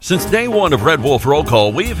Since day one of Red Wolf Roll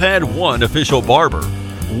Call, we've had one official barber.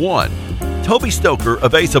 One. Toby Stoker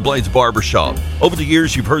of Ace of Blades Barbershop. Over the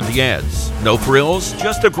years, you've heard the ads. No frills,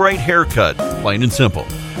 just a great haircut, plain and simple.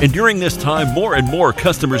 And during this time, more and more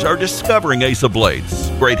customers are discovering Ace of Blades.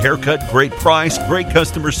 Great haircut, great price, great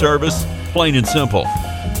customer service, plain and simple.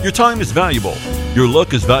 Your time is valuable. Your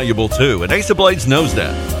look is valuable too, and Ace of Blades knows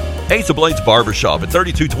that. Ace of Blades Barbershop at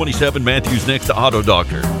 3227 Matthews next to Auto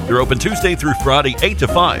Doctor. They're open Tuesday through Friday, 8 to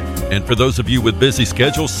 5. And for those of you with busy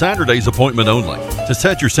schedules, Saturday's appointment only. To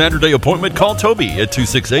set your Saturday appointment, call Toby at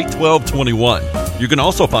 268-1221. You can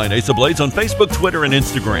also find Ace of Blades on Facebook, Twitter, and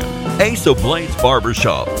Instagram. Ace of Blades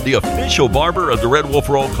Barbershop, the official barber of the Red Wolf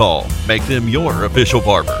Roll Call. Make them your official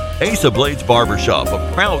barber. Ace of Blades Barbershop, a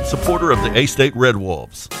proud supporter of the A-State Red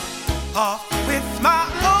Wolves. With my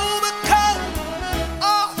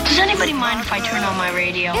Does anybody mind if I turn on my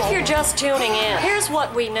radio? If you're just tuning in, here's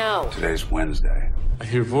what we know. Today's Wednesday. I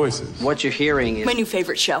hear voices. What you're hearing is My new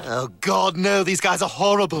favorite show. Oh, God, no, these guys are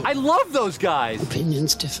horrible. I love those guys.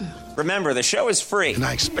 opinions differ. Remember, the show is free. And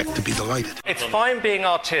I expect to be delighted. It's fine being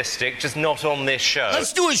artistic, just not on this show.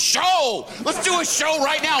 Let's do a show! Let's do a show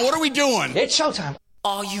right now. What are we doing? It's showtime.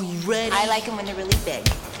 Are you ready? I like them when they're really big.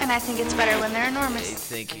 And I think it's better when they're enormous. You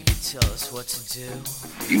think you could tell us what to do?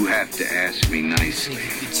 You have to ask me nicely. You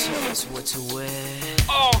think you could tell us what to wear?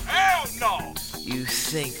 Oh, hell no! You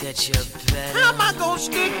think that you're better? How am I gonna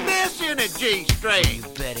stick this in a G-string? You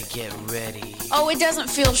better get ready. Oh, it doesn't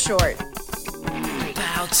feel short.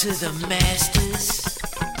 Bow to the masters.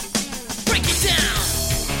 Break it down!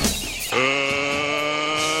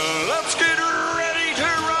 Let's get ready to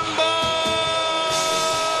rumble!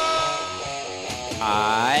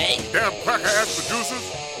 Damn cracker-ass producers.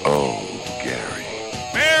 Oh, Gary.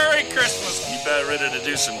 Merry Christmas! You about ready to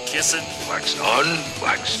do some kissing? Wax on,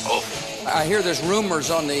 wax off. I hear there's rumors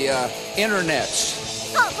on the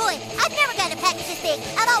internets. Oh, boy, I've never gotten a package this big.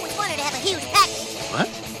 I've always wanted to have a huge package. What?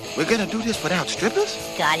 We're gonna do this without strippers?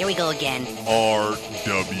 God, here we go again. RWRC.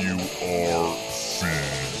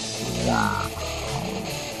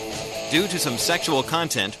 Due to some sexual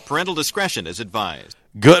content, parental discretion is advised.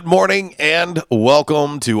 Good morning and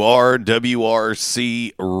welcome to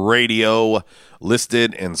RWRC Radio,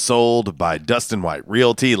 listed and sold by Dustin White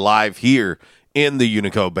Realty, live here in the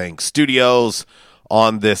Unico Bank Studios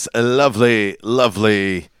on this lovely,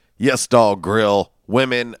 lovely Yes Dog Grill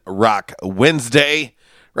Women Rock Wednesday,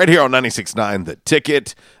 right here on 96.9 The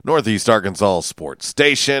Ticket, Northeast Arkansas Sports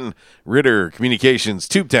Station, Ritter Communications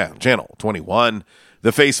Tubetown Channel 21, the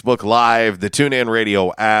Facebook Live, the TuneIn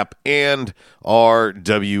Radio app, and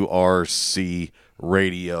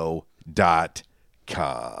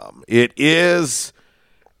RWRCradio.com. It is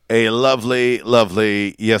a lovely,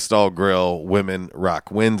 lovely Yes Dog Grill Women Rock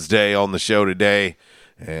Wednesday on the show today,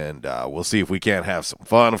 and we'll see if we can't have some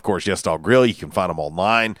fun. Of course, Yes Dog Grill, you can find them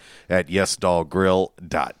online at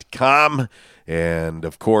yesdoggrill.com, and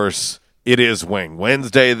of course, it is Wing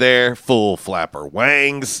Wednesday there, full flapper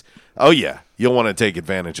wangs. Oh yeah, you'll want to take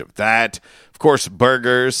advantage of that. Of course,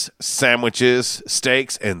 burgers, sandwiches,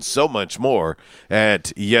 steaks, and so much more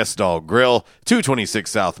at Yes Dog Grill, 226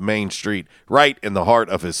 South Main Street, right in the heart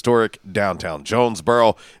of historic downtown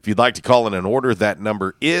Jonesboro. If you'd like to call in an order, that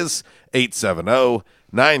number is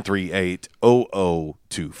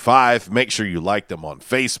 870-938-0025. Make sure you like them on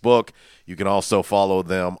Facebook. You can also follow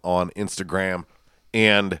them on Instagram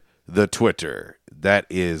and the Twitter. That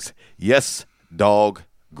is Yes Dog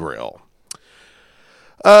Grill.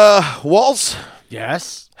 Walls?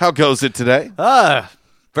 Yes? How goes it today?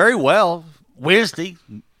 Very well. Wednesday,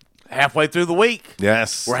 halfway through the week.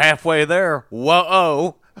 Yes. We're halfway there.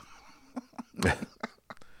 Whoa.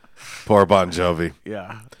 Poor Bon Jovi.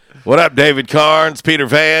 Yeah. What up, David Carnes, Peter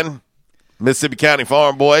Van, Mississippi County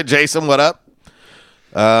Farm Boy, Jason, what up?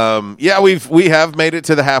 Yeah, we have made it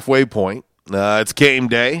to the halfway point. It's game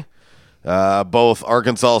day. Both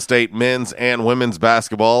Arkansas State men's and women's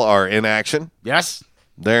basketball are in action. Yes.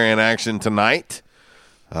 They're in action tonight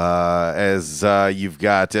as you've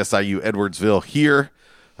got SIU Edwardsville here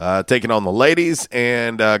taking on the ladies,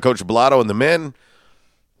 and Coach Bellato and the men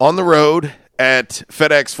on the road at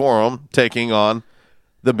FedEx Forum taking on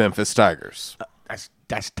the Memphis Tigers.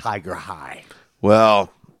 That's Tiger High.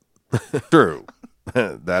 Well, true.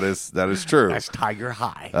 That is true. That's Tiger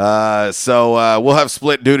High. So we'll have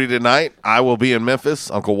split duty tonight. I will be in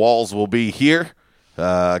Memphis. Uncle Walls will be here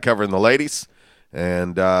covering the ladies.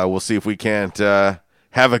 And we'll see if we can't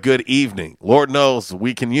have a good evening. Lord knows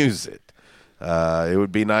we can use it. It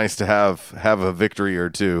would be nice to have a victory or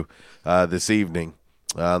two this evening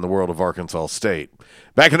in the world of Arkansas State.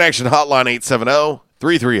 Back in action hotline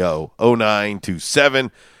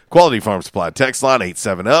 870-330-0927. Quality Farm Supply text line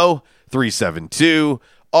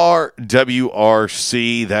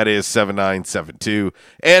 870-372-RWRC. That is 7972.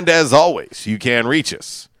 And as always, you can reach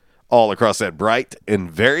us all across that bright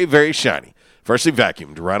and very, very shiny, freshly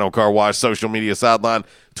vacuumed Rhino Car Wash social media sideline,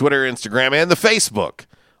 Twitter, Instagram, and the Facebook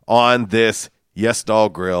on this Yes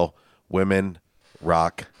Dog Grill Women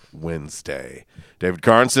Rock Wednesday. David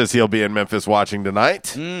Karn says he'll be in Memphis watching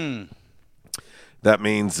tonight. That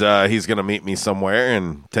means he's going to meet me somewhere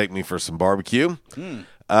and take me for some barbecue.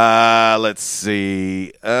 Let's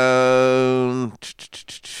see.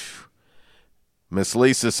 Miss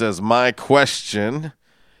Lisa says, my question,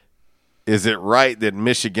 is it right that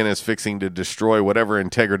Michigan is fixing to destroy whatever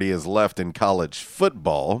integrity is left in college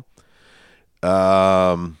football?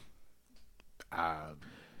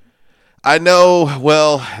 I know,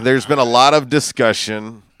 well, there's been a lot of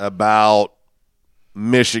discussion about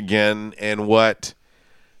Michigan and what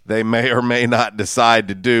they may or may not decide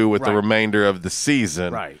to do with the remainder of the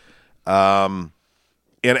season. Right. And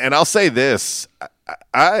I'll say this,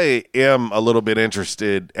 I am a little bit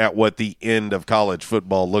interested at what the end of college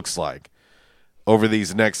football looks like over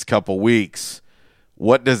these next couple weeks.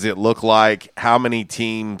 What does it look like? How many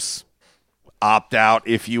teams opt out,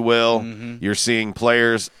 if you will? You're seeing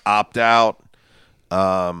players opt out.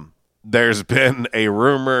 There's been a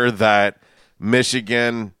rumor that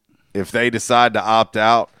Michigan, if they decide to opt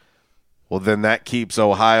out, well, then that keeps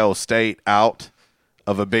Ohio State out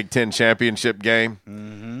of a Big Ten championship game.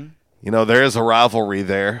 You know, there is a rivalry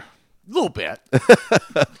there. A little bit.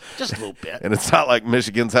 Just a little bit. And it's not like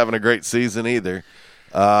Michigan's having a great season either.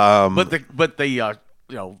 But the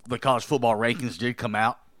college football rankings did come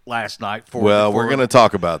out last night. We're going to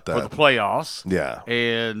talk about that. For the playoffs. Yeah.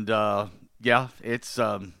 And,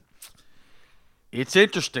 it's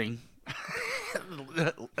interesting.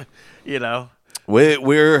 You know.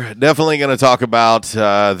 We're definitely going to talk about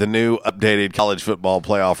the new updated college football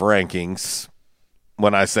playoff rankings.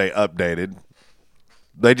 When I say updated,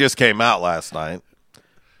 they just came out last night.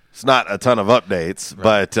 It's not a ton of updates,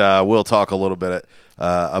 but we'll talk a little bit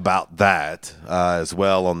about that as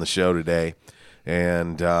well on the show today.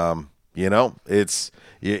 And, it's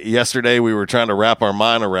yesterday we were trying to wrap our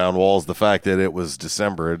mind around, Walls, the fact that it was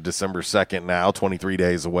December 2nd now, 23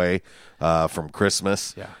 days away from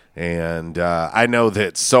Christmas. Yeah. And I know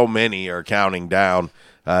that so many are counting down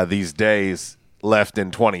these days left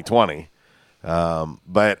in 2020.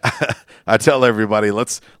 But I tell everybody,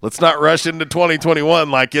 let's not rush into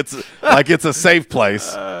 2021 like it's a safe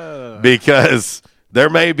place, because there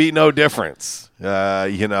may be no difference.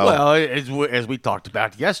 Well, as we talked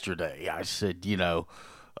about yesterday, I said,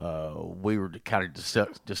 we were kind of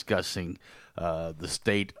discussing the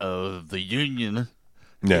state of the union.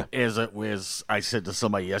 Yeah. As I said to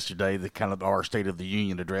somebody yesterday, the kind of our State of the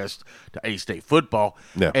Union address to A-State football.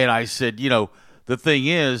 Yeah. And I said, the thing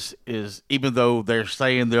is even though they're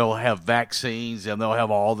saying they'll have vaccines and they'll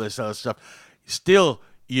have all this other stuff, still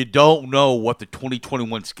you don't know what the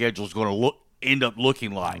 2021 schedule is going to end up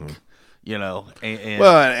looking like. And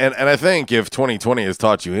I think if 2020 has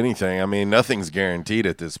taught you anything, I mean, nothing's guaranteed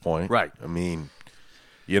at this point. Right. I mean,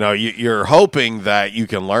 you're hoping that you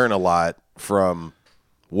can learn a lot from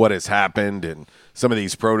what has happened and some of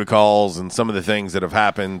these protocols and some of the things that have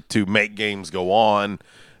happened to make games go on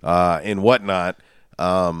and whatnot.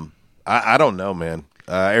 I don't know, man.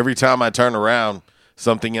 Every time I turn around,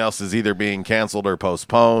 something else is either being canceled or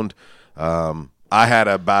postponed. I had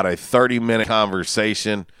about a 30-minute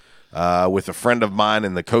conversation with a friend of mine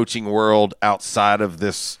in the coaching world outside of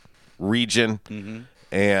this region,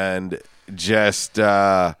 and just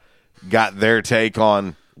got their take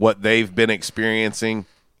on what they've been experiencing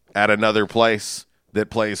at another place that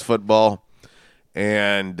plays football.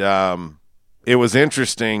 And it was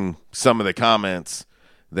interesting, some of the comments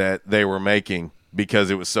that they were making, because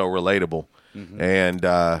it was so relatable. And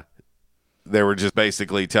they were just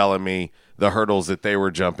basically telling me the hurdles that they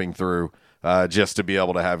were jumping through just to be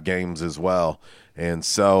able to have games as well. And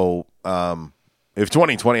so if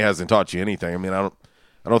 2020 hasn't taught you anything, I mean,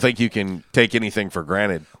 I don't think you can take anything for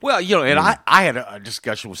granted. Well, and I had a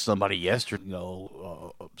discussion with somebody yesterday,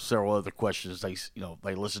 several other questions.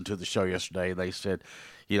 They listened to the show yesterday. They said,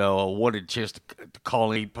 wanted a chance to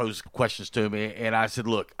call in, pose questions to me. And I said,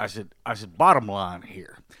 look, I said, bottom line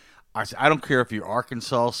here. I said, I don't care if you're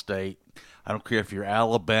Arkansas State. I don't care if you're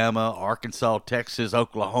Alabama, Arkansas, Texas,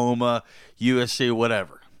 Oklahoma, USC,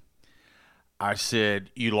 whatever. I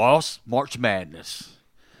said, you lost March Madness.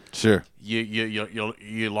 Sure.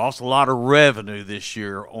 You lost a lot of revenue this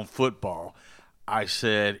year on football. I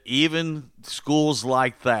said, even schools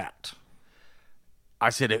like that. I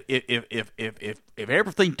said, if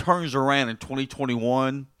everything turns around in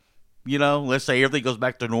 2021 let's say everything goes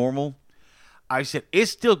back to normal, I said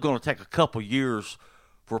it's still going to take a couple years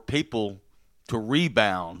for people to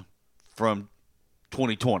rebound from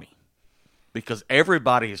 2020 because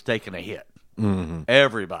everybody has taken a hit. Mm-hmm.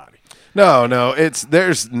 Everybody. No,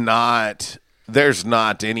 there's not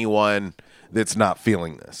anyone that's not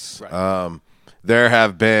feeling this. Right. There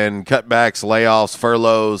have been cutbacks, layoffs,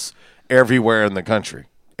 furloughs everywhere in the country,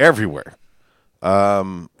 everywhere.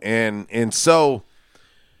 And so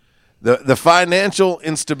the financial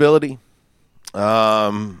instability,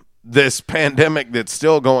 this pandemic that's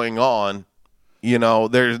still going on,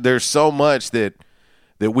 there's so much that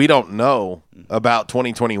we don't know about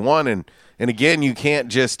 2021, and again, you can't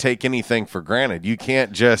just take anything for granted. You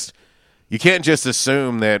can't just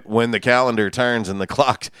assume that when the calendar turns and the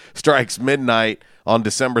clock strikes midnight on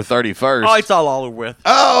December 31st. Oh, it's all over with.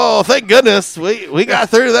 Oh, thank goodness. We got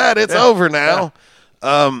through that. It's over now.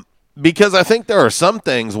 Because I think there are some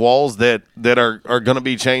things, Walls, that are going to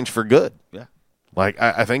be changed for good. Yeah. Like,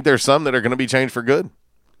 I think there's some that are going to be changed for good.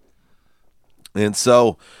 And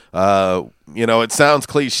so, it sounds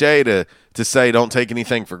cliche to say don't take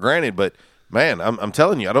anything for granted, but, man, I'm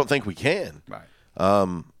telling you, I don't think we can. Right.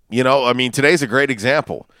 Today's a great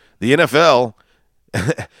example. The NFL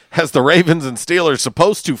has the Ravens and Steelers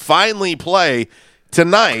supposed to finally play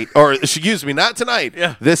tonight, or excuse me, not tonight,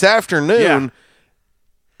 this afternoon. Yeah.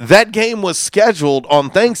 That game was scheduled on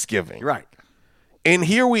Thanksgiving. Right. And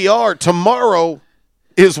here we are. Tomorrow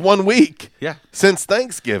is 1 week since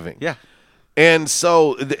Thanksgiving. Yeah. And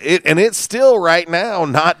so it's still right now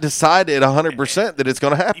not decided 100% that it's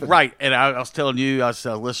going to happen. Right. And I was telling you, I was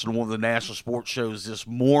listening to one of the national sports shows this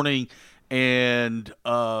morning, and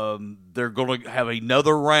they're going to have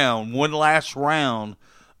another round, one last round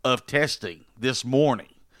of testing this morning.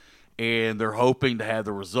 And they're hoping to have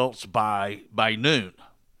the results by noon.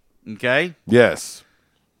 Okay? Yes.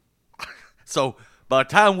 So by the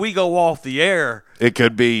time we go off the air, it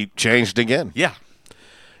could be changed again. Yeah.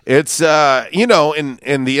 It's, and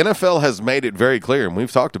the NFL has made it very clear, and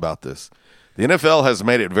we've talked about this. The NFL has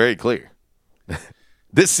made it very clear.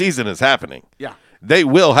 This season is happening. Yeah. They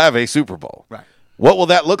will have a Super Bowl. Right. What will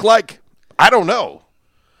that look like? I don't know.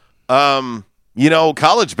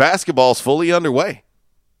 College basketball is fully underway.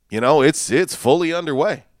 It's fully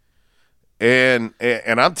underway. And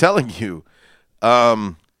I'm telling you,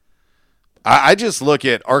 I just look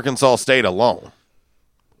at Arkansas State alone,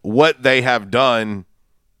 what they have done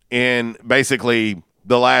in basically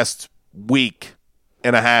the last week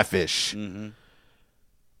and a half-ish.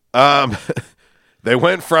 Mm-hmm. They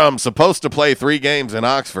went from supposed to play 3 games in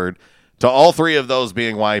Oxford to all 3 of those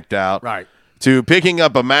being wiped out. Right. To picking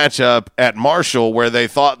up a matchup at Marshall where they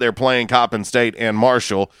thought they're playing Coppin State and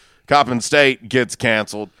Marshall. Coppin State gets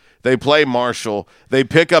canceled. They play Marshall. They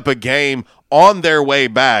pick up a game on their way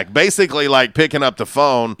back, basically like picking up the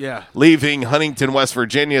phone, leaving Huntington, West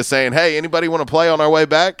Virginia, saying, hey, anybody want to play on our way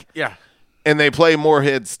back? Yeah. And they play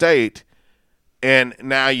Morehead State. And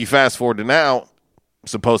now you fast forward to now,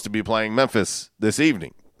 supposed to be playing Memphis this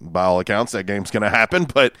evening. By all accounts, that game's going to happen,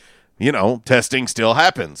 but, testing still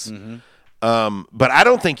happens. Mm-hmm. But I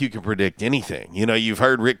don't think you can predict anything. You've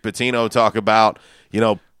heard Rick Pitino talk about,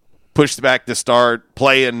 push back the start,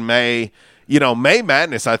 play in May. May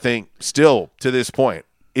Madness, I think, still to this point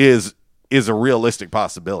is a realistic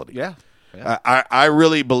possibility. Yeah. I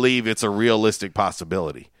really believe it's a realistic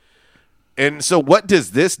possibility. And so what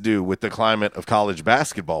does this do with the climate of college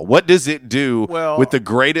basketball? What does it do with the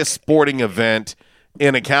greatest sporting event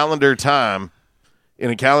in a calendar's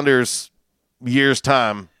year's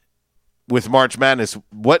time with March Madness?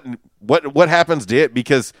 What happens to it?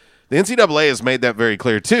 Because the NCAA has made that very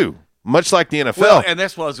clear too. Much like the NFL. Well, and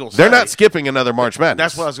that's what I was going to say. They're not skipping another March Madness.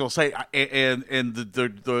 That's what I was going to say. And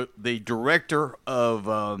the director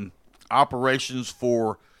of operations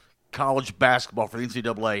for college basketball for the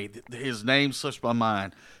NCAA, his name slips my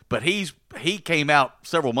mind, but he came out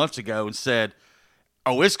several months ago and said,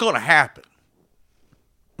 oh, it's going to happen.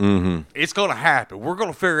 Mm-hmm. It's going to happen. We're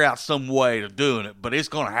going to figure out some way of doing it, but it's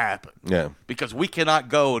going to happen. Yeah. Because we cannot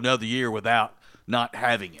go another year without not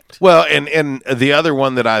having it. Well, and the other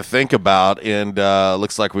one that I think about, and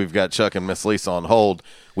looks like we've got Chuck and Miss Lisa on hold.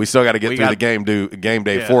 We still got to get through the game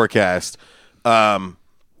day forecast.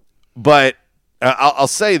 But I'll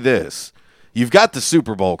say this: you've got the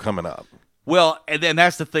Super Bowl coming up. Well, and then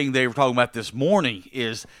that's the thing they were talking about this morning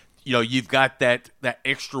is you've got that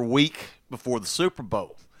extra week before the Super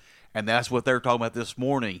Bowl, and that's what they're talking about this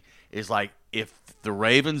morning. Is like if the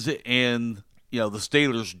Ravens and the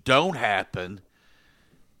Steelers don't happen.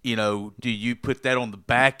 Do you put that on the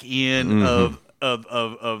back end of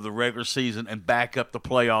the regular season and back up the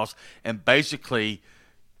playoffs and basically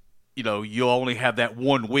you'll only have that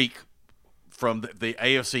 1 week from the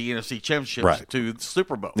AFC NFC championships to the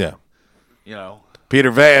Super Bowl. Yeah.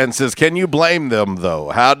 Peter Van says, can you blame them, though?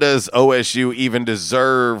 How does OSU even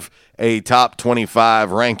deserve a top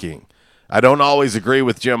 25 ranking? I don't always agree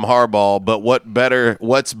with Jim Harbaugh, but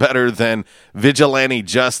what's better than vigilante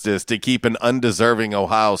justice to keep an undeserving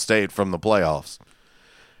Ohio State from the playoffs?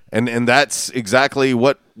 And that's exactly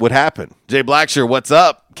what would happen. Jay Blackshear, what's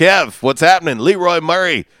up? Kev, what's happening? Leroy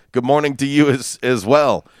Murray, good morning to you as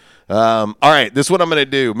well. All right, this is what I'm going to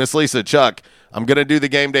do. Miss Lisa, Chuck, I'm going to do the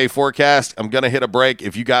game day forecast. I'm going to hit a break.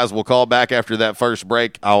 If you guys will call back after that first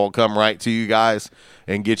break, I will come right to you guys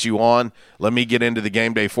and get you on. Let me get into the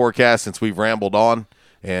game day forecast since we've rambled on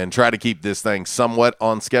and try to keep this thing somewhat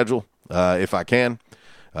on schedule if I can.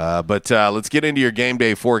 But let's get into your game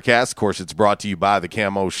day forecast. Of course, it's brought to you by the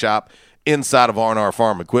Camo Shop inside of R&R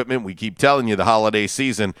Farm Equipment. We keep telling you the holiday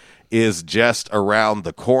season is just around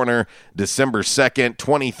the corner. December 2nd,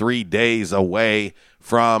 23 days away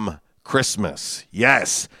from Christmas.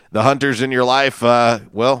 Yes, the hunters in your life,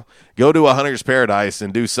 go to a hunter's paradise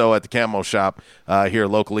and do so at the Camo Shop here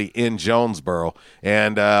locally in Jonesboro.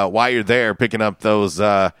 And while you're there picking up those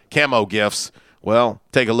camo gifts,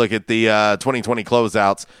 take a look at the 2020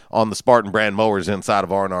 closeouts on the Spartan brand mowers inside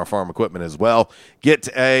of R&R Farm Equipment as well. Get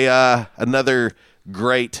another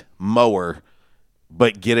great mower,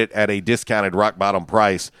 but get it at a discounted rock bottom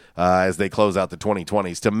price as they close out the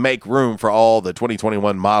 2020s to make room for all the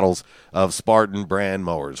 2021 models of Spartan brand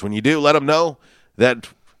mowers. When you do, let them know that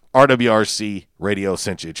RWRC Radio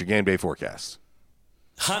sent you. It's your game day forecast.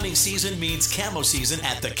 Hunting season means camo season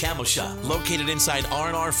at the Camo Shop, located inside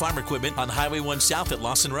R&R Farm Equipment on Highway 1 South at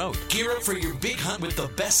Lawson Road. Gear up for your big hunt with the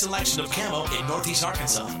best selection of camo in Northeast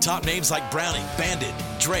Arkansas. Top names like Browning, Bandit,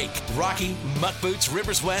 Drake, Rocky, Muck Boots,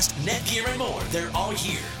 Rivers West, Netgear, and more. They're all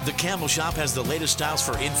here. The Camo Shop has the latest styles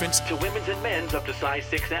for infants to women's and men's up to size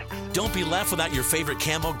 6X. Don't be left without your favorite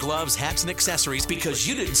camo gloves, hats, and accessories because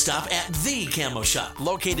you didn't stop at the Camo Shop,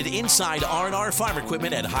 located inside R&R Farm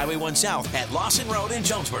Equipment at Highway 1 South at Lawson Road in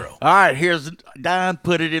Jonesboro. All right, here's the dime.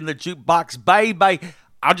 Put it in the jukebox, baby.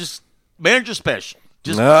 I'll just manager special.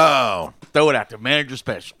 Just throw it out there, manager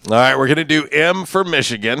special. All right, we're gonna do M for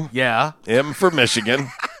Michigan. Yeah, M for Michigan.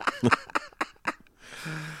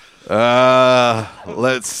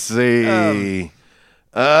 Let's see.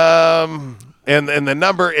 And the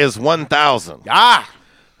number is 1,000.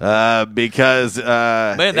 Because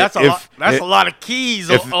man, that's a lot of keys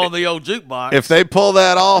on the old jukebox. If they pull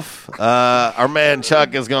that off, our man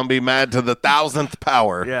Chuck is going to be mad to the 1,000th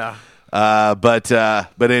power. Yeah.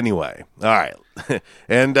 But anyway, all right,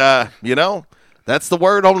 and that's the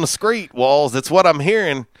word on the street, Walls. It's what I'm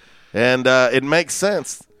hearing, and it makes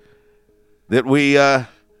sense that we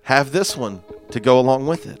have this one to go along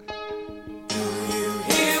with it.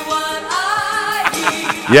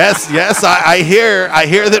 Yes, I hear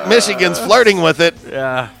that Michigan's flirting with it.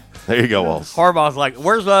 Yeah. There you go, Walls. Harbaugh's like,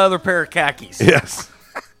 where's my other pair of khakis? Yes.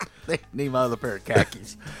 They need my other pair of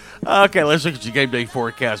khakis. Okay, let's look at your game day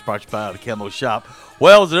forecast brought to you by the Camo Shop.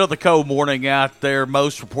 Well, it's another cold morning out there.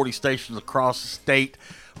 Most reporting stations across the state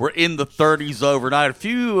were in the 30s overnight. A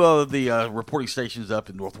few of the reporting stations up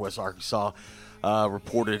in northwest Arkansas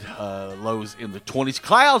reported lows in the 20s.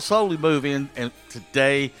 Clouds slowly move in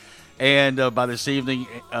today. And by this evening,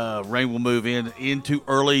 rain will move into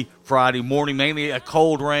early Friday morning, mainly a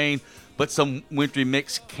cold rain, but some wintry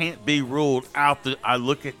mix can't be ruled out. I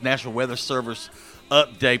look at National Weather Service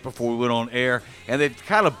update before we went on air, and they've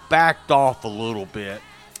kind of backed off a little bit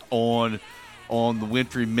on the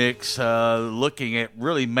wintry mix, looking at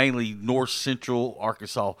really mainly north central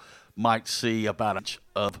Arkansas might see about an inch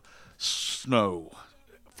of snow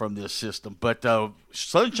from this system. But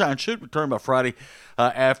sunshine should return by Friday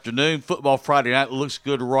afternoon. Football Friday night looks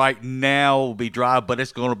good right now. It will be dry, but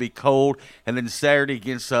it's going to be cold. And then Saturday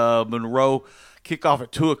against Monroe, kickoff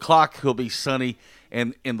at 2 o'clock. It'll be sunny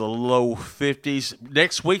and in the low 50s.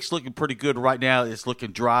 Next week's looking pretty good right now. It's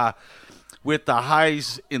looking dry with the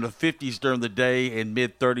highs in the 50s during the day and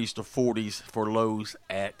mid-30s to 40s for lows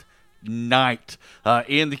at night.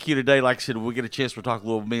 In the queue today, like I said, we'll get a chance to talk a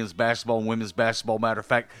little men's basketball and women's basketball. Matter of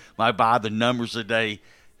fact, by the numbers today,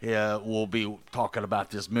 we'll be talking about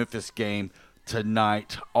this Memphis game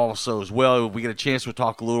tonight also as well. If we get a chance, we'll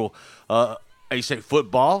talk a little A-State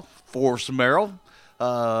football. Forrest Merrill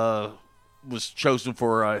was chosen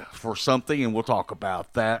for something, and we'll talk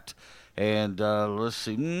about that. And let's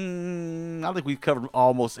see. I think we've covered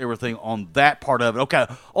almost everything on that part of it. Okay,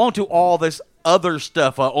 on to all this other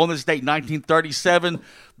stuff. On this date, 1937,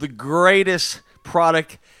 the greatest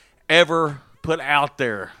product ever put out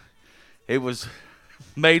there. It was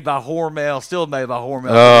made by Hormel, still made by Hormel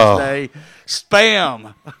to this day.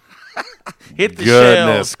 Spam hit the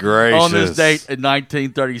shelves on this date in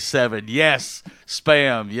 1937. Yes,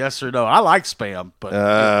 Spam. Yes or no? I like Spam, but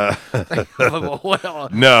no.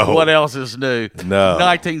 What else is new? No.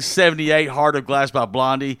 1978, Heart of Glass by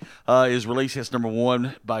Blondie is released. Hits number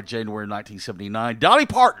 1 by January 1979. Dolly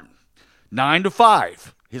Parton, 9 to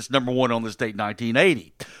 5, hits number 1 on this date,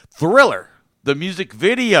 1980. Thriller, the music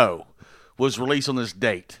video, was released on this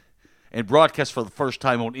date and broadcast for the first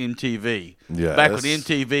time on MTV. Yeah, back when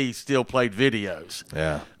MTV still played videos.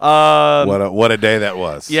 Yeah. What a day that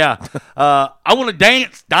was. Yeah. I Want to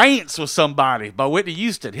Dance with Somebody by Whitney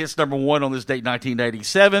Houston. Hits number 1 on this date,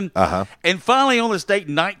 1987. And finally on this date,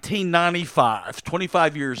 1995,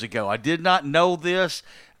 25 years ago. I did not know this,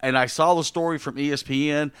 and I saw the story from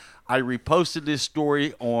ESPN. I reposted this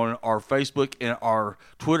story on our Facebook and our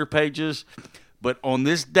Twitter pages. But on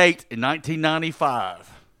this date in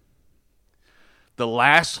 1995, the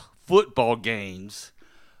last football games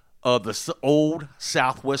of the old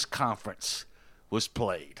Southwest Conference was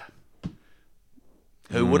played.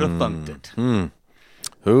 Who would have thunked it?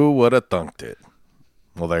 Who would have thunked it?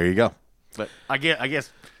 Well, there you go. But I guess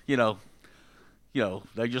you know,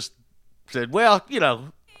 they just said, well,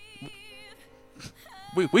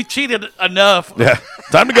 we cheated enough. Yeah,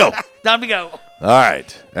 time to go. Time to go. All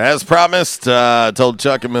right. As promised, told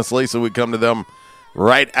Chuck and Miss Lisa we'd come to them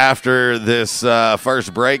right after this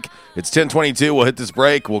first break. It's 10:22. We'll hit this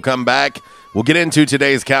break. We'll come back. We'll get into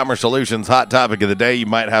today's Calmer Solutions hot topic of the day. You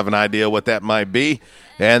might have an idea what that might be.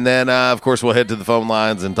 And then, of course, we'll head to the phone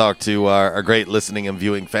lines and talk to our great listening and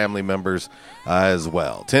viewing family members as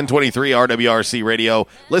well. 1023 RWRC Radio,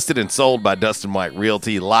 listed and sold by Dustin White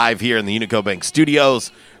Realty, live here in the Unico Bank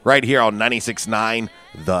Studios, right here on 96.9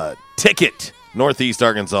 The Ticket, Northeast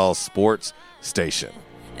Arkansas Sports Station.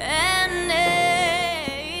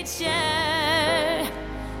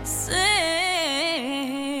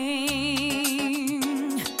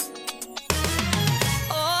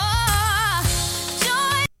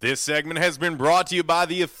 This segment has been brought to you by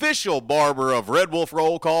the official barber of Red Wolf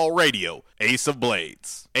Roll Call Radio, Ace of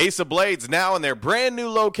Blades. Ace of Blades now in their brand new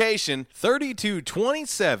location,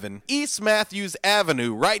 3227 East Matthews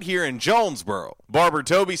Avenue, right here in Jonesboro. Barber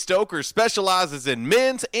Toby Stoker specializes in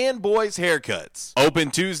men's and boys' haircuts. Open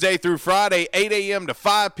Tuesday through Friday, 8 a.m. to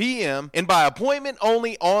 5 p.m. and by appointment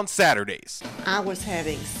only on Saturdays. I was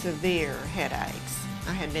having severe headaches.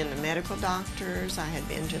 I had been to medical doctors. I had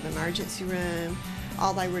been to the emergency room.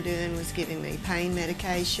 All they were doing was giving me pain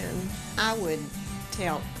medication. I would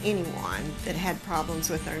tell anyone that had problems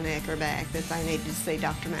with their neck or back that they needed to see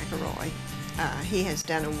Dr. McElroy. He has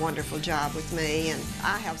done a wonderful job with me, and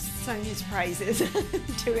I have sung his praises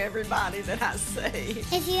to everybody that I see.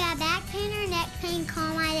 If you have back pain or neck pain,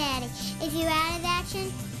 call my daddy. If you're out of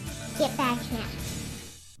action, get back now.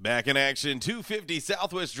 Back in action, 250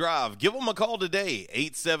 Southwest Drive. Give them a call today,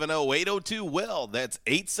 870-802-WELL. That's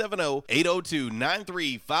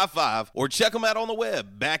 870-802-9355. Or check them out on the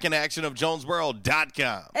web,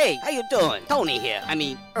 backinactionofjonesboro.com. Hey, how you doing? Tony here.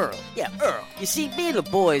 Earl. Yeah, Earl. You see, me and the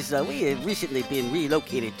boys, we have recently been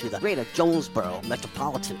relocated to the greater Jonesboro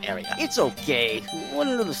metropolitan area. It's okay.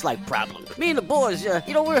 One little slight problem. Me and the boys,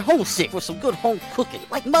 we're homesick for some good home cooking,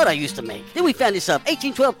 like Mother used to make. Then we found this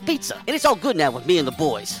 1812 pizza, and it's all good now with me and the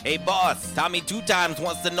boys. Hey, boss, Tommy 2 Times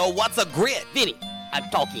wants to know what's a grit. Vinny, I'm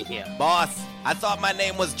talking here. Boss, I thought my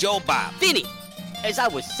name was Joe Bob. Vinny, as I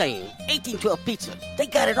was saying, 1812 Pizza, they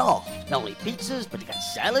got it all. Not only pizzas, but they got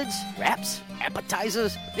salads, wraps,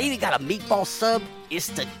 appetizers. They even got a meatball sub. It's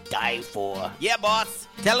to die for. Yeah, boss.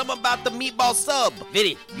 Tell them about the meatball sub.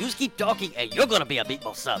 Vinny, you just keep talking and you're gonna be a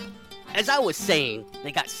meatball sub. As I was saying,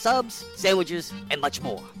 they got subs, sandwiches, and much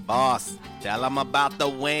more. Boss, tell them about the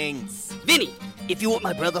wings. Vinny, if you want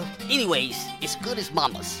my brother, anyways, it's good as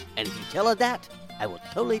mama's. And if you tell her that, I will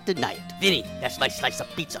totally deny it. Vinny, that's my slice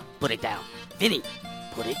of pizza. Put it down. Vinny,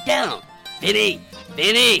 put it down. Vinny!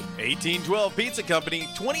 1812 Pizza Company,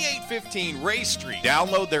 2815 Ray Street.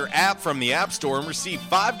 Download their app from the App Store and receive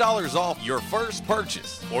 $5 off your first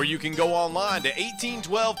purchase. Or you can go online to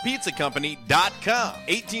 1812pizzacompany.com.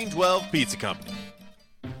 1812 Pizza Company.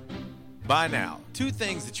 By now, 2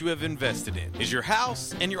 things that you have invested in is your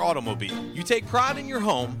house and your automobile. You take pride in your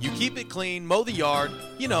home, you keep it clean, mow the yard,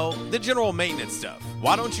 the general maintenance stuff.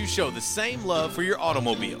 Why don't you show the same love for your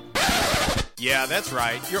automobile? Yeah, that's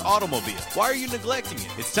right, your automobile. Why are you neglecting it?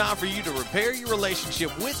 It's time for you to repair your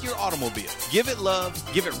relationship with your automobile. Give it love,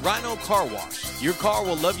 give it Rhino Car Wash. Your car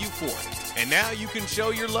will love you for it. And now you can show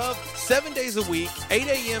your love 7 days a week, 8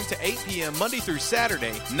 a.m. to 8 p.m. Monday through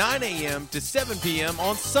Saturday, 9 a.m. to 7 p.m.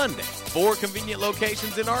 on Sunday. 4 convenient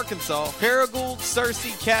locations in Arkansas: Paragould,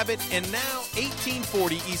 Searcy, Cabot, and now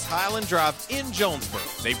 1840 East Highland Drive in Jonesboro.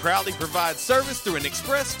 They proudly provide service through an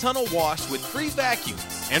express tunnel wash with free vacuums.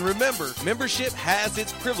 And remember, membership has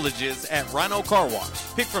its privileges at Rhino Car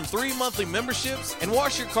Wash. Pick from 3 monthly memberships and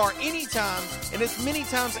wash your car anytime and as many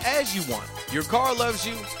times as you want. Your car loves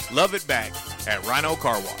you, love it back at Rhino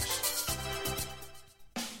Car Wash.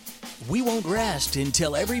 We won't rest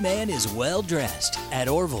until every man is well dressed at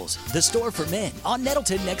Orville's, the store for men, on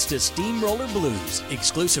Nettleton next to Steamroller Blues.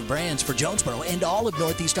 Exclusive brands for Jonesboro and all of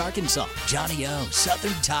Northeast Arkansas. Johnny O,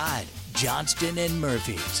 Southern Tide, Johnston and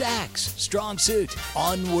Murphy, Saks, Strong Suit,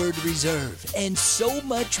 Onward Reserve, and so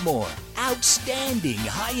much more. Outstanding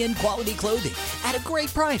high-end quality clothing at a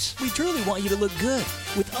great price. We truly want you to look good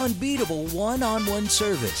with unbeatable one-on-one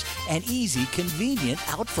service and easy, convenient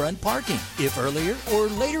out front parking. If earlier or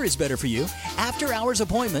later is better for you, after-hours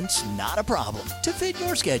appointments, not a problem. To fit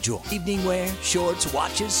your schedule. Evening wear, shorts,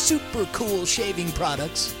 watches, super cool shaving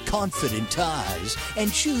products, confident ties,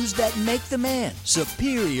 and shoes that make the man.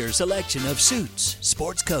 Superior selection of suits,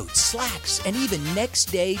 sports coats, slacks, and even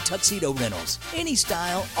next-day tuxedo rentals. Any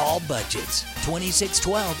style, all budgets.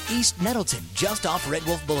 2612 East Nettleton, just off Red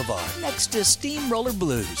Wolf Boulevard, next to Steamroller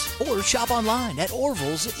Blues. Or shop online at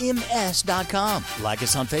orvillesms.com. Like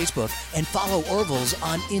us on Facebook and follow Orville's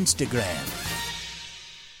on Instagram.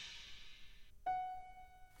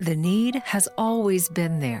 The need has always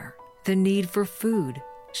been there. The need for food,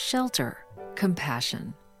 shelter,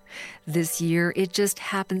 compassion. This year, it just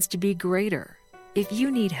happens to be greater. If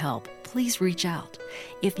you need help, please reach out.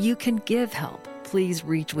 If you can give help, please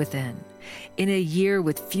reach within. In a year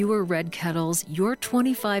with fewer red kettles, your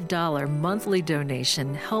 $25 monthly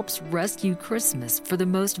donation helps rescue Christmas for the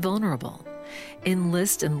most vulnerable.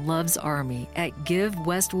 Enlist in Love's Army at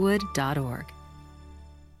givewestwood.org.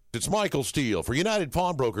 It's Michael Steele for United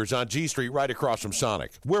Pawnbrokers on G Street right across from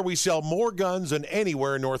Sonic, where we sell more guns than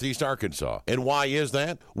anywhere in Northeast Arkansas. And why is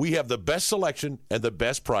that? We have the best selection and the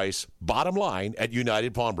best price, bottom line, at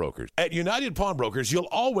United Pawnbrokers. At United Pawnbrokers, you'll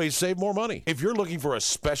always save more money. If you're looking for a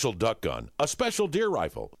special duck gun, a special deer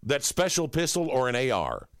rifle, that special pistol, or an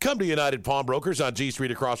AR, come to United Pawnbrokers on G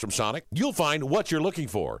Street across from Sonic. You'll find what you're looking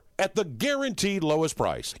for at the guaranteed lowest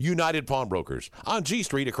price. United Pawnbrokers on G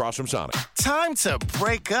Street across from Sonic. Time to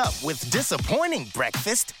break up with disappointing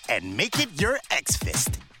breakfast and make it your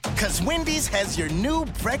X-Fist. Because Wendy's has your new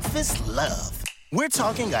breakfast love. We're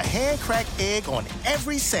talking a hand-cracked egg on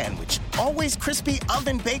every sandwich, always crispy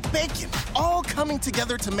oven-baked bacon, all coming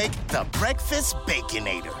together to make the Breakfast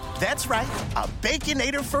Baconator. That's right, a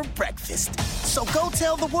Baconator for breakfast. So go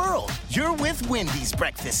tell the world you're with Wendy's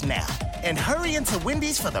breakfast now. And hurry into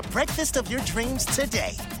Wendy's for the breakfast of your dreams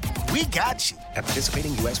today. We got you. At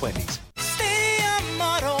participating U.S. Wendy's. Stadium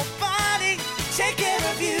Auto Body, take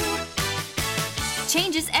care of you.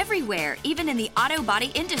 Changes everywhere, even in the auto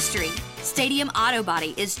body industry. Stadium Auto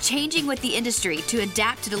Body is changing with the industry to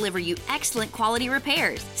adapt to deliver you excellent quality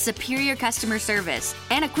repairs, superior customer service,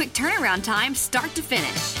 and a quick turnaround time start to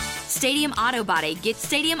finish. Stadium Auto Body gets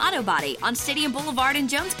Stadium Auto Body on Stadium Boulevard in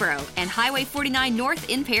Jonesboro and Highway 49 North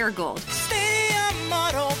in Paragould. Stadium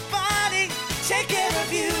Auto Body, take care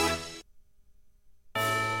of you.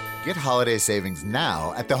 Get holiday savings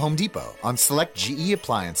now at the Home Depot on select GE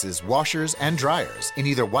appliances, washers, and dryers in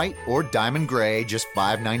either white or diamond gray, just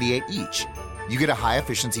 $5.98 each. You get a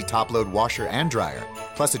high-efficiency top-load washer and dryer,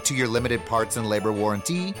 plus a 2-year limited parts and labor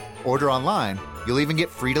warranty. Order online, you'll even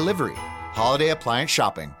get free delivery. Holiday appliance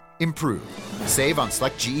shopping. Improve. Save on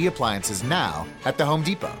select GE appliances now at the Home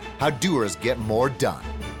Depot. How doers get more done.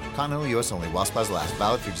 Continental U.S. only while supplies last.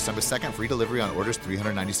 Valid through December 2nd. Free delivery on orders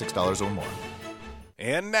 $396 or more.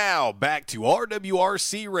 And now, back to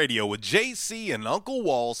RWRC Radio with JC and Uncle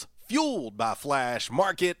Walls, fueled by Flash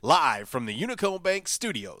Market, live from the Unico Bank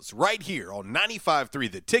Studios, right here on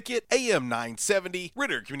 95.3 The Ticket, AM 970,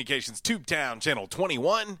 Ritter Communications Tubetown Channel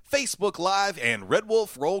 21, Facebook Live, and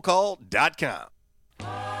RedWolfRollCall.com.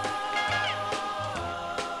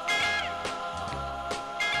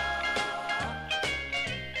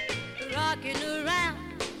 Rocking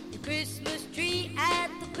around the Christmas tree at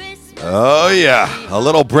the Christmas Oh, yeah. A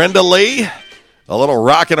little Brenda Lee, a little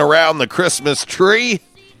rocking around the Christmas tree.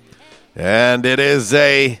 And it is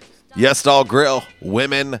a Yes Dog Grill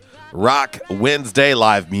Women Rock Wednesday.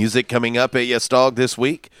 Live music coming up at Yes Dog this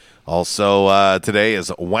week. Also, today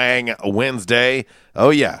is Wang Wednesday. Oh,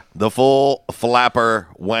 yeah. The full flapper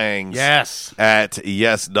wangs. Yes. At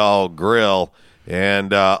Yes Dog Grill.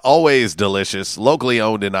 And always delicious, locally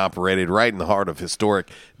owned and operated right in the heart of historic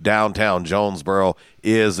downtown Jonesboro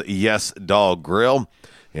is Yes Dog Grill.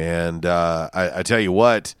 And I tell you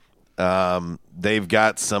what, they've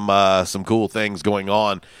got some cool things going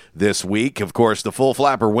on this week. Of course, the full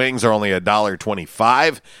flapper wings are only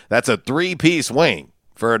 $1.25. That's a 3-piece wing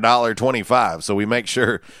for $1.25. So we make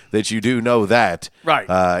sure that you do know that. Right.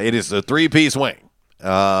 It is a 3-piece wing.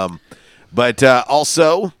 But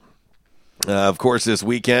also, of course, this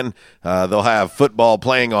weekend they'll have football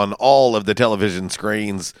playing on all of the television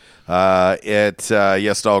screens at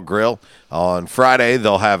Yes Dog Grill. On Friday,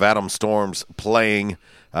 they'll have Adam Storms playing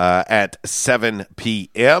at 7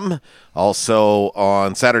 p.m. Also,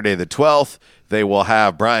 on Saturday the 12th, they will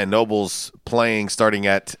have Brian Nobles playing starting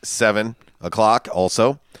at 7 o'clock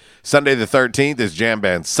also. Sunday the 13th is Jam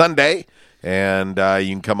Band Sunday, and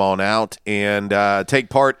you can come on out and take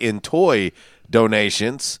part in toy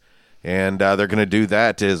donations. And they're going to do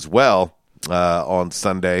that as well on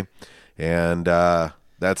Sunday. And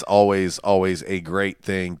that's always a great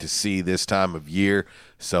thing to see this time of year.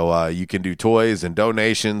 So you can do toys and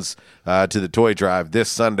donations to the toy drive this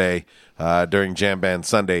Sunday during Jam Band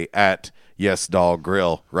Sunday at Yes Dog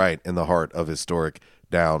Grill, right in the heart of historic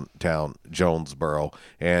downtown Jonesboro.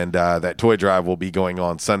 And that toy drive will be going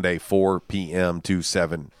on Sunday 4 p.m. to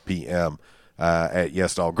 7 p.m. At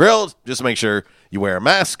Yes Dog Grill. Just make sure you wear a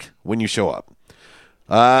mask when you show up.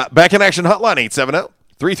 Back in action hotline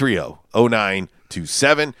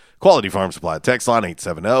 870-330-0927. Quality Farm Supply text line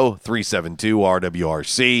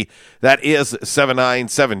 870-372-RWRC. That is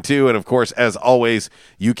 7972. And of course, as always,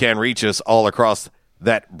 you can reach us all across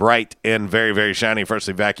that bright and very, very shiny,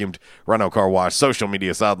 freshly vacuumed Rhino Car Wash social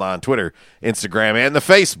media sideline, Twitter, Instagram, and the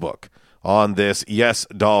Facebook on this Yes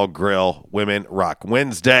Dog Grill Women Rock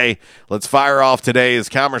Wednesday. Let's fire off today's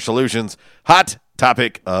Calmer Solutions hot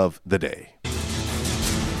topic of the day.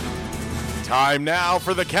 Time now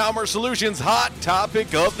for the Calmer Solutions hot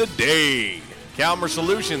topic of the day. Calmer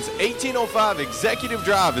Solutions 1805 Executive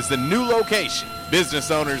Drive is the new location.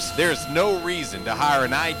 Business owners, there's no reason to hire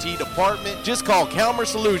an IT department. Just call Calmer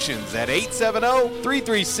Solutions at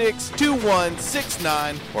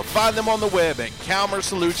 870-336-2169 or find them on the web at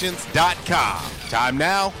calmersolutions.com. Time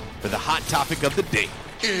now for the hot topic of the day.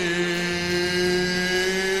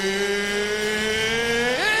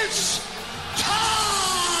 It's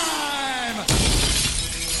time!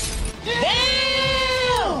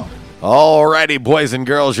 All righty, boys and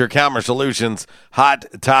girls, your Calmer Solutions hot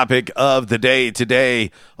topic of the day today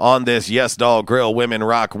on this Yes Dog Grill Women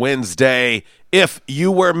Rock Wednesday. If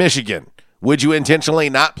you were Michigan, would you intentionally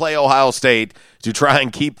not play Ohio State to try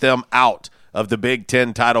and keep them out of the Big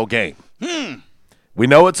Ten title game? We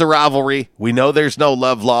know it's a rivalry. We know there's no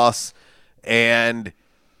love loss. And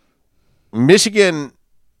Michigan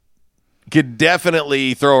could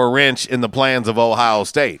definitely throw a wrench in the plans of Ohio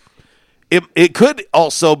State. It could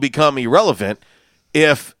also become irrelevant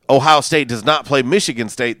if Ohio State does not play Michigan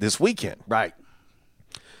State this weekend. Right.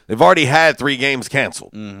 They've already had 3 games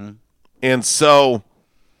canceled. Mm-hmm. And so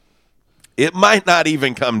it might not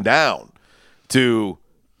even come down to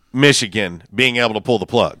Michigan being able to pull the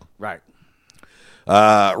plug. Right.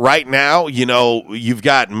 Right now, you know, you've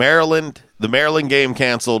got Maryland, the Maryland game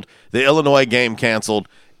canceled, the Illinois game canceled,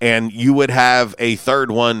 and you would have a third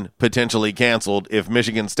one potentially canceled if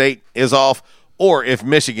Michigan State is off or if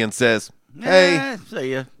Michigan says, hey,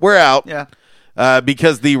 see ya. We're out. Yeah.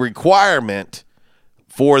 Because the requirement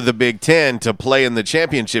for the Big Ten to play in the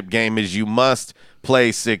championship game is you must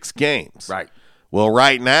play 6 games. Right. Well,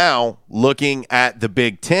 right now, looking at the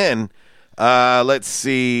Big Ten, let's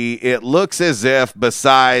see, it looks as if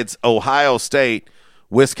besides Ohio State,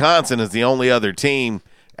 Wisconsin is the only other team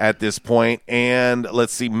at this point, and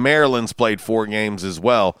let's see, Maryland's played 4 games as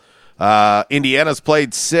well. Indiana's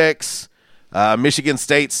played 6. Michigan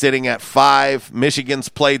State's sitting at 5. Michigan's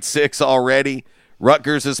played 6 already.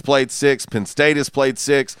 Rutgers has played 6. Penn State has played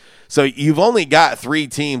 6. So you've only got 3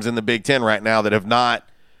 teams in the Big Ten right now that have not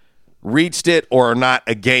reached it or are not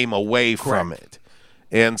a game away from it.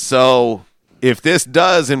 And so if this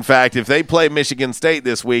does, in fact, if they play Michigan State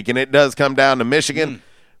this week and it does come down to Michigan,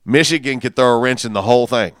 Michigan could throw a wrench in the whole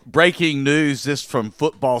thing. Breaking news, this from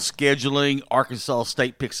football scheduling. Arkansas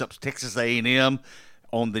State picks up Texas A&M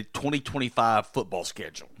on the 2025 football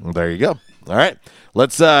schedule. Well, there you go. All right.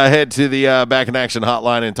 Let's head to the Back in Action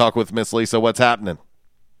hotline and talk with Miss Lisa. What's happening?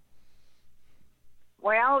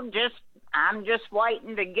 Well, I'm just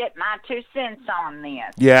waiting to get my 2 cents on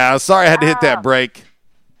this. Yeah, sorry I had to hit that break.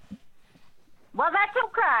 Well, that's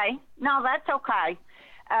okay. No, that's okay.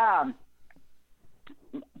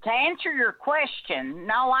 to answer your question,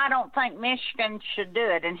 no, I don't think Michigan should do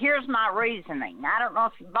it. And here's my reasoning. I don't know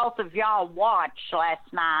if both of y'all watched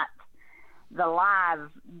last night the live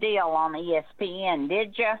deal on ESPN.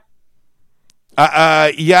 Did you?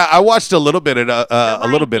 Yeah, I watched a little bit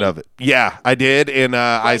of it. Yeah, I did, and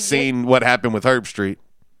I seen what happened with Herb Street.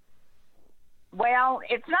 Well,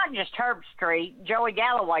 it's not just Herb Street. Joey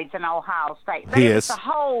Galloway's in Ohio State. But He it's is. the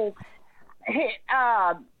whole.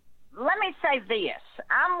 Let me say this.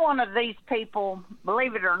 I'm one of these people,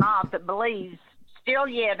 believe it or not, that believes still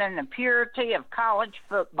yet in the purity of college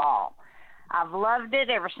football. I've loved it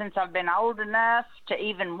ever since I've been old enough to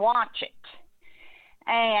even watch it.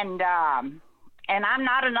 And I'm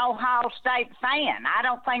not an Ohio State fan. I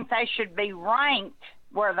don't think they should be ranked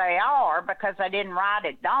where they are because they didn't write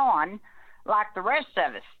it down like the rest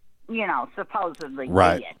of us, supposedly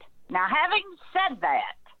Right. did. Now, having said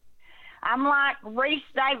that, I'm like Reese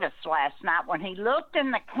Davis last night when he looked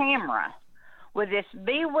in the camera with this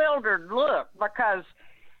bewildered look, because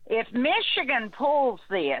if Michigan pulls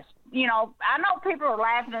this, I know people are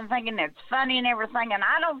laughing and thinking it's funny and everything, and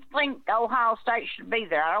I don't think Ohio State should be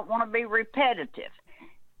there. I don't want to be repetitive.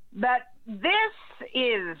 But this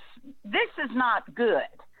is not good.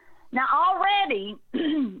 Now, already,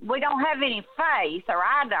 we don't have any faith, or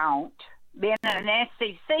I don't, being an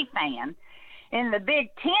SEC fan, in the Big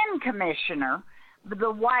Ten commissioner,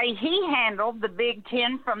 the way he handled the Big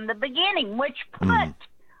Ten from the beginning, which put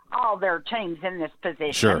all their teams in this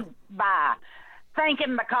position by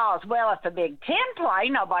thinking because, well, if the Big Ten play,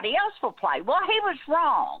 nobody else will play. Well, he was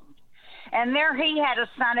wrong. And there he had a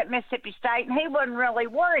son at Mississippi State, and he wasn't really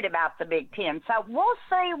worried about the Big Ten. So we'll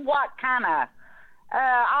see what kind of,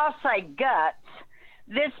 I'll say guts,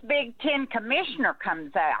 this Big Ten commissioner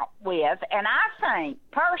comes out with. And I think,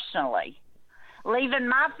 personally, leaving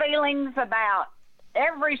my feelings about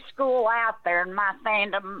every school out there in my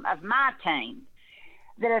fandom of my team,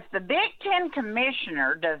 that if the Big Ten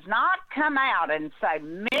commissioner does not come out and say,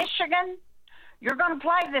 Michigan, you're going to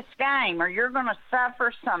play this game or you're going to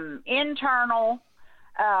suffer some internal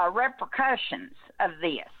repercussions of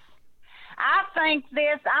this. I think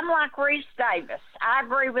I'm like Reese Davis. I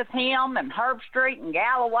agree with him and Herb Street and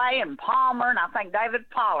Galloway and Palmer, and I think David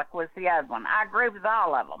Pollock was the other one. I agree with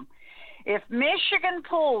all of them. If Michigan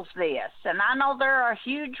pulls this, and I know they're a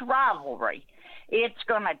huge rivalry, it's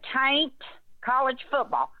going to taint college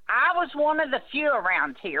football. I was one of the few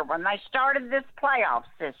around here when they started this playoff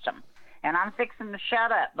system, and I'm fixing to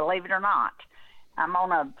shut up, believe it or not. I'm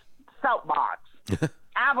on a soapbox.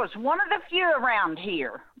 I was one of the few around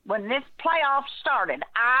here when this playoff started.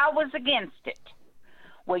 I was against it.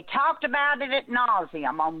 We talked about it at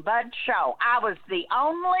nauseum on Bud's show. I was the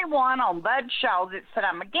only one on Bud's show that said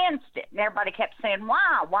I'm against it. And everybody kept saying,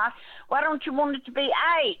 why? Why don't you want it to be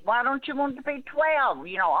 8? Why don't you want it to be 12?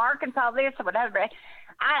 Arkansas this or whatever.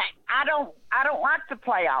 I don't like the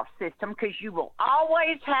playoff system because you will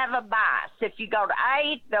always have a bias. If you go to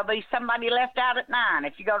 8, there'll be somebody left out at 9.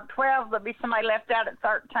 If you go to 12, there'll be somebody left out at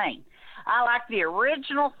 13. I like the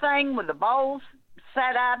original thing with the bowls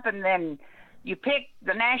set up and then you pick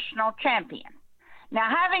the national champion. Now,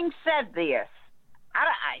 having said this, I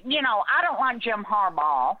don't like Jim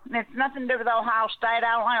Harbaugh. It's nothing to do with Ohio State.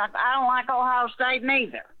 I don't like Ohio State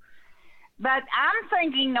neither. But I'm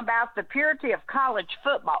thinking about the purity of college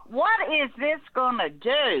football. What is this going to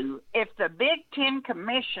do if the Big Ten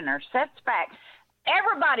commissioner sets back?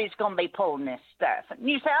 Everybody's going to be pulling this stuff. And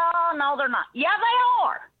you say, oh, no, they're not. Yeah, they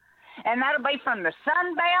are. And that'll be from the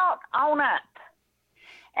Sun Belt on up.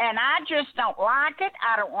 And I just don't like it.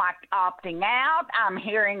 I don't like opting out. I'm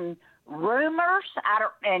hearing rumors.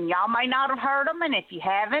 And y'all may not have heard them. And if you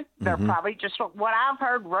haven't, they're probably just what I've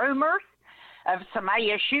heard, rumors of some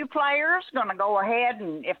ASU players going to go ahead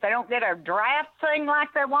and if they don't get a draft thing like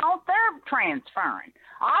they want, they're transferring,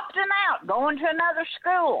 opting out, going to another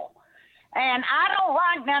school. And I don't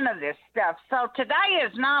like none of this stuff. So today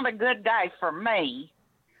is not a good day for me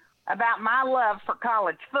about my love for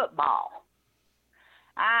college football.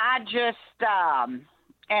 I just,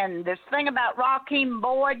 and this thing about Raheem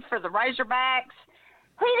Boyd for the Razorbacks,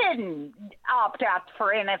 he didn't opt out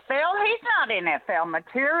for NFL. He's not NFL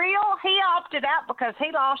material. He opted out because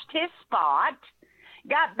he lost his spot,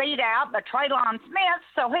 got beat out by Traylon Smith,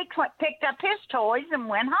 so he picked up his toys and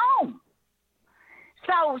went home.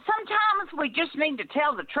 So sometimes we just need to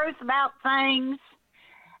tell the truth about things.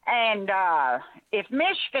 And if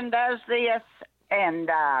Michigan does this,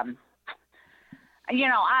 and I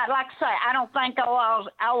like I say, I don't think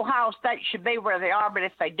Ohio State should be where they are, but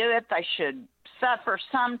if they do it, they should suffer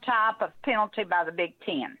some type of penalty by the Big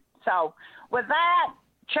Ten. So with that,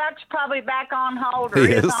 Chuck's probably back on hold, or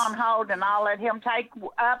He is is. on hold, and I'll let him take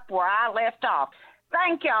up where I left off.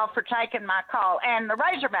 Thank y'all for taking my call. And the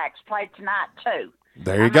Razorbacks play tonight, too.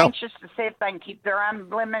 There you I'm go. anxious to see if they can keep their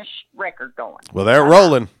unblemished record going. Well, they're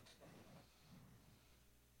rolling.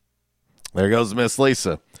 There goes Miss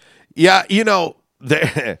Lisa. Yeah,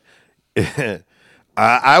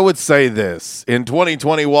 I would say this. In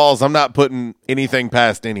 2020, Walls, I'm not putting anything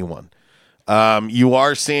past anyone. You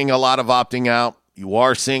are seeing a lot of opting out. You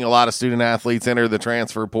are seeing a lot of student athletes enter the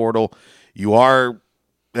transfer portal. You are,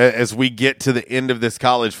 as we get to the end of this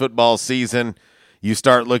college football season, you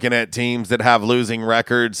start looking at teams that have losing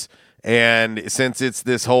records. And since it's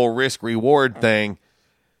this whole risk-reward thing,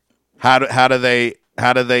 how do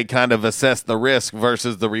they kind of assess the risk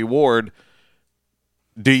versus the reward?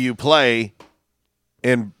 Do you play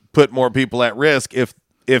and put more people at risk if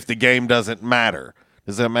the game doesn't matter?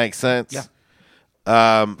 Does that make sense? Yeah.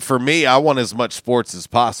 For me, I want as much sports as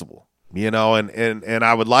possible, and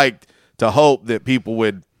I would like to hope that people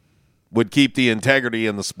would keep the integrity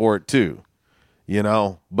in the sport too,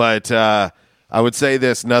 But I would say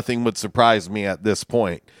this: nothing would surprise me at this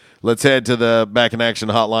point. Let's head to the Back in Action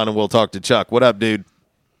hotline and we'll talk to Chuck. What up, dude?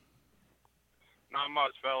 Not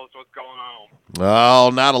much, fellas. What's going on?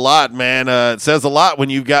 Oh, not a lot, man. It says a lot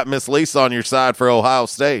when you've got Miss Lisa on your side for Ohio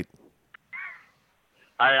State.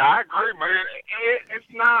 Hey, I agree, man. It's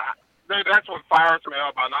not. Dude, that's what fires me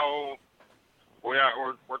up. I know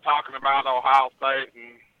we're talking about Ohio State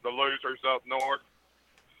and the losers up north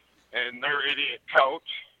and their idiot coach.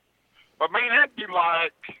 But, man, that'd be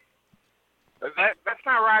like that's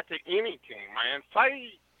not right to any team, man.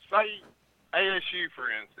 Say ASU,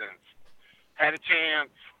 for instance, had a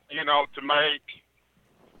chance, to make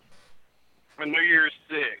a New Year's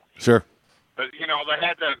Six. Sure. But, they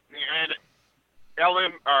had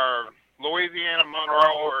LM or Louisiana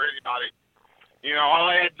Monroe or anybody. All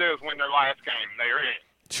they had to do is win their last game. They're in.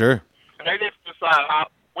 Sure. And they just decide,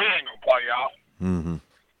 we ain't going to play y'all. Mm-hmm.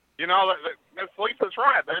 Miss Lisa's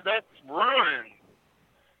right. That's ruined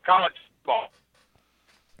college football.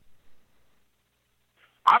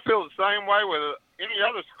 I feel the same way with any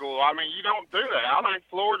other school. I mean, you don't do that. I think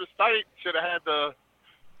Florida State should have had to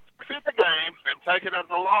fit the game and take it as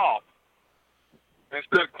a loss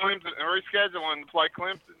instead of Clemson and rescheduling to play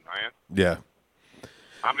Clemson, man. Yeah.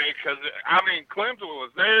 I mean, Clemson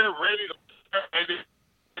was there ready to play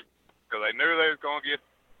because they knew they was going to get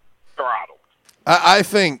throttled. I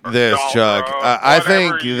think this, Chuck. I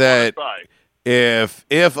think that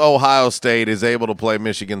if Ohio State is able to play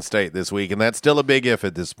Michigan State this week, and that's still a big if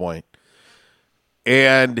at this point,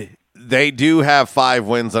 and they do have 5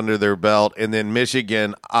 wins under their belt, and then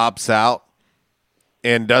Michigan opts out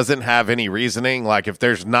and doesn't have any reasoning, like if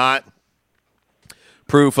there's not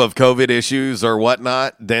proof of COVID issues or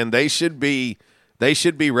whatnot, then they should be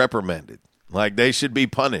reprimanded. Like they should be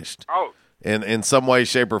punished. Oh. In some way,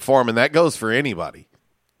 shape, or form, and that goes for anybody.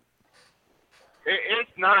 It's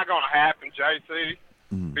not going to happen, JC,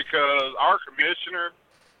 because our commissioner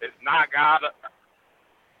is not got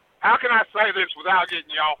 – how can I say this without getting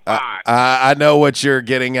y'all fined? I know what you're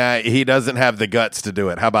getting at. He doesn't have the guts to do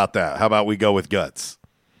it. How about that? How about we go with guts?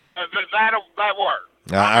 That works.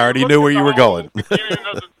 I already knew where you were going. Look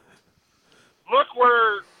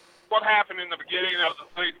what happened in the beginning of the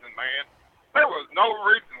season, man. There was no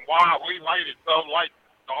reason why we waited so late to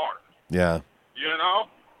start. Yeah.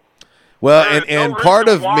 Well, and part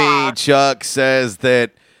of me, Chuck, says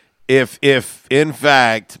that if in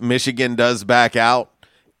fact Michigan does back out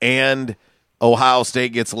and Ohio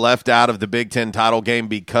State gets left out of the Big Ten title game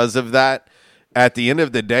because of that, at the end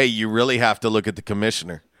of the day, you really have to look at the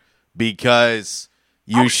commissioner because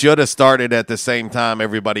you should have started at the same time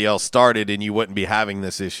everybody else started, and you wouldn't be having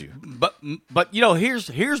this issue. But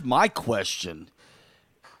here's my question: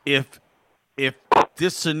 if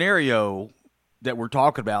this scenario that we're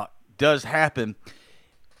talking about does happen,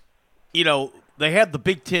 they have the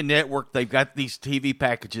Big Ten Network, they've got these TV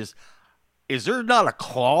packages. Is there not a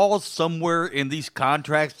clause somewhere in these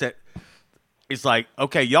contracts that it's like,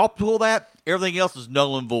 okay, y'all pull that, everything else is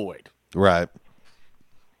null and void? Right.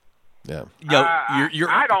 Yeah.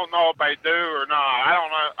 I don't know if they do or not.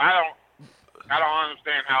 I don't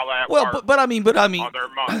understand how that works. Well, but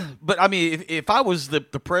I mean, if I was the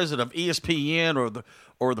president of ESPN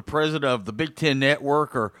or the president of the Big Ten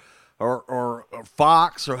Network or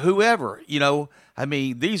Fox or whoever, I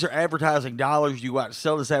mean, these are advertising dollars. You got to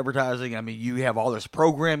sell this advertising. I mean, you have all this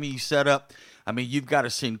programming you set up. I mean, you've got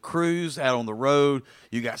to send crews out on the road.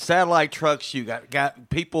 You got satellite trucks. You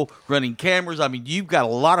got people running cameras. I mean, you've got a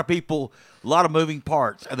lot of people a lot of moving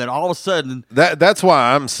parts, and then all of a sudden, that's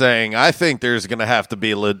why I'm saying I think there's going to have to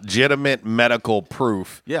be legitimate medical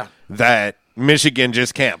proof that Michigan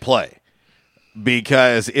just can't play,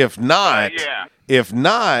 because if not,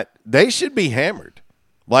 they should be hammered.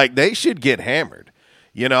 Like, they should get hammered,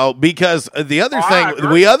 you know, because the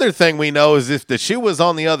other thing we know is if the shoe was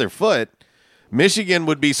on the other foot, Michigan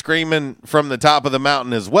would be screaming from the top of the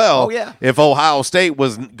mountain as well. If Ohio State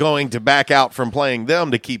was going to back out from playing them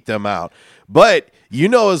to keep them out. But you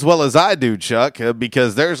know as well as I do, Chuck,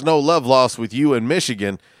 because there's no love lost with you and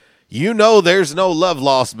Michigan. You know there's no love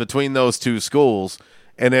lost between those two schools.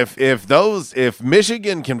 And if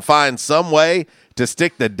Michigan can find some way to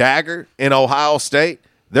stick the dagger in Ohio State,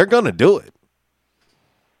 they're going to do it.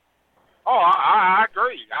 Oh, I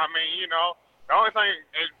agree. I mean, you know, the only thing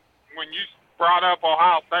is when you brought up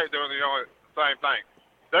Ohio State doing the same thing,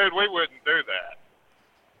 dude, we wouldn't do that.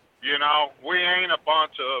 You know, we ain't a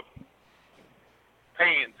bunch of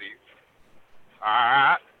pansies. All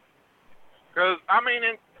right? Because, I mean,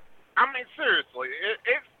 seriously,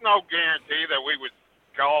 it's no guarantee that we would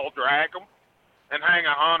gall drag them and hang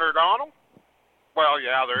 100 on them. Well,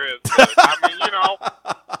 yeah, there is. But, I mean, you know.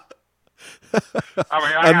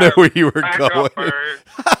 I know where you were going.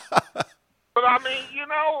 But, I mean, you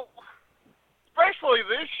know, especially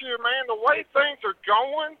this year, man, the way things are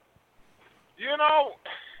going, you know,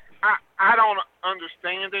 I don't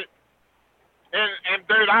understand it. And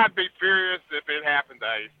dude, I'd be furious if it happened to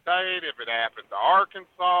A-State, if it happened to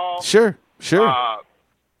Arkansas. Sure.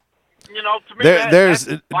 You know, to me,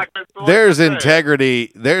 there's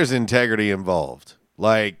integrity. There's integrity involved.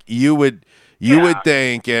 Like you would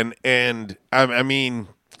think, and I mean,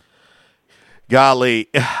 golly,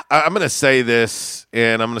 I'm going to say this,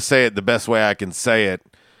 and I'm going to say it the best way I can say it.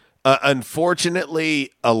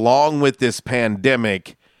 Unfortunately, along with this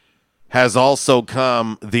pandemic, has also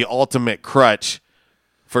come the ultimate crutch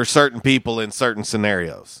for certain people in certain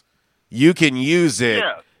scenarios. You can use it.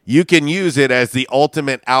 Yeah. You can use it as the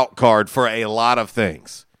ultimate out card for a lot of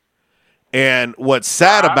things. And what's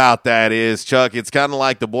sad about that is, Chuck, it's kind of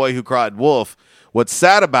like the boy who cried wolf. What's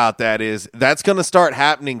sad about that is that's going to start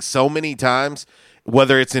happening so many times,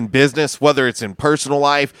 whether it's in business, whether it's in personal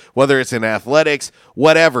life, whether it's in athletics,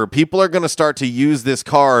 whatever. People are going to start to use this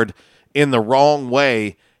card in the wrong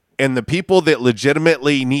way. And the people that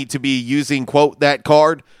legitimately need to be using, quote, that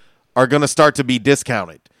card are going to start to be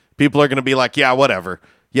discounted. People are going to be like, yeah, whatever.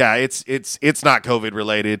 Yeah, it's not COVID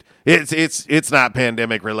related. It's not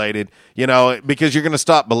pandemic related, you know, because you're going to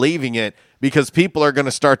stop believing it because people are going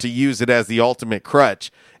to start to use it as the ultimate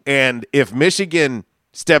crutch. And if Michigan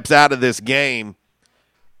steps out of this game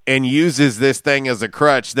and uses this thing as a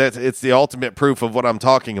crutch, it's the ultimate proof of what I'm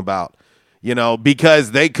talking about. You know,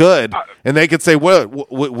 because they could, and they could say, well,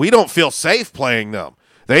 we don't feel safe playing them.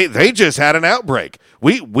 They just had an outbreak.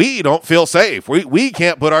 We don't feel safe. We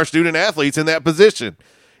can't put our student athletes in that position.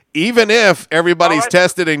 Even if everybody's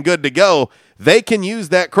tested and good to go, they can use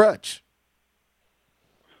that crutch.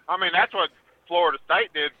 I mean, that's what Florida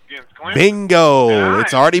State did against Clemson. Bingo.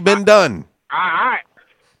 It's already been done.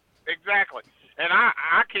 Exactly. And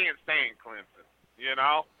I can't stand Clemson, you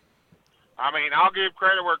know. I mean, I'll give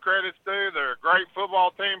credit where credit's due. They're a great football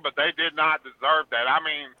team, but they did not deserve that. I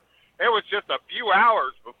mean, it was just a few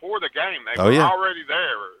hours before the game. They were already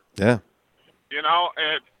there. Yeah. You know,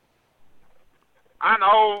 and I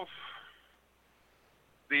know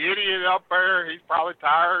the idiot up there, he's probably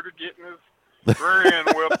tired of getting his rear end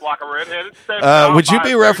whipped like a redheaded stepdog. Would you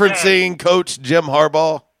be referencing Coach Jim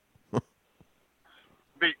Harbaugh?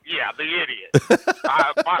 The idiot.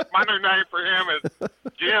 My new name for him is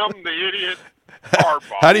Jim the Idiot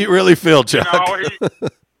Harbaugh. How do you really feel, Chuck?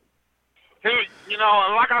 He you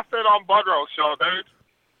know, like I said on Budrow's show, dude,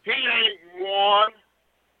 he ain't won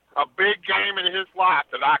a big game in his life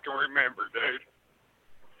that I can remember, dude.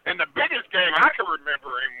 And the biggest game I can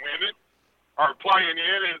remember him winning or playing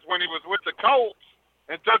in is when he was with the Colts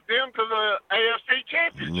and took them to the AFC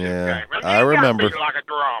Championship game. And I remember. Got beat like a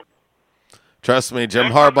drum. Trust me,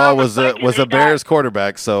 Jim Harbaugh was a Bears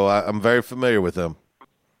quarterback, so I'm very familiar with him.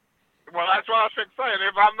 Well, that's what I should say. And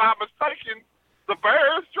if I'm not mistaken, the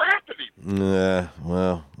Bears drafted him. Yeah,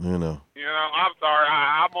 well, you know. You know, I'm sorry.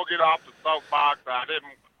 I'm going to get off the soapbox. I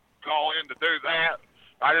didn't call in to do that.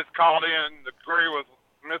 I just called in to agree with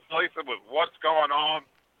Miss Lisa with what's going on.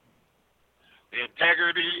 The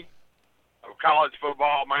integrity of college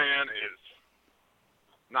football, man, is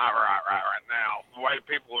not right now. The way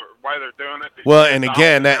the way they're doing it. Well, and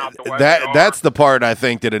again, that's the part I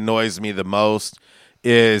think that annoys me the most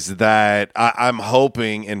is that I'm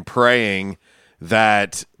hoping and praying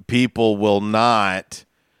that people will not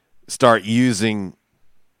start using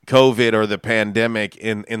COVID or the pandemic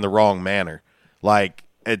in the wrong manner, like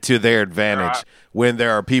to their advantage, when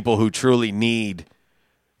there are people who truly need,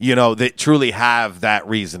 that truly have that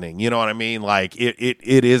reasoning. You know what I mean? Like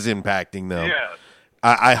it is impacting them. Yes.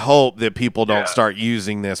 I hope that people don't start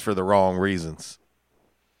using this for the wrong reasons.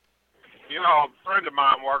 A friend of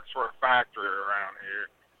mine works for a factory around here,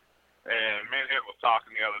 and me and him was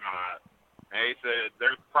talking the other night, and he said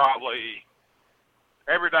there's probably,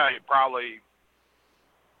 every day, probably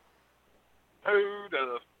 2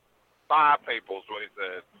 to 5 people, is what he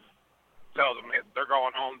said, tells them they're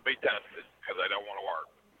going home to be tested because they don't want to work.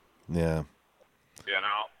 Yeah.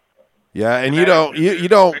 Yeah, and you don't. It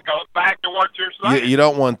goes back to what you're saying. You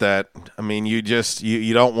don't want that. I mean, you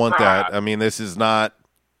don't want that. I mean, this is not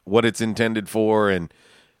what it's intended for. And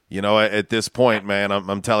at this point, man,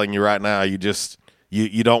 I'm telling you right now, you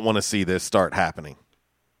don't want to see this start happening.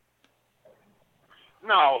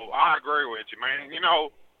 No, I agree with you, man.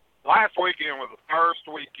 Last weekend was the first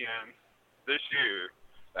weekend this year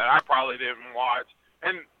that I probably didn't watch,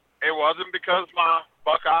 and it wasn't because my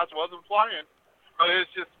Buckeyes wasn't playing, but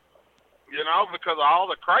it's just, because of all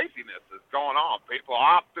the craziness that's going on. People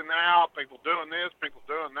opting out, people doing this, people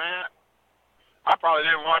doing that. I probably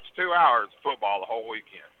didn't watch 2 hours of football the whole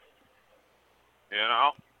weekend.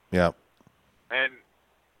 Yeah. And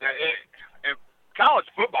college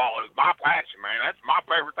football is my passion, man. That's my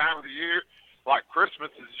favorite time of the year. Like Christmas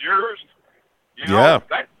is yours.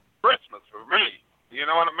 That's Christmas for me. You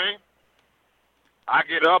know what I mean? I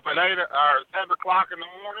get up at 7 o'clock in the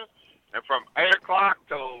morning, and from 8 o'clock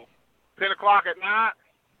till 10 o'clock at night,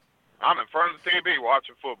 I'm in front of the TV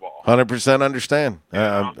watching football. 100% understand.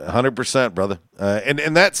 100%, brother.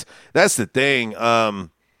 And that's the thing. I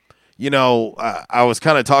was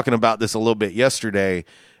kind of talking about this a little bit yesterday,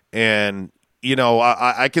 and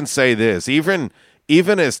I can say this, even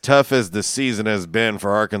as tough as the season has been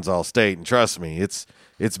for Arkansas State, and trust me, it's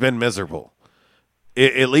been miserable.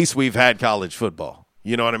 At least we've had college football.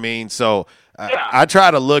 You know what I mean? So I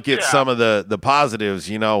try to look at some of the positives.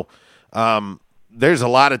 There's a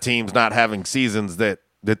lot of teams not having seasons that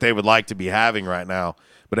they would like to be having right now.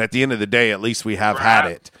 But at the end of the day, at least we have had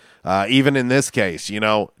it. Even in this case,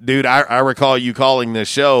 dude, I recall you calling this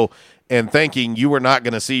show and thinking you were not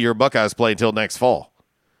going to see your Buckeyes play until next fall.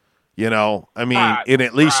 And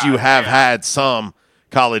at least you have had some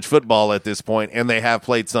college football at this point, and they have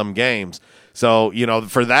played some games. So,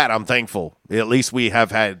 for that, I'm thankful. At least we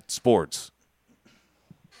have had sports.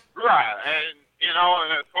 Right. And,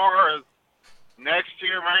 and as far as next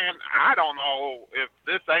year, man, I don't know if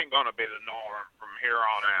this ain't going to be the norm from here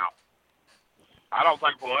on out. I don't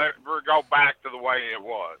think we'll ever go back to the way it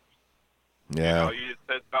was. Yeah. You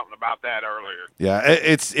said something about that earlier. Yeah,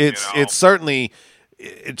 it's certainly,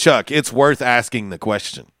 Chuck, it's worth asking the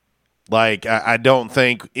question. Like, I don't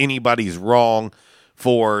think anybody's wrong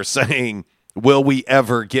for saying, will we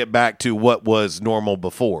ever get back to what was normal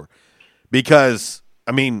before? Because,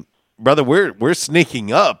 brother, we're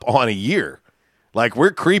sneaking up on a year. Like,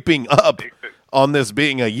 we're creeping up on this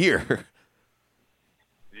being a year.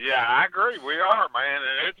 Yeah, I agree. We are, man.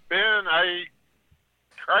 And it's been a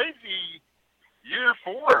crazy year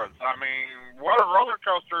for us. What a roller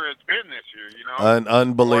coaster it's been this year,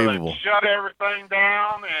 Unbelievable. Shut everything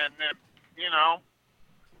down, and,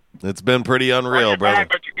 it's been pretty unreal, brother.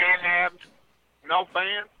 But you can't have no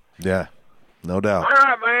fans. Yeah, no doubt. All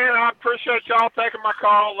right, man. I appreciate y'all taking my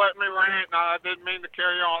call, letting me rant. I didn't mean to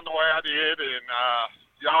carry on the way I did. And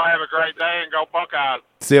y'all have a great day, and go Buckeyes.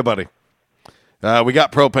 See ya, buddy. We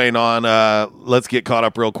got propane on. Let's get caught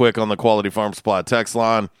up real quick on the Quality Farm Supply text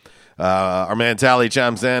line. Our man Tally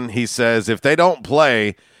chimes in. He says, if they don't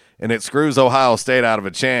play and it screws Ohio State out of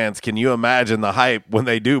a chance, can you imagine the hype when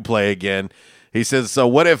they do play again? He says, so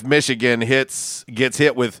what if Michigan gets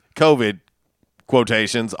hit with COVID,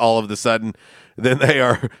 quotations, all of a sudden, then they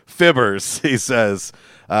are fibbers, he says.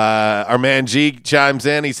 Our man G chimes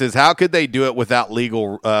in. He says, how could they do it without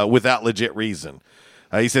legit reason?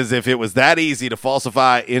 He says, if it was that easy to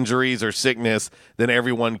falsify injuries or sickness, then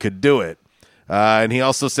everyone could do it. And he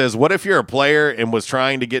also says, what if you're a player and was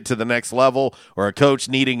trying to get to the next level, or a coach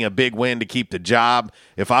needing a big win to keep the job?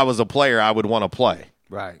 If I was a player, I would want to play.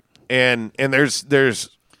 Right. And there's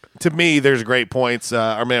to me, there's great points.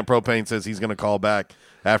 Our man Propane says he's going to call back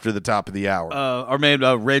after the top of the hour. Our man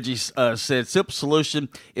Reggie said, simple solution,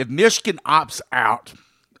 if Michigan opts out,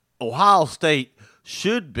 Ohio State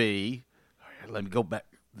should be, let me go back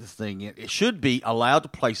this thing in, it should be allowed to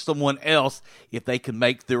play someone else if they can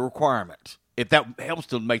make the requirement, if that helps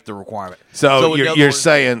them make the requirement. So you're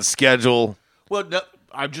saying schedule well, no,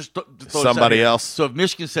 I'm just somebody else. So if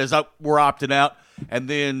Michigan says we're opting out, And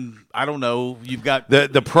then I don't know. You've got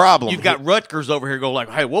the problem. You've got Rutgers over here go like,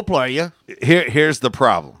 "Hey, we'll play you." Here's the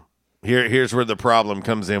problem. Here's where the problem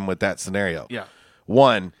comes in with that scenario. Yeah.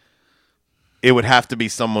 One, it would have to be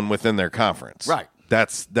someone within their conference. Right.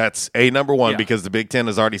 That's number one, because the Big Ten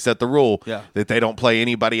has already set the rule that they don't play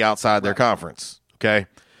anybody outside their conference. Okay,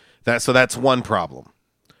 so that's one problem.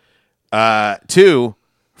 Two,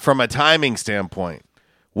 from a timing standpoint,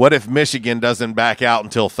 what if Michigan doesn't back out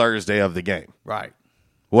until Thursday of the game? Right.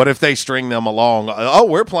 What if they string them along? Oh,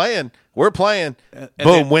 we're playing. Boom,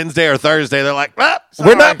 then, Wednesday or Thursday, they're like,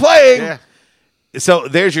 we're not playing. Yeah. So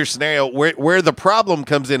there's your scenario where the problem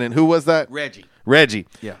comes in. And who was that? Reggie.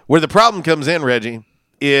 Yeah. Where the problem comes in, Reggie,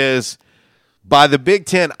 is by the Big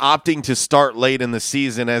Ten opting to start late in the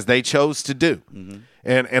season as they chose to do. Mm-hmm.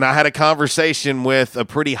 And I had a conversation with a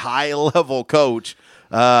pretty high-level coach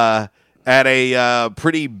at a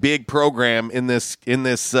pretty big program in this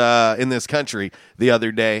country the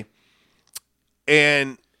other day.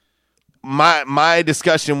 And my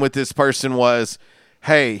discussion with this person was,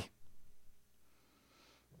 hey,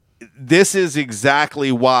 this is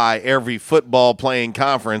exactly why every football playing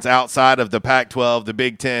conference outside of the Pac-12, the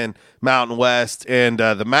Big Ten, Mountain West, and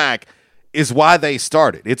the MAC is why they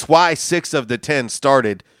started. It's why 6 of the 10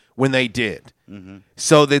 started when they did,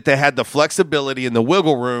 so that they had the flexibility and the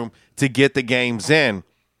wiggle room to get the games in.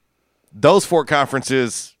 Those 4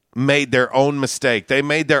 conferences made their own mistake. They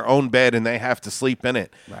made their own bed, and they have to sleep in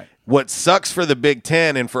it. Right. What sucks for the Big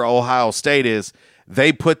Ten and for Ohio State is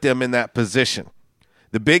they put them in that position.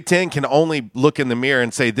 The Big Ten can only look in the mirror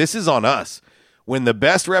and say, this is on us. When the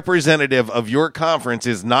best representative of your conference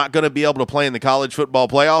is not going to be able to play in the college football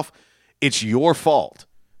playoff, it's your fault.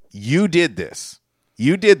 You did this.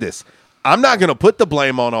 I'm not going to put the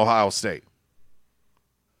blame on Ohio State.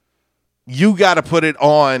 You got to put it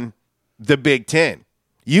on the Big Ten.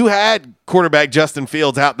 You had quarterback Justin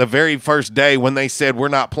Fields out the very first day when they said we're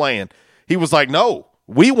not playing. He was like, no,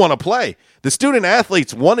 we want to play. The student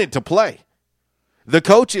athletes wanted to play. The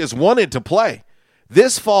coaches wanted to play.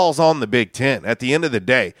 This falls on the Big Ten at the end of the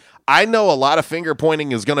day. I know a lot of finger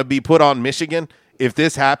pointing is going to be put on Michigan if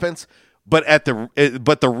this happens, but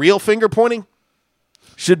the real finger pointing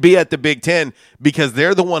should be at the Big Ten because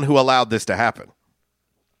they're the one who allowed this to happen.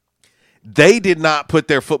 They did not put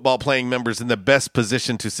their football playing members in the best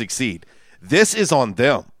position to succeed. This is on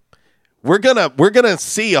them. We're gonna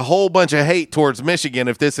see a whole bunch of hate towards Michigan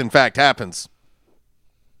if this in fact happens.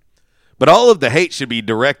 But all of the hate should be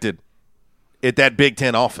directed at that Big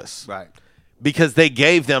Ten office. Right. Because they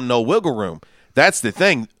gave them no wiggle room. That's the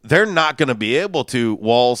thing. They're not going to be able to,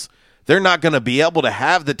 Walls, they're not going to be able to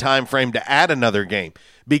have the time frame to add another game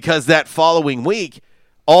because that following week,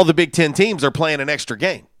 all the Big Ten teams are playing an extra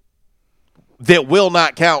game that will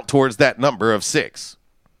not count towards that number of 6.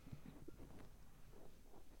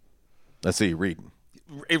 Let's see you reading.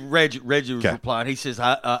 Reggie was replying. He says,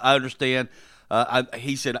 I understand.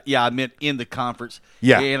 He said, yeah, I meant in the conference.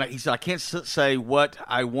 Yeah. And he said, I can't say what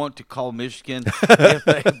I want to call Michigan if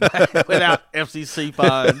they without FCC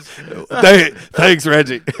fines. Thanks,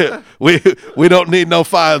 Reggie. We don't need no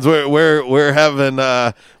fines. We're having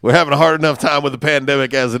a hard enough time with the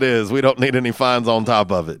pandemic as it is. We don't need any fines on top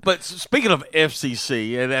of it. But speaking of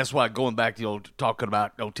FCC, and that's why going back to talking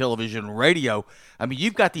about television and radio, I mean,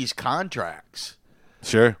 you've got these contracts.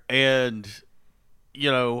 Sure. And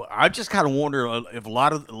I just kind of wonder if a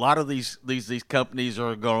lot of these companies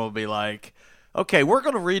are going to be like, okay, we're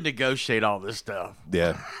going to renegotiate all this stuff.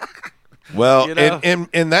 Yeah. Well,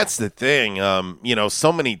 and that's the thing.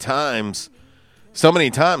 So many times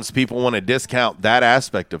people want to discount that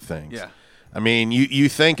aspect of things. Yeah. I mean, you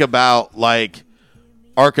think about like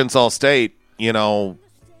Arkansas State,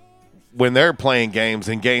 when they're playing games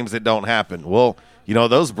and games that don't happen. Well,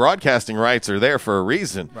 those broadcasting rights are there for a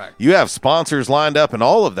reason. Right. You have sponsors lined up and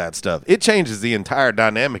all of that stuff. It changes the entire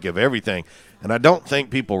dynamic of everything. And I don't think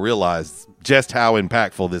people realize just how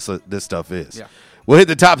impactful this stuff is. Yeah. We'll hit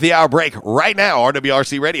the top of the hour break right now.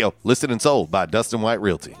 RWRC Radio, listed and sold by Dustin White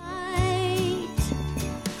Realty.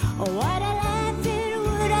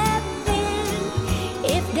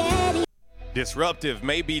 Disruptive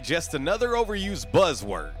may be just another overused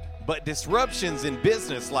buzzword. But disruptions in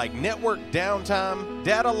business like network downtime,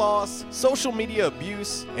 data loss, social media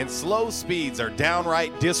abuse, and slow speeds are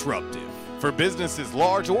downright disruptive. For businesses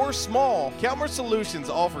large or small, Calmer Solutions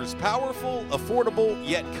offers powerful, affordable,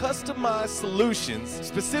 yet customized solutions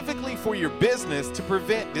specifically for your business to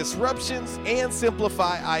prevent disruptions and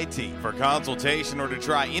simplify IT. For consultation or to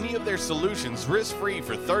try any of their solutions risk-free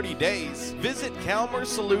for 30 days, visit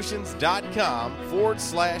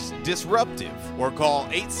calmersolutions.com/disruptive or call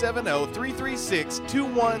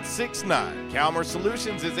 870-336-2169. Calmer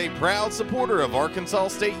Solutions is a proud supporter of Arkansas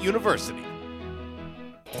State University.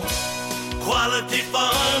 Quality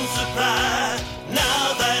Farm Supply,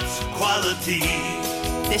 now that's quality.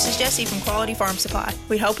 This is Jessie from Quality Farm Supply.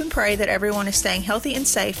 We hope and pray that everyone is staying healthy and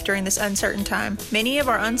safe during this uncertain time. Many of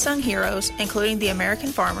our unsung heroes, including the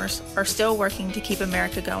American farmers, are still working to keep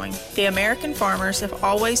America going. The American farmers have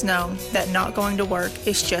always known that not going to work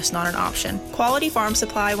is just not an option. Quality Farm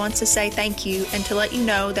Supply wants to say thank you and to let you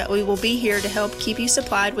know that we will be here to help keep you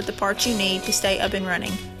supplied with the parts you need to stay up and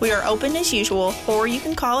running. We are open as usual, or you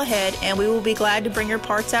can call ahead and we will be glad to bring your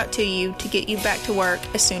parts out to you to get you back to work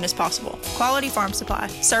as soon as possible. Quality Farm Supply,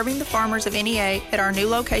 serving the farmers of NEA at our new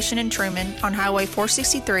location in Truman on Highway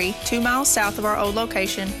 463, 2 miles south of our old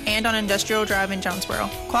location, and on Industrial Drive in Jonesboro.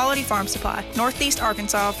 Quality Farm Supply, Northeast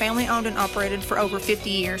Arkansas, family owned and operated for over 50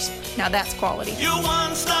 years. Now that's quality. Your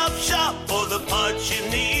one-stop shop for the parts you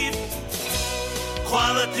need.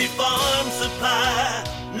 Quality Farm Supply,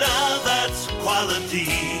 now that's quality.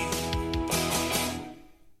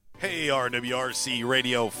 Hey RWRC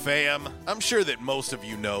Radio fam, I'm sure that most of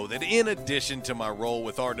you know that in addition to my role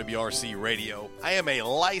with RWRC Radio, I am a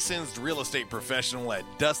licensed real estate professional at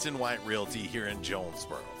Dustin White Realty here in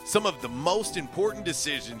Jonesboro. Some of the most important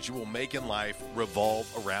decisions you will make in life revolve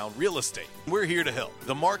around real estate. We're here to help.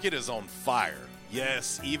 The market is on fire.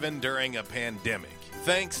 Yes, even during a pandemic,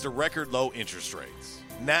 thanks to record low interest rates.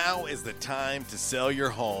 Now is the time to sell your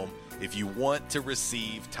home if you want to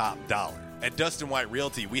receive top dollar. At Dustin White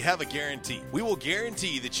Realty, we have a guarantee. We will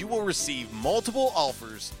guarantee that you will receive multiple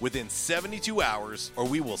offers within 72 hours or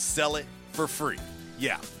we will sell it for free.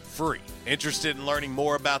 Yeah, free. Interested in learning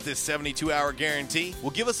more about this 72-hour guarantee? Well,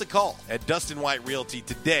 give us a call at Dustin White Realty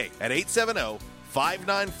today at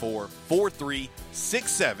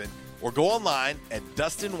 870-594-4367 or go online at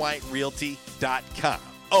DustinWhiteRealty.com.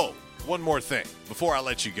 Oh, one more thing before I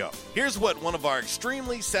let you go. Here's what one of our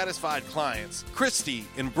extremely satisfied clients, Christy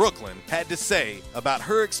in Brooklyn, had to say about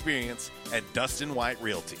her experience at Dustin White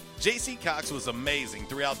Realty. J.C. Cox was amazing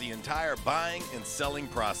throughout the entire buying and selling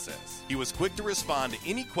process. He was quick to respond to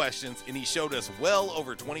any questions and he showed us well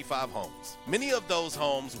over 25 homes. Many of those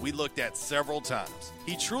homes we looked at several times.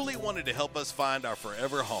 He truly wanted to help us find our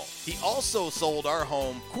forever home. He also sold our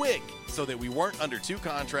home quick so that we weren't under 2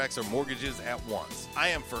 contracts or mortgages at once. I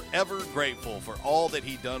am forever grateful for all that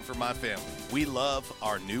he done for my family. We love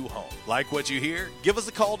our new home. Like what you hear? Give us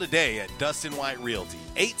a call today at Dustin White Realty,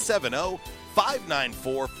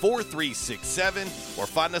 870-594-4367 or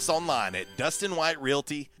find us online at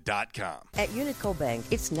DustinWhiteRealty.com. At Unico Bank,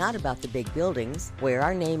 it's not about the big buildings, where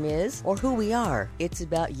our name is, or who we are. It's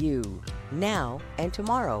about you, now and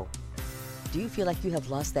tomorrow. Do you feel like you have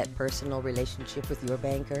lost that personal relationship with your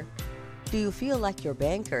banker? Do you feel like your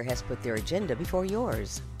banker has put their agenda before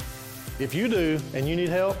yours? If you do and you need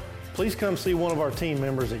help, please come see one of our team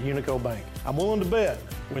members at Unico Bank. I'm willing to bet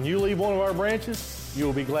when you leave one of our branches, you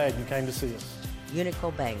will be glad you came to see us.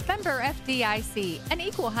 Unico Bank. Member FDIC, an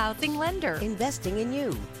equal housing lender. Investing in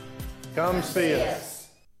you. Come see us.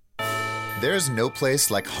 There's no place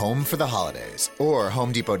like home for the holidays or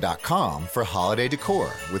HomeDepot.com for holiday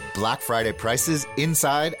decor with Black Friday prices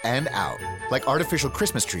inside and out. Like artificial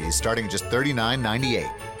Christmas trees starting at just $39.98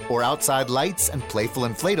 or outside lights and playful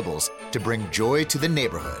inflatables to bring joy to the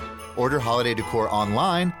neighborhood. Order holiday decor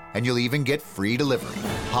online and you'll even get free delivery.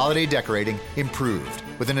 Holiday decorating improved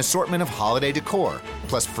with an assortment of holiday decor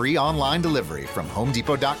plus free online delivery from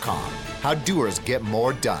HomeDepot.com. How doers get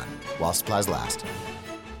more done while supplies last.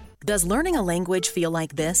 Does learning a language feel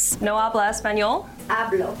like this? No habla español?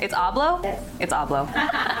 Hablo. It's hablo? Yes. It's hablo.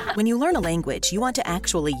 When you learn a language, you want to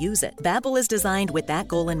actually use it. Babbel is designed with that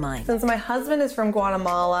goal in mind. Since my husband is from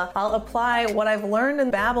Guatemala, I'll apply what I've learned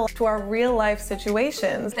in Babbel to our real-life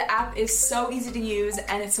situations. The app is so easy to use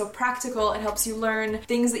and it's so practical. It helps you learn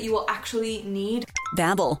things that you will actually need.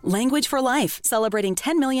 Babbel, language for life, celebrating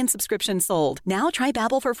 10 million subscriptions sold. Now try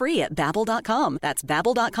Babbel for free at Babbel.com. That's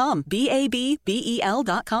Babbel.com,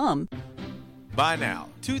 Babbel.com. By now,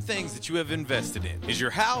 2 things that you have invested in is your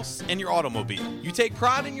house and your automobile. You take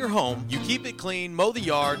pride in your home, you keep it clean, mow the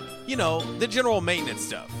yard, the general maintenance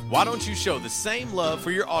stuff. Why don't you show the same love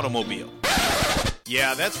for your automobile?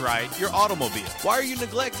 Yeah, that's right, your automobile. Why are you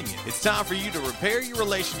neglecting it? It's time for you to repair your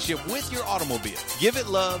relationship with your automobile. Give it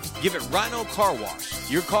love, give it Rhino Car Wash.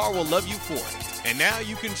 Your car will love you for it. And now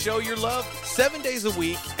you can show your love 7 days a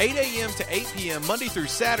week, 8 a.m. to 8 p.m. Monday through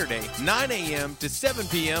Saturday, 9 a.m. to 7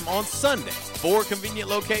 p.m. on Sunday. 4 convenient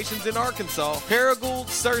locations in Arkansas: Paragould,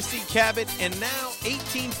 Searcy, Cabot, and now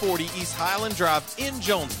 1840 East Highland Drive in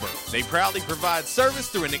Jonesboro. They proudly provide service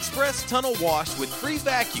through an express tunnel wash with free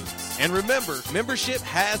vacuums. And remember, membership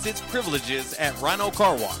has its privileges at Rhino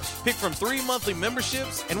Car Wash. Pick from 3 monthly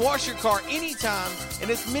memberships and wash your car anytime and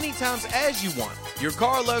as many times as you want. Your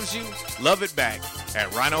car loves you, love it back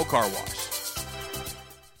at Rhino Car Wash.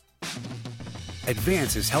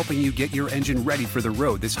 Advance is helping you get your engine ready for the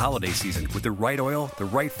road this holiday season with the right oil, the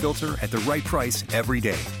right filter, at the right price every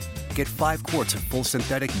day. Get 5 quarts of full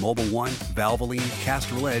synthetic Mobil 1, Valvoline,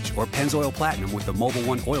 Castrol Edge, or Pennzoil Platinum with the Mobil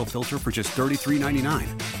 1 oil filter for just $33.99.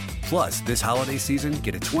 Plus, this holiday season,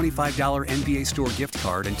 get a $25 NBA store gift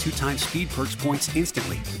card and 2 times Speed Perks points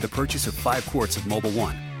instantly with the purchase of 5 quarts of Mobil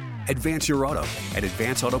 1. Advance your auto at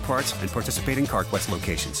Advance Auto Parts and participating CarQuest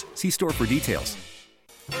locations. See store for details.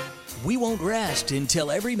 We won't rest until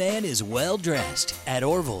every man is well dressed. At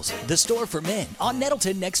Orville's, the store for men, on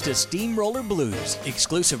Nettleton next to Steamroller Blues.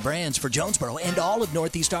 Exclusive brands for Jonesboro and all of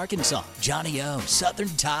Northeast Arkansas. Johnny O, Southern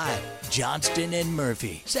Tide, Johnston and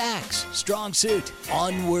Murphy, Saks, Strong Suit,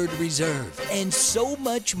 Onward Reserve, and so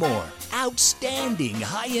much more. Outstanding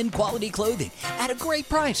high-end quality clothing at a great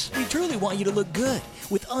price. We truly want you to look good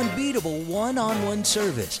with unbeatable one-on-one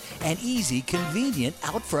service and easy, convenient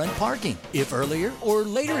out-front parking. If earlier or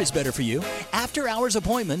later is better for you, after-hours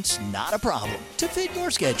appointments, not a problem. To fit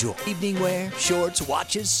your schedule. Evening wear, shorts,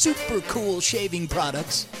 watches, super cool shaving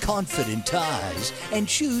products, confident ties, and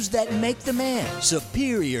shoes that make the man.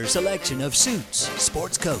 Superior selection of suits,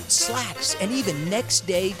 sports coats, slacks, and even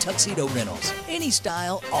next-day tuxedo rentals. Any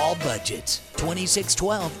style, all budgets.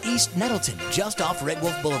 2612 East Nettleton, just off Red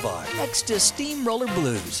Wolf Boulevard, next to Steamroller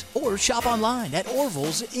Blues. Or shop online at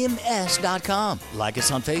orvillesms.com. Like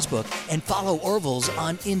us on Facebook and follow Orville's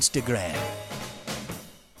on Instagram.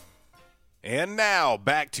 And now,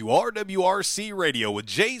 back to RWRC Radio with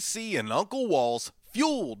JC and Uncle Walls,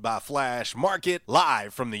 fueled by Flash Market,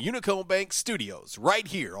 live from the Unico Bank Studios, right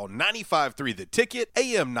here on 95.3 The Ticket,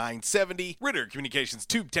 AM 970, Ritter Communications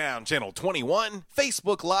Tubetown Channel 21,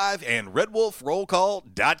 Facebook Live, and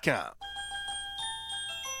RedWolfRollCall.com.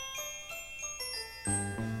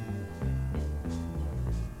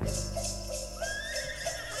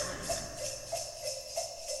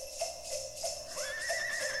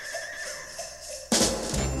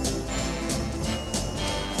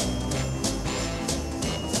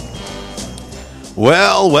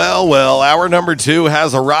 Well, hour number 2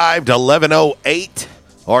 has arrived, 11:08.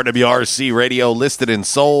 RWRC Radio, listed and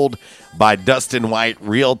sold by Dustin White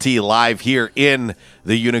Realty, live here in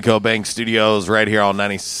the Unico Bank Studios, right here on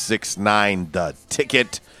 96.9 The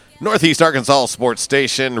Ticket. Northeast Arkansas Sports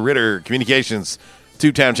Station, Ritter Communications,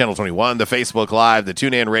 Tubetown Channel 21, the Facebook Live, the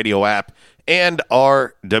TuneIn Radio app, and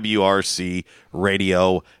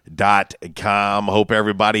RWRCradio.com. Hope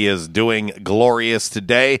everybody is doing glorious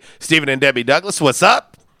today. Stephen and Debbie Douglas, what's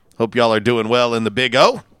up? Hope y'all are doing well in the Big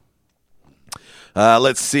O.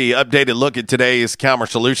 Let's see. Updated look at today's Calmer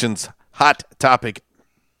Solutions hot topic,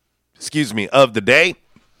 of the day.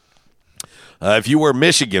 If you were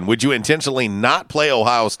Michigan, would you intentionally not play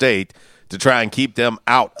Ohio State to try and keep them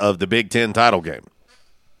out of the Big Ten title game?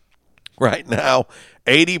 Right now,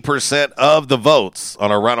 80% of the votes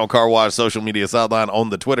on our Rhino Car Wash social media sideline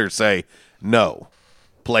on the Twitter say no,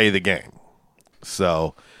 play the game.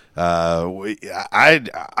 So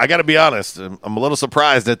I got to be honest, I'm a little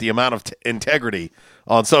surprised at the amount of integrity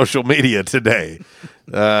on social media today.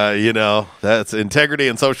 That's integrity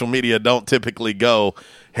and social media don't typically go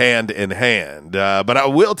hand in hand. But I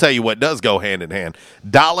will tell you what does go hand in hand.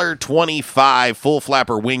 $1.25 full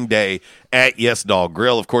flapper wing day at Yes Dog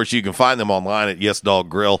Grill. Of course, you can find them online at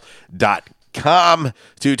yesdoggrill.com.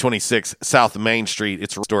 226 South Main Street.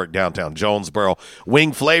 It's historic downtown Jonesboro.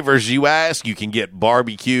 Wing flavors, you ask. You can get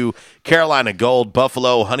barbecue, Carolina Gold,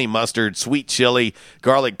 buffalo, honey mustard, sweet chili,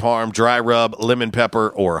 garlic parm, dry rub, lemon pepper,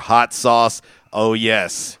 or hot sauce. Oh,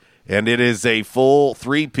 yes. And it is a full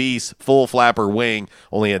 3-piece, full flapper wing,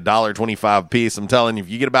 only $1.25 a piece. I'm telling you, if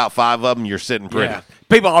you get about 5 of them, you're sitting pretty. Yeah.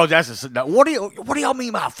 People always ask us, what do y'all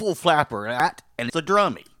mean by a full flapper? And it's a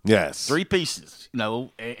drummy. Yes. 3 pieces,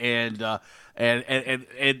 and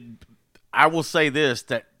I will say this,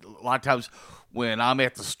 that a lot of times when I'm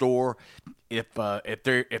at the store, if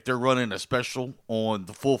they're running a special on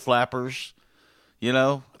the full flappers,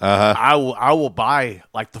 I will buy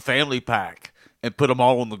like the family pack and put them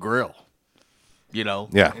all on the grill. you know,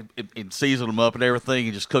 Yeah. and season them up and everything,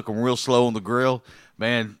 and just cook them real slow on the grill.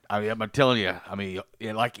 Man, I mean, I'm telling you, I mean,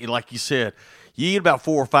 like you said, you eat about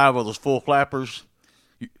 4 or 5 of those full flappers,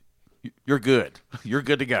 you're good. You're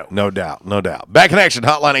good to go. No doubt, no doubt. Back in action,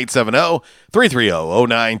 hotline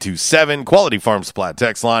 870-330-0927. Quality Farm Supply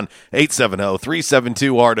text line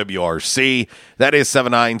 870-372-RWRC. That is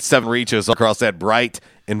 797 reaches across that bright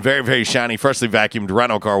and very, very shiny, freshly vacuumed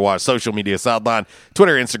Rhino Car Wash social media sideline,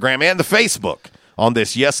 Twitter, Instagram, and the Facebook on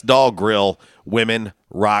this Yes Dog Grill Women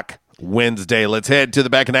Rock Wednesday. Let's head to the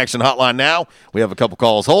Back in Action hotline now. We have a couple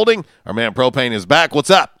calls holding. Our man Propane is back. What's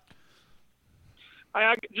up?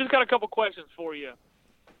 I just got a couple questions for you.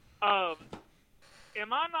 Am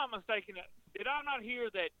I not mistaken? Did I not hear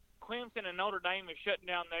that Clemson and Notre Dame is shutting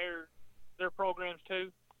down their programs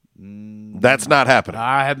too? That's not happening.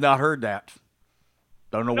 I have not heard that.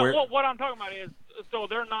 Don't know where. What I'm talking about is, so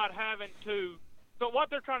they're not having to. So what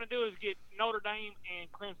they're trying to do is get Notre Dame and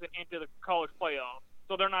Clemson into the college playoffs,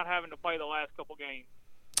 so they're not having to play the last couple games.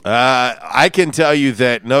 I can tell you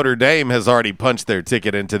that Notre Dame has already punched their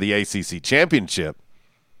ticket into the ACC championship.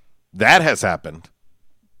 That has happened.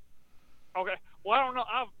 Okay. Well, I don't know.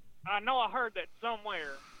 I know I heard that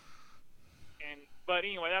somewhere. But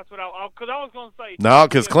anyway, that's what because I was going to say. No,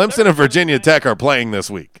 because Clemson and Virginia Tech are playing this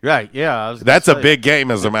week. Right, yeah. That's a big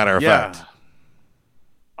game, as a matter of fact.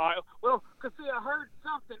 All right. Well, because, see, I heard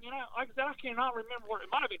something, like I said, I cannot remember what it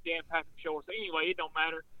might have been Dan Patrick Show. So anyway, it don't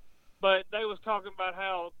matter. But they was talking about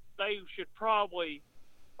how they should probably,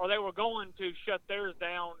 or they were going to shut theirs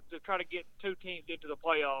down to try to get 2 teams into the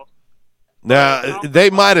playoffs. Now, they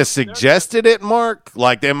might have suggested it, Mark.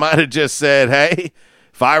 Like, they might have just said, hey,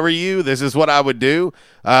 if I were you, this is what I would do.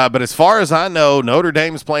 But as far as I know, Notre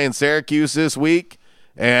Dame's playing Syracuse this week,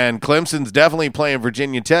 and Clemson's definitely playing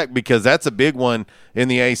Virginia Tech because that's a big one in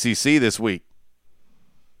the ACC this week.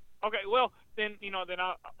 Okay, well, then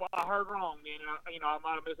I heard wrong. Then I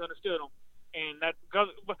might have misunderstood them, and that.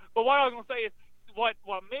 But what I was going to say is, what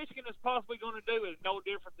Michigan is possibly going to do is no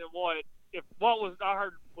different than if what was I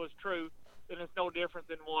heard was true, then it's no different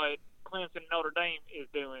than what Clemson and Notre Dame is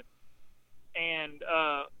doing. And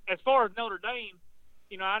as far as Notre Dame,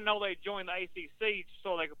 I know they joined the ACC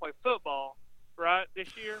so they could play football, right, this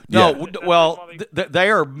year? No, well,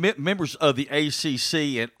 they are members of the ACC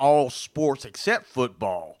in all sports except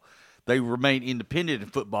football. They remain independent in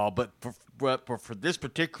football, but for this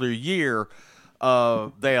particular year,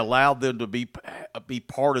 they allowed them to be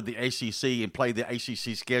part of the ACC and play the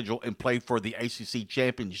ACC schedule and play for the ACC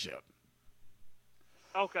championship.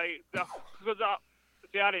 Okay, because I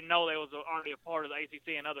didn't know they was already a part of the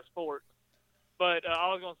ACC and other sports. But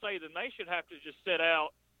I was going to say, then they should have to just sit out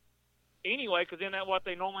anyway, because then that's what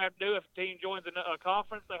they normally have to do. If a team joins a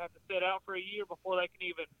conference, they have to sit out for a year before they can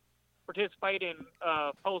even participate in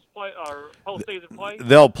postseason play.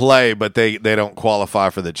 They'll play, but they don't qualify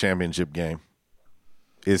for the championship game.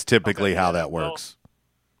 Is typically how that works.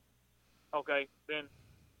 Okay, then.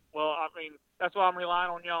 Well, I mean, that's why I'm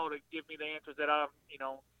relying on y'all to give me the answers that I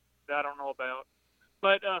don't know about.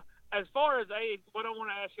 But as far as what I want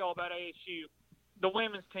to ask y'all about ASU, the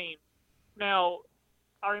women's team. Now,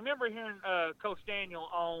 I remember hearing Coach Daniel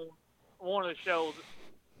on one of the shows.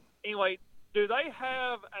 Anyway, do they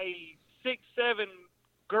have a 6'7"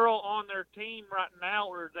 girl on their team right now,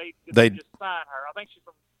 or did they just sign her? I think she's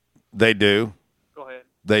from. They do. Go ahead.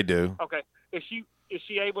 They do. Okay. Is she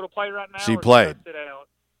able to play right now? She or played. Sit out?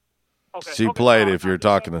 Okay. She played. If you're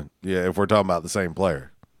talking if we're talking about the same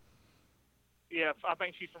player. Yeah, I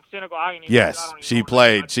think she's from Senegal. Yes, she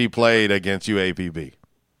played. She played against UAPB.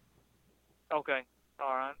 Okay,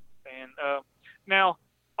 all right. And now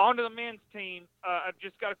on to the men's team. I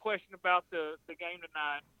just got a question about the game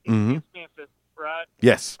tonight against Memphis, right?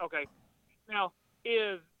 Yes. Okay. Now,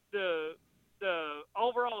 is the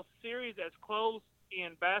overall series as close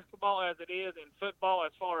in basketball as it is in football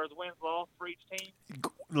as far as wins loss for each team?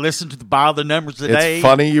 Listen to the numbers today. It's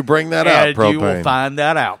funny you bring that up, Propane. You will find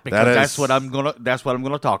that out because that's what I'm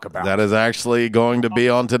gonna talk about. That is actually going to be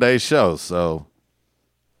on today's show. So.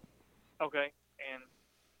 Okay,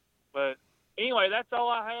 but anyway, that's all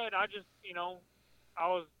I had. I just I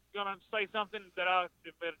was gonna say something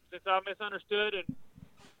since I misunderstood, and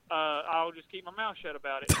I'll just keep my mouth shut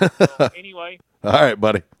about it. So, anyway. All right,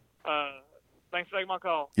 buddy. Thanks for taking my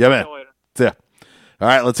call. Yeah, man. See you later. See ya. All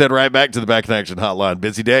right, let's head right back to the Back in Action hotline.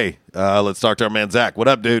 Busy day. Let's talk to our man Zach. What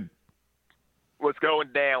up, dude? What's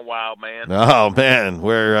going down, wild man? Oh man,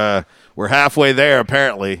 we're halfway there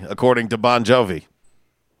apparently, according to Bon Jovi.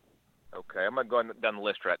 Okay, Okay, I'm going to go down the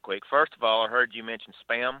list right quick. First of all, I heard you mention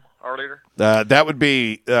spam earlier. That would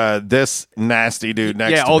be this nasty dude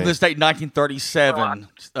next to me. Yeah, on this date, 1937,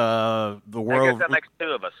 the world. I guess that makes two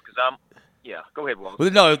of us, because I'm. Yeah, go ahead, Wallace. Well,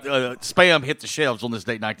 no, spam hit the shelves on this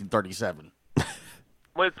date, 1937. Well,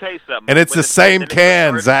 I'll tell you something. And it's the same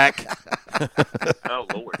can, Zach. Oh,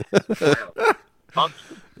 Lord.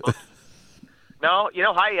 No,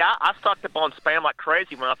 hey, I stocked up on spam like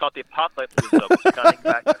crazy when I thought the apocalypse was coming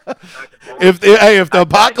back. If the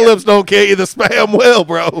apocalypse don't kill you, the spam will,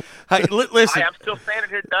 bro. Hey, listen. I'm still standing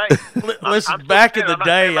here today. Listen, back in the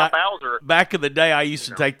day, I used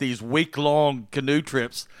to take these week-long canoe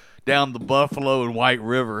trips down the Buffalo and White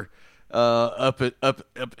River, up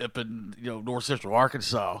in north central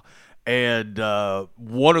Arkansas, and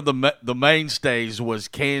one of the mainstays was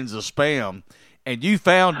cans of spam. And you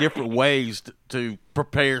found different ways to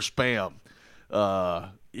prepare spam,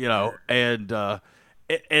 and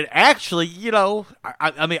actually, I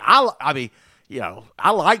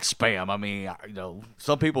like spam. I mean,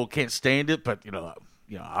 some people can't stand it, but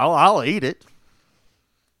I'll eat it.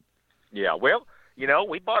 Yeah, well,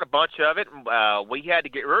 we bought a bunch of it, and we had to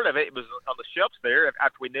get rid of it. It was on the shelves there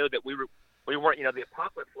after we knew that we weren't, the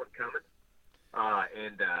apocalypse wasn't coming.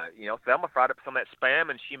 Thelma fried up some of that spam,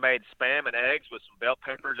 and she made spam and eggs with some bell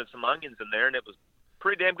peppers and some onions in there, and it was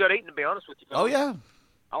pretty damn good eating, to be honest with you. Oh, yeah.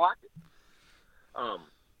 I liked it.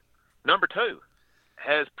 Number 2,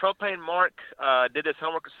 has Propane Mark did his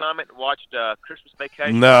homework assignment and watched Christmas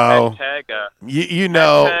Vacation? No. You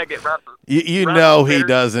know he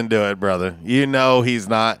doesn't do it, brother. You know he's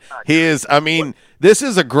not. This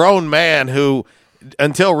is a grown man who –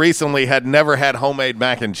 until recently had never had homemade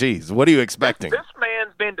mac and cheese. What are you expecting? This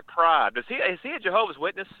man's been deprived. Is he a Jehovah's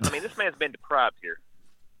Witness? I mean, this man's been deprived here.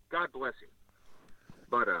 God bless him.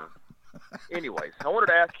 But, anyways, I wanted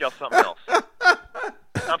to ask y'all something else.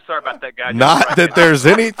 I'm sorry about that, guy. Not that there's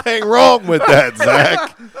anything wrong with that,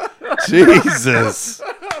 Zach. Jesus.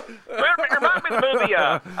 Well, it reminds me of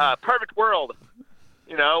the movie Perfect World,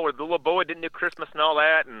 where the little boy didn't do Christmas and all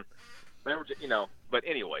that, and they were just, but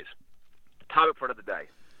anyways. Topic for another day.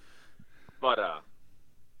 But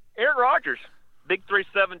Aaron Rodgers, big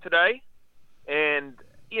 3-7 today, and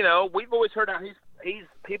we've always heard how he's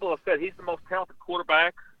people have said he's the most talented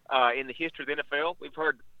quarterback in the history of the NFL. We've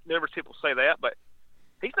heard numerous people say that, but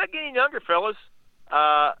he's not getting younger, fellas.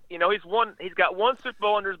 He's got one Super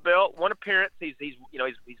Bowl under his belt, one appearance. He's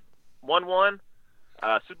won one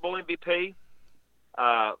Super Bowl MVP.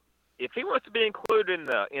 If he wants to be included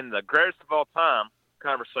in the greatest of all time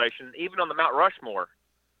conversation, even on the Mount Rushmore,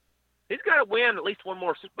 he's got to win at least one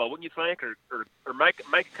more Super Bowl, wouldn't you think, or make a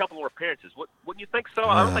couple more appearances? Wouldn't you think so?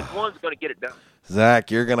 I don't think one's going to get it done. Zach,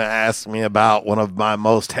 you're going to ask me about one of my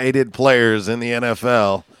most hated players in the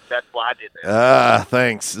NFL. That's why I did that.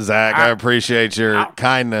 Thanks, Zach. I appreciate your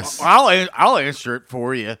kindness. I'll answer it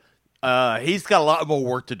for you. He's got a lot more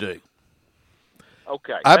work to do.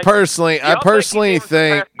 Okay. I personally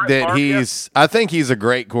think that I think he's a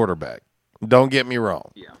great quarterback. Don't get me wrong.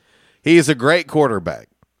 Yeah. He's a great quarterback.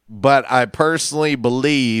 But I personally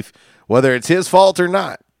believe, whether it's his fault or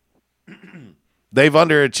not, they've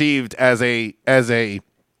underachieved as a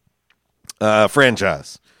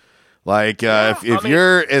franchise. Like, if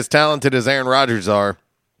you're as talented as Aaron Rodgers are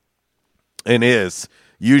and is,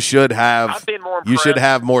 you should have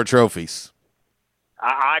more trophies.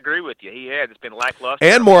 I agree with you. He has. It's been lackluster.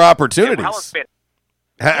 And more opportunities.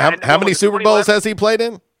 How many Super Bowls has he played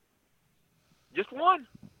in? Just one.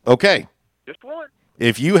 Okay. Just one.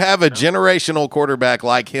 If you have a generational quarterback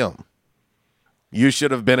like him, you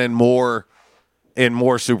should have been in more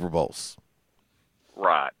Super Bowls.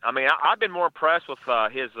 Right. I mean, I've been more impressed with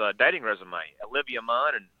his dating resume. Olivia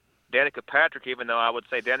Munn and Danica Patrick, even though I would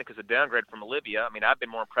say Danica's a downgrade from Olivia. I mean, I've been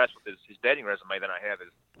more impressed with his dating resume than I have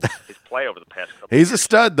his play over the past couple He's years. a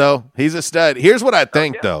stud, though. He's a stud. Here's what I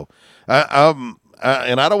think, though.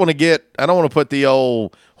 And I don't want to put the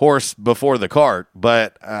old horse before the cart,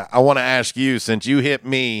 but I want to ask you, since you hit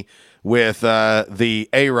me with the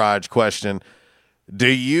A-Rod question, do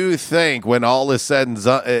you think when all is said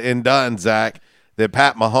and done, Zach, that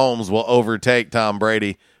Pat Mahomes will overtake Tom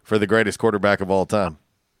Brady for the greatest quarterback of all time?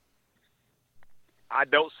 I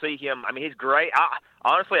don't see him. I mean, he's great.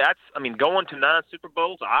 Honestly, going to 9 Super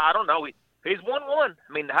Bowls, I don't know. He's won one.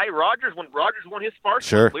 I mean, hey, when Rodgers won his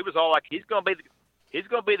first one, we was all like, he's going to be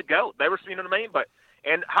the GOAT. They were, you know what I mean?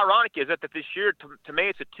 And ironic is that this year, to me,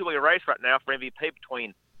 it's a two-way race right now for MVP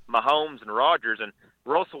between Mahomes and Rodgers. And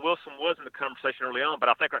Russell Wilson was in the conversation early on, but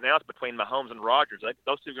I think right now it's between Mahomes and Rodgers.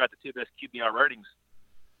 Those two got the two best QBR ratings,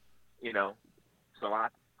 So I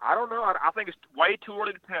don't know. I think it's way too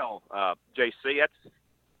early to tell, JC.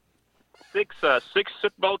 six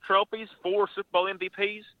Super Bowl trophies, 4 Super Bowl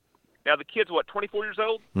MVPs. Now the kid's 24 years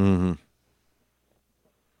old. Mm-hmm.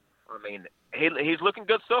 I mean, he's looking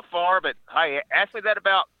good so far. But hey, ask me that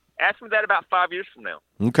about 5 years from now.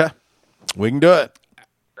 Okay, we can do it.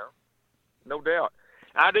 No doubt.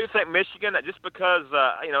 I do think Michigan, just because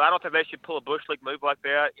I don't think they should pull a Bush League move like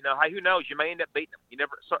that. Hey, who knows? You may end up beating them. You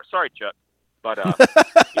never. Sorry, Chuck, but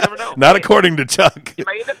you never know. Not according to Chuck. You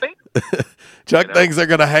may end up beating them. Chuck thinks they're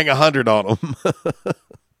going to hang 100 on them.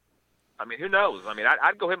 I mean, who knows? I mean,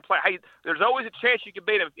 I'd go ahead and play. Hey, there's always a chance you can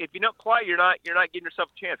beat them. If you don't play, you're not giving yourself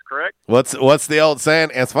a chance. Correct? What's the old saying?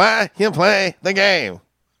 It's why you play the game.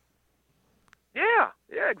 Yeah,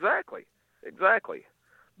 exactly.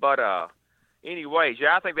 But anyways,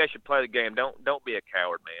 I think they should play the game. Don't be a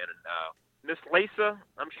coward, man. And Miss Lisa,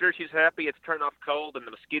 I'm sure she's happy. It's turned off cold, and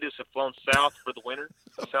the mosquitoes have flown south for the winter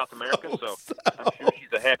to South America. So I'm sure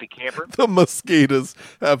she's a happy camper. The mosquitoes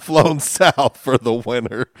have flown south for the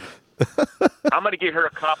winter. I'm going to get her a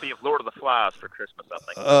copy of Lord of the Flies for Christmas, I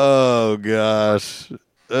think. Oh, gosh.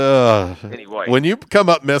 Anyway. When you come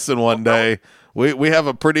up missing one day, we have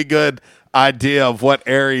a pretty good idea of what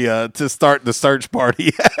area to start the search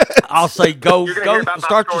party at. I'll say go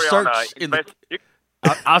start your search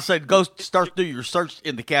I'll say go start do your search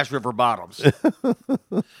in the Cache River bottoms. You're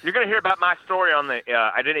going to hear about my story on the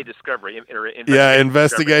identity discovery.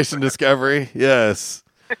 Investigation discovery. Yes.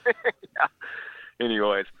 Yeah.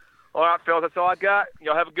 Anyways. All right, fellas, that's all I got.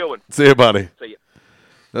 Y'all have a good one. See you, buddy. See you.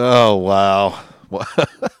 Oh, wow.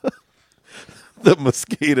 The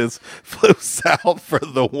mosquitoes flew south for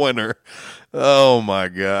the winter. Oh, my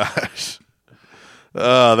gosh.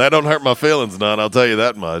 That don't hurt my feelings none, I'll tell you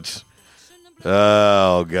that much.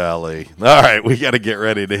 Oh, golly. All right, we got to get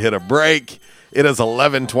ready to hit a break. It is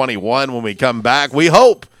 11:21 when we come back. We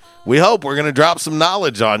hope we're going to drop some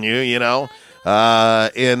knowledge on you, in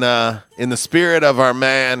the spirit of our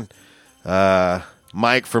man,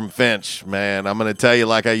 Mike from Finch, man. I'm going to tell you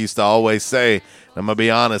like I used to always say, I'm going to be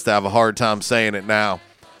honest, I have a hard time saying it now,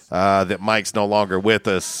 that Mike's no longer with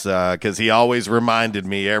us, because he always reminded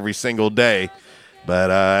me every single day.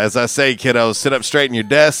 But as I say, kiddos, sit up straight in your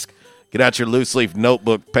desk, get out your loose leaf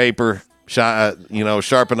notebook paper,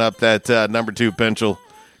 sharpen up that number 2 pencil.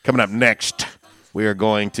 Coming up next, we are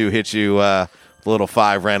going to hit you with a little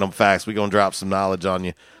 5 random facts. We're going to drop some knowledge on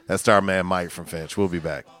you. That's our man Mike from Finch. We'll be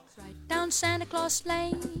back. Down Santa Claus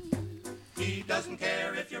Lane. He doesn't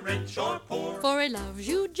care if you're rich or poor, For he loves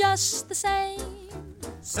you just the same.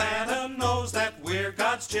 Santa knows that we're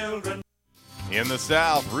God's children. In the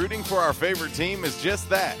South, rooting for our favorite team is just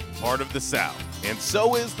that, part of the South. And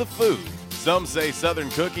so is the food. Some say Southern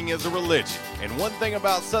cooking is a religion. And one thing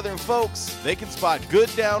about Southern folks, they can spot good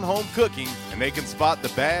down-home cooking, and they can spot the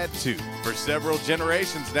bad, too. For several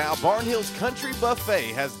generations now, Barnhill's Country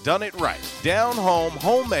Buffet has done it right. Down-home,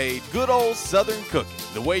 homemade, good old Southern cooking.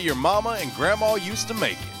 The way your mama and grandma used to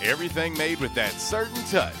make it. Everything made with that certain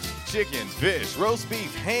touch. Chicken, fish, roast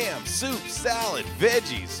beef, ham, soup, salad,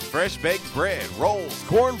 veggies, fresh baked bread, rolls,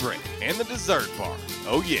 cornbread, and the dessert bar.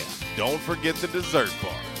 Oh yeah, don't forget the dessert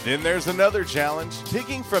bar. Then there's another challenge,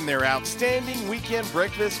 picking from their outstanding weekend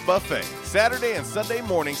breakfast buffet. Saturday and Sunday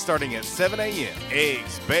morning starting at 7 a.m.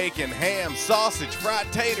 Eggs, bacon, ham, sausage, fried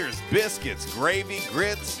taters, biscuits, gravy,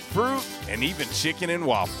 grits, fruit, and even chicken and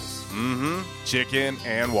waffles. Chicken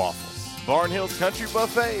and waffles. Barnhill's Country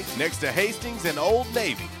Buffet next to Hastings and Old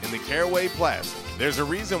Navy in the Caraway Plaza. There's a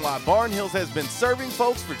reason why Barnhill's has been serving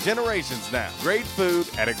folks for generations now. Great food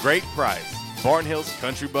at a great price. Barnhill's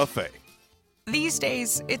Country Buffet. These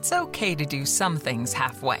days, it's okay to do some things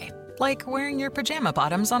halfway, like wearing your pajama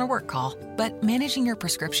bottoms on a work call. But managing your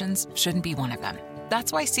prescriptions shouldn't be one of them.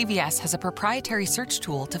 That's why CVS has a proprietary search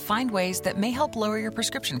tool to find ways that may help lower your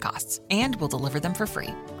prescription costs, and will deliver them for free.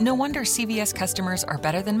 No wonder CVS customers are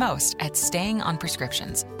better than most at staying on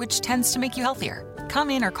prescriptions, which tends to make you healthier. Come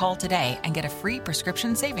in or call today and get a free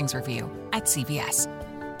prescription savings review at CVS.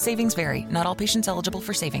 Savings vary. Not all patients eligible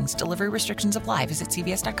for savings. Delivery restrictions apply. Visit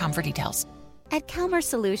cvs.com for details. At Calmer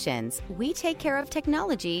Solutions, we take care of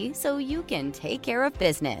technology so you can take care of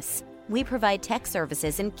business. We provide tech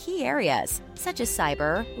services in key areas such as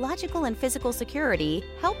cyber, logical and physical security,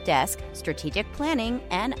 help desk, strategic planning,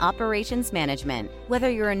 and operations management. Whether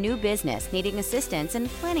you're a new business needing assistance in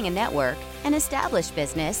planning a network, an established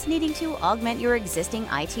business needing to augment your existing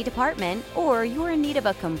IT department, or you're in need of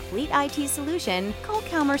a complete IT solution, call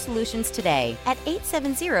Calmer Solutions today at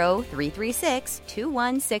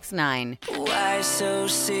 870-336-2169. Why so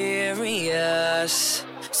serious?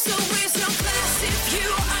 So raise no glass if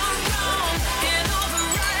you are wrong in all the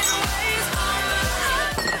right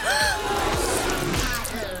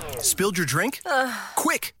ways. Spilled your drink?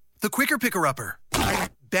 Quick! the quicker picker-upper.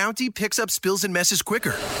 Bounty picks up spills and messes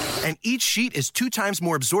quicker. And each sheet is 2 times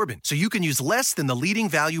more absorbent, so you can use less than the leading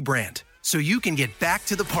value brand. So you can get back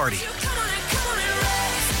to the party.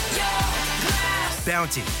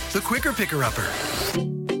 Bounty, the quicker picker-upper.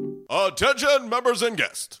 Attention, members and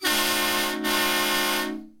guests.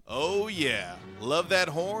 Oh, yeah. Love that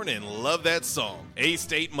horn and love that song.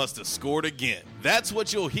 A-State must have scored again. That's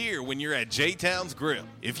what you'll hear when you're at J-Town's Grill.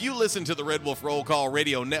 If you listen to the Red Wolf Roll Call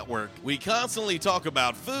Radio Network, we constantly talk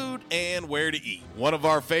about food and where to eat. One of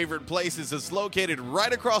our favorite places is located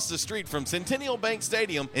right across the street from Centennial Bank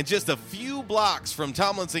Stadium and just a few blocks from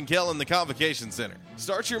Tomlinson Kell and the Convocation Center.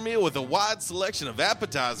 Start your meal with a wide selection of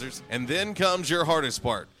appetizers, and then comes your hardest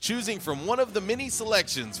part, choosing from one of the many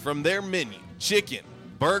selections from their menu. Chicken,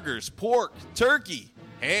 burgers, pork, turkey,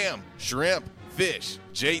 ham, shrimp, fish.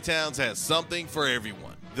 J-Town's has something for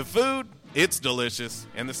everyone. The food, it's delicious,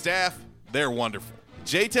 and the staff, they're wonderful.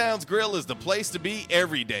 J-Town's Grill is the place to be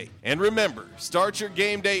every day. And remember, start your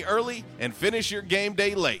game day early and finish your game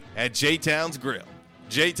day late at J-Town's Grill.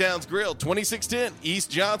 J-Town's Grill, 2610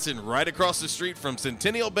 East Johnson, right across the street from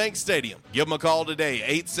Centennial Bank Stadium. Give them a call today,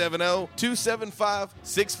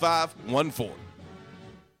 870-275-6514.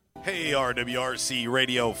 Hey, RWRC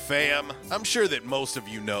Radio fam. I'm sure that most of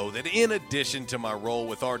you know that in addition to my role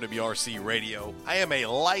with RWRC Radio, I am a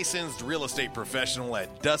licensed real estate professional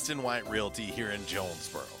at Dustin White Realty here in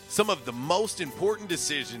Jonesboro. Some of the most important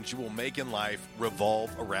decisions you will make in life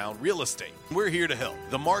revolve around real estate. We're here to help.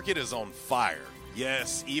 The market is on fire.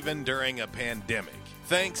 Yes, even during a pandemic,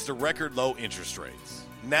 thanks to record low interest rates.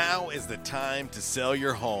 Now is the time to sell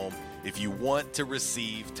your home if you want to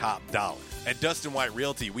receive top dollar. At Dustin White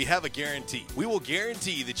Realty, we have a guarantee. We will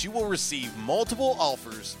guarantee that you will receive multiple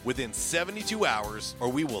offers within 72 hours, or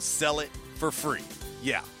we will sell it for free.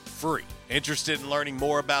 Yeah, free. Interested in learning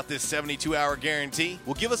more about this 72-hour guarantee?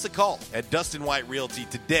 Well, give us a call at Dustin White Realty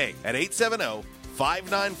today at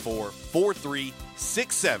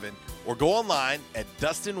 870-594-4367, or go online at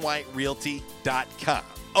DustinWhiteRealty.com.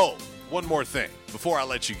 Oh, one more thing before I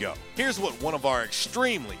let you go. Here's what one of our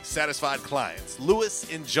extremely satisfied clients, Lewis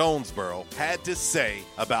in Jonesboro, had to say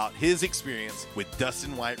about his experience with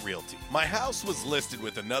Dustin White Realty. My house was listed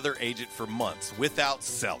with another agent for months without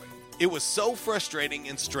selling. It was so frustrating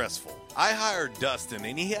and stressful. I hired Dustin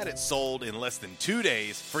and he had it sold in less than 2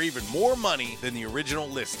 days for even more money than the original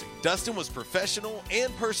listing. Dustin was professional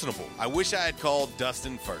and personable. I wish I had called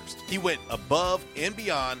Dustin first. He went above and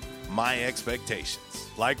beyond my expectations.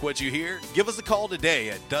 Like what you hear? Give us a call today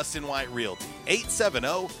at Dustin White Realty,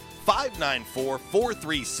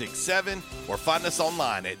 870-594-4367, or find us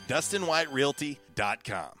online at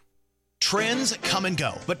DustinWhiteRealty.com. Trends come and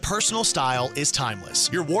go, but personal style is timeless.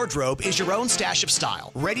 Your wardrobe is your own stash of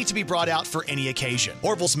style, ready to be brought out for any occasion.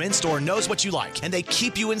 Orville's Men's Store knows what you like, and they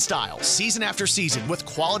keep you in style season after season with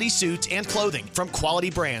quality suits and clothing from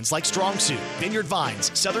quality brands like Strong Suit, Vineyard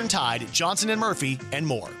Vines, Southern Tide, Johnson & Murphy, and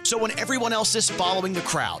more. So when everyone else is following the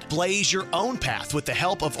crowd, blaze your own path with the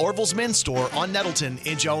help of Orville's Men's Store on Nettleton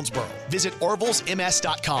in Jonesboro. Visit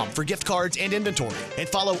orvillesms.com for gift cards and inventory, and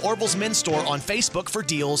follow Orville's Men's Store on Facebook for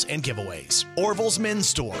deals and giveaways. Orville's Men's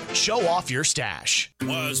Store. Show off your stash.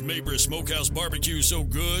 Why is Mabry's Smokehouse Barbecue so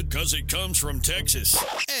good? Because it comes from Texas.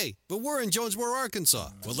 Hey, but we're in Jonesboro, Arkansas.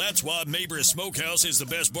 Well, that's why Mabry's Smokehouse is the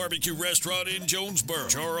best barbecue restaurant in Jonesboro.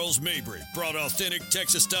 Charles Mabry brought authentic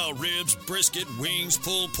Texas-style ribs, brisket, wings,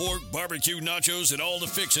 pulled pork, barbecue nachos, and all the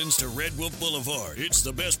fixins to Red Wolf Boulevard. It's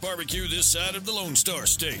the best barbecue this side of the Lone Star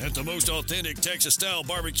State at the most authentic Texas-style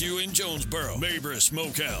barbecue in Jonesboro. Mabry's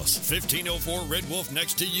Smokehouse, 1504 Red Wolf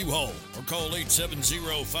next to U-Haul. Or call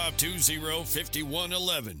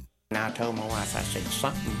 870-520-5111. And I told my wife, I said,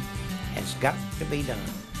 something has got to be done.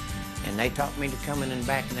 And they taught me to come in and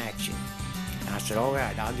back in action. And I said, all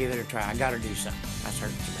right, I'll give it a try. I got to do something. I hurt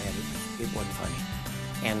so bad, it wasn't funny.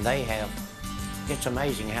 And they have, it's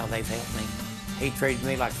amazing how they've helped me. He treated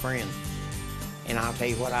me like friends. And I'll tell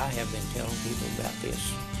you what, I have been telling people about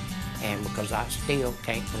this. And because I still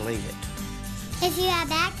can't believe it. If you have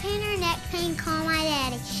back pain or neck pain, call my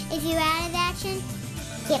daddy. If you're out of action,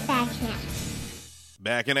 get back in action.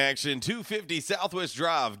 Back in action, 250 Southwest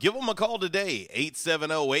Drive. Give them a call today,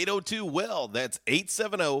 870-802-WELL. That's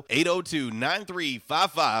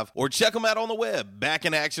 870-802-9355. Or check them out on the web,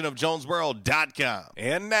 backinactionofjonesboro.com.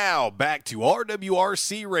 And now, back to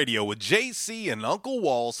RWRC Radio with JC and Uncle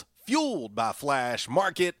Walls. Fueled by Flash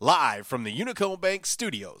Market, live from the Unico Bank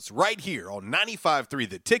Studios, right here on 95.3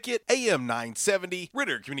 The Ticket, AM 970,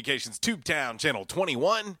 Ritter Communications Tubetown Channel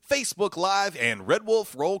 21, Facebook Live, and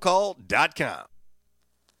RedWolfRollCall.com.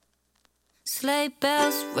 Sleigh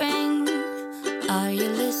bells ring, are you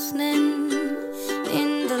listening?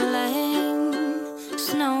 In the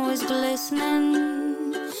always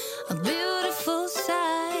glistening. A beautiful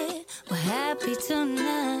sight. We're happy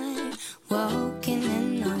tonight. Walking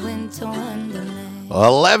in the winter wonderland.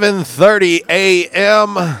 11:30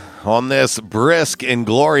 a.m. on this brisk and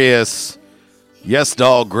glorious Yes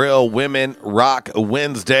Dog Grill Women Rock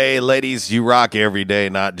Wednesday. Ladies, you rock every day,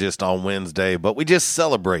 not just on Wednesday, but we just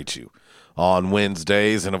celebrate you on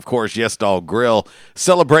Wednesdays. And, of course, Yes Dog Grill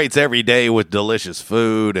celebrates every day with delicious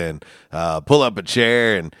food and pull up a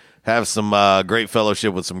chair and have some great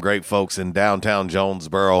fellowship with some great folks in downtown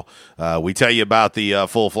Jonesboro. We tell you about the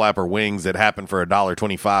full flapper wings that happen for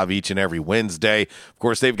 $1.25 each and every Wednesday. Of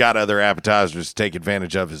course, they've got other appetizers to take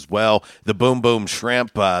advantage of as well. The Boom Boom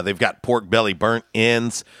Shrimp. They've got pork belly burnt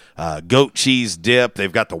ends, goat cheese dip.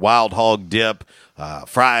 They've got the wild hog dip.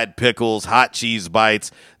 Fried pickles, hot cheese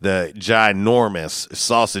bites, the ginormous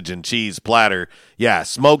sausage and cheese platter. Yeah,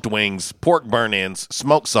 smoked wings, pork burn ends,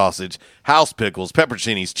 smoked sausage, house pickles,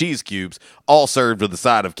 pepperoncinis, cheese cubes, all served with a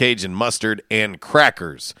side of Cajun mustard and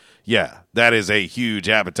crackers. Yeah, that is a huge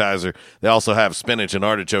appetizer. They also have spinach and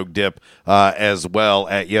artichoke dip as well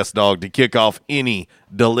at Yes Dog to kick off any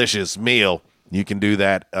delicious meal. You can do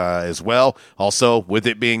that as well. Also, with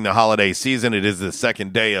it being the holiday season, it is the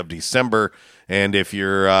second day of December. And if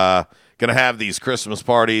you're going to have these Christmas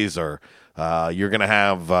parties or you're going to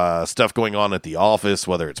have stuff going on at the office,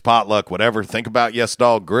 whether it's potluck, whatever, think about Yes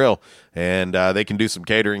Dog Grill. And they can do some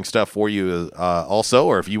catering stuff for you also.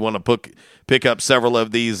 Or if you want to pick up several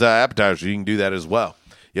of these appetizers, you can do that as well.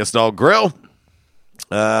 Yes Dog Grill,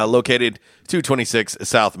 located 226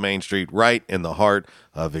 South Main Street, right in the heart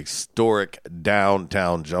of historic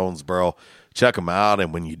downtown Jonesboro. Check them out.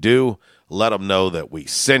 And when you do, let them know that we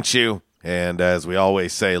sent you. And as we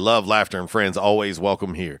always say, love, laughter, and friends always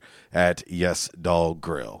welcome here at Yes Dog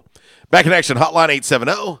Grill. Back in action, hotline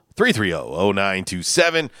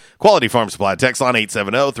 870-330-0927. Quality Farm Supply text line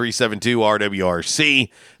 870-372-RWRC.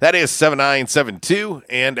 That is 7972.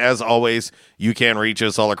 And as always, you can reach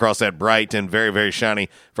us all across that bright and very, very shiny,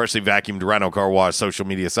 freshly vacuumed Rhino Car Wash social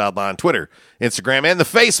media sideline, Twitter, Instagram, and the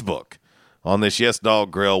Facebook on this Yes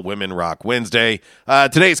Dog Grill Women Rock Wednesday.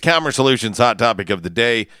 Today's Commerce Solutions hot topic of the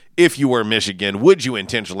day. If you were Michigan, would you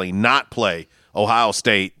intentionally not play Ohio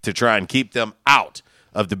State to try and keep them out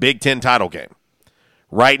of the Big Ten title game?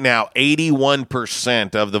 Right now,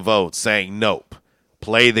 81% of the votes saying nope,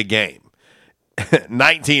 play the game.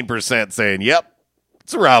 19% saying yep,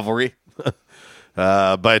 it's a rivalry.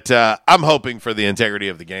 But I'm hoping for the integrity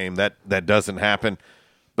of the game. That doesn't happen.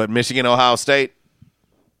 But Michigan, Ohio State,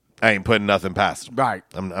 I ain't putting nothing past them. Right.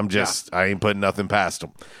 I ain't putting nothing past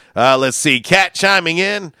them. Let's see. Kat chiming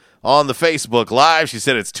in on the Facebook Live. She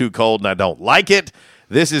said it's too cold and I don't like it.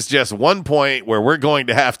 This is just one point where we're going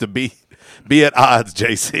to have to be at odds,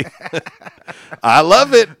 JC. I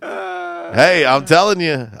love it. Hey, I'm telling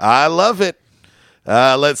you, I love it.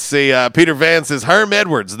 Let's see. Peter Van says, Herm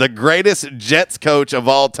Edwards, the greatest Jets coach of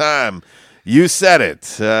all time. You said it.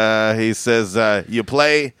 He says, you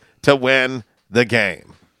play to win the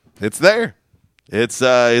game. It's there. It's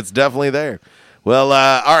definitely there. Well,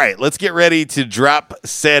 all right, let's get ready to drop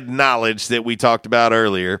said knowledge that we talked about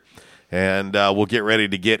earlier, and we'll get ready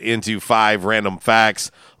to get into 5 random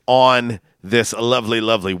facts on this lovely,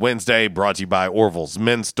 lovely Wednesday, brought to you by Orville's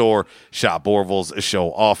Men's Store. Shop Orville's,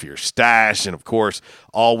 show off your stash, and, of course,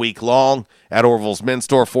 all week long at Orville's Men's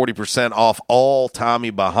Store, 40% off all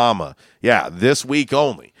Tommy Bahama. Yeah, this week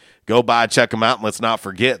only. Go by, check them out, and let's not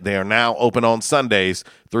forget they are now open on Sundays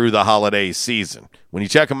through the holiday season. When you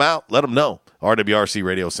check them out, let them know RWRC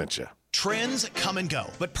Radio sent you. Trends come and go,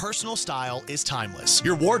 but personal style is timeless.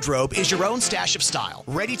 Your wardrobe is your own stash of style,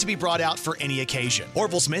 ready to be brought out for any occasion.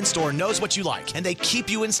 Orville's Men's Store knows what you like, and they keep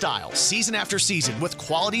you in style season after season with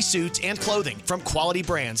quality suits and clothing from quality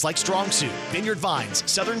brands like Strong Suit, Vineyard Vines,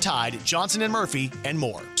 Southern Tide, Johnson & Murphy, and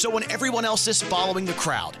more. So when everyone else is following the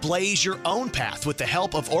crowd, blaze your own path with the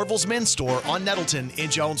help of Orville's Men's Store on Nettleton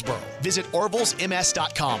in Jonesboro. Visit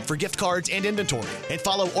orvillesms.com for gift cards and inventory, and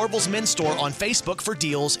follow Orville's Men's Store on Facebook for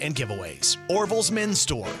deals and giveaways. Orville's Men's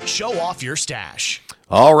Store. Show off your stash.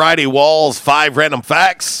 All righty, Walls. 5 random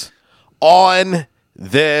facts on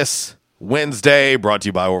this Wednesday. Brought to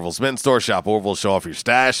you by Orville's Men's Store. Shop Orville. Show off your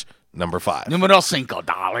stash. Number 5. Numero 5,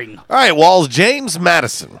 darling. All right, Walls. James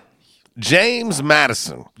Madison.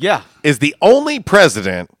 Yeah. Is the only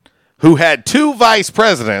president who had 2 vice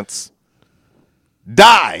presidents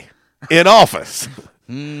die in office.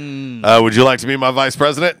 Would you like to be my vice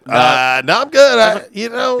president? No, I'm good.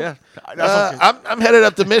 I'm headed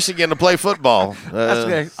up to Michigan to play football. That's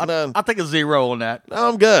okay. I'll take a 0 on that.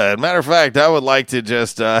 I'm good. Matter of fact, I would like to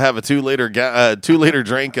just have a 2-liter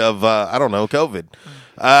drink of, COVID.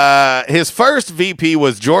 His first VP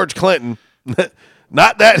was George Clinton.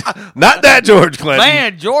 Not that George Clinton.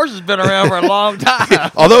 Man, George has been around for a long time.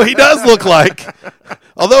 Although he does look like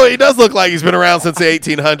he's been around since the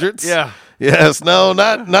 1800s. Yeah. Yes. No.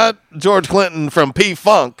 Not George Clinton from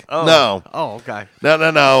P-Funk. Oh. No. Oh, okay.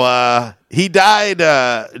 No. He died.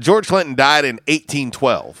 George Clinton died in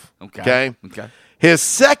 1812. Okay. His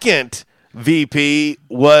second VP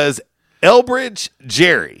was Elbridge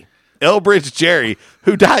Gerry.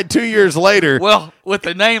 Who died 2 years later. Well, with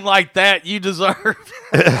a name like that, you deserve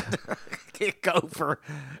to go for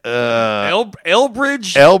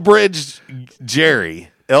Elbridge. Elbridge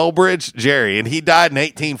Gerry, and he died in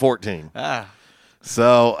 1814.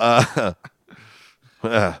 So,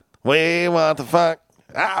 we want the fuck.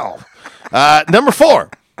 Ow. Number 4.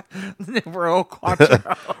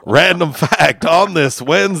 Random fact on this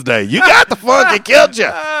Wednesday. You got the funk, it killed you.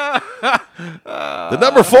 The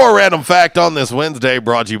number 4 random fact on this Wednesday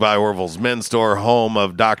brought to you by Orville's Men's Store, home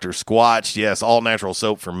of Dr. Squatch. Yes, all natural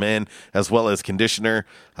soap for men, as well as conditioner,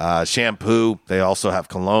 shampoo. They also have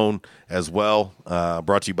cologne as well,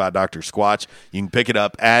 brought to you by Dr. Squatch. You can pick it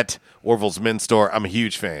up at Orville's Men's Store. I'm a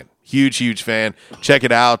huge fan. Huge fan. Check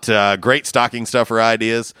it out. Great stocking stuffer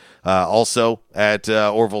ideas. Also at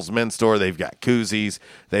Orville's Men's Store, they've got koozies,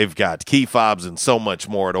 they've got key fobs, and so much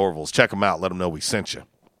more at Orville's. Check them out. Let them know we sent you.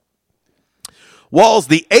 Walls,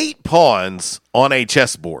 the 8 pawns on a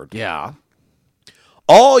chessboard. Yeah.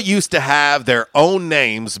 All used to have their own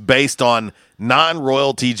names based on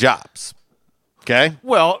non-royalty jobs. Okay?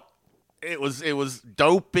 Well, it was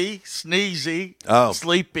Dopey, Sneezy,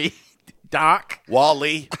 Sleepy, Doc,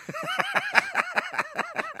 Wally.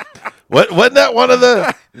 Wasn't that one of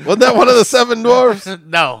the 7 dwarfs?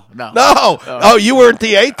 No. Oh, you weren't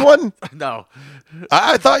the 8th one? No.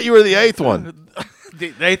 I thought you were the 8th one.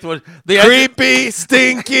 The 8th one. Creepy,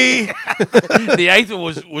 stinky. The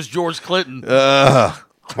 8th one was George Clinton.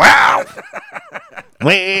 Wow.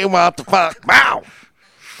 We want the fuck. Wow.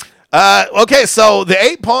 Okay, so the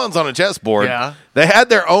 8 pawns on a chessboard, they had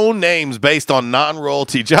their own names based on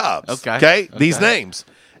non-royalty jobs. Okay? These names: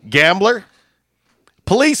 gambler,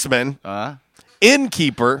 policeman,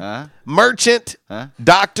 innkeeper, merchant,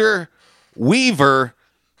 doctor, weaver,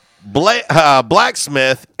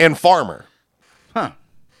 blacksmith, and farmer. Huh.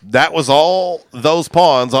 That was all those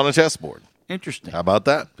pawns on a chessboard. Interesting. How about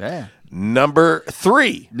that? Yeah. Number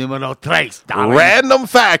 3. Numero 3. Darling. Random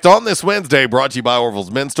fact on this Wednesday brought to you by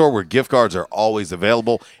Orville's Men's Store, where gift cards are always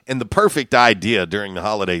available, and the perfect idea during the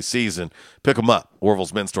holiday season. Pick them up.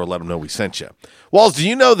 Orville's Men's Store, let them know we sent you. Walls, do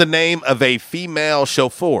you know the name of a female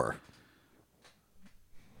chauffeur?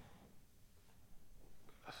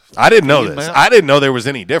 I didn't know this. I didn't know there was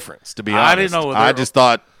any difference, to be honest. I didn't know. I just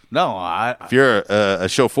thought, if you're a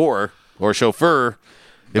chauffeur or a chauffeur,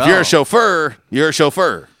 you're a chauffeur, you're a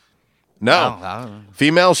chauffeur. No.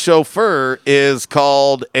 Female chauffeur is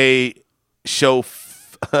called a I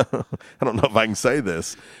don't know if I can say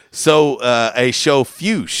this. So, a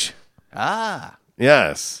chauffeuche.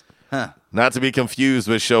 Yes. Huh. Not to be confused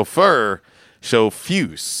with chauffeur,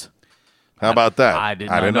 chauffeuse. How about that? I did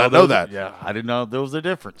not know that. Yeah, I didn't know there was a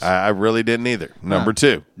difference. I really didn't either. Number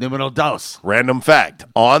 2. Numero 2. Random fact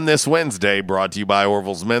on this Wednesday brought to you by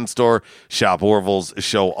Orville's Men's Store. Shop Orville's,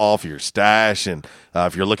 show off your stash. And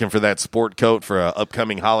if you're looking for that sport coat for an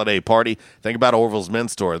upcoming holiday party, think about Orville's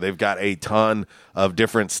Men's Store. They've got a ton of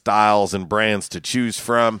different styles and brands to choose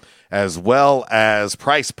from, as well as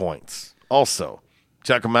price points. Also,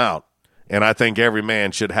 check them out. And I think every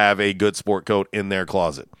man should have a good sport coat in their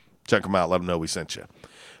closet. Check them out. Let them know we sent you.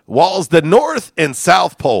 Walls, the North and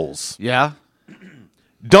South Poles. Yeah.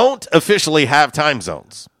 Don't officially have time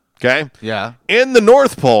zones. Okay? Yeah. In the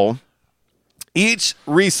North Pole, each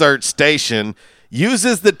research station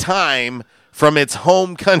uses the time from its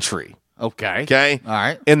home country. Okay. Okay? All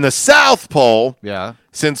right. In the South Pole,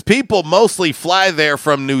 since people mostly fly there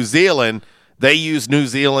from New Zealand, they use New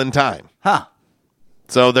Zealand time. Huh.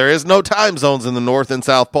 So there is no time zones in the North and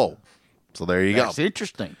South Pole. So there you go. That's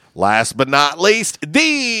interesting. Last but not least,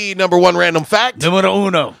 the number 1 random fact. Numero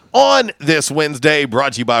 1. On this Wednesday,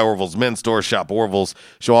 brought to you by Orville's Men's Store. Shop Orville's.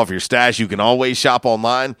 Show off your stash. You can always shop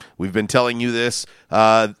online. We've been telling you this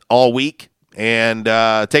all week, and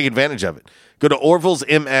take advantage of it. Go to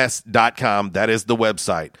orvillesms.com. That is the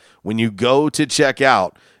website. When you go to check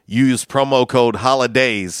out, use promo code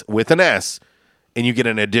HOLIDAYS with an S, and you get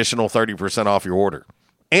an additional 30% off your order.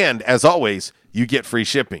 And, as always, you get free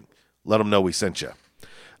shipping. Let them know we sent you.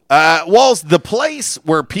 Walls, the place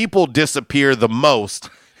where people disappear the most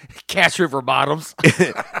Cash River Bottoms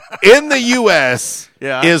in the U.S.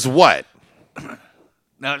 is what?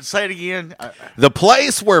 Now, say it again. The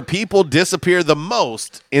place where people disappear the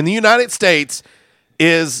most in the United States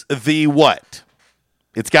is the what?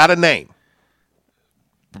 It's got a name.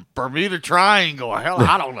 Bermuda Triangle. Hell,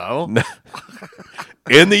 I don't know.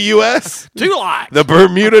 In the U.S.? Too light. The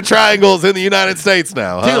Bermuda Triangle is in the United States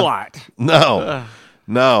now. Too light. No.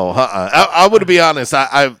 I would be honest.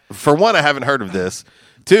 I for one, I haven't heard of this.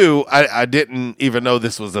 Two, I didn't even know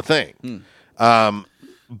this was a thing.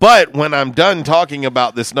 But when I'm done talking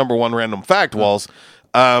about this number one random fact, Walls,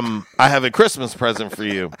 I have a Christmas present for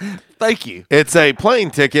you. Thank you. It's a plane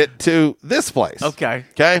ticket to this place. Okay.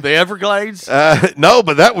 Okay. The Everglades? No,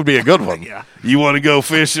 but that would be a good one. Yeah. You want to go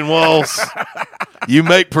fishing, Walls? You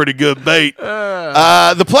make pretty good bait.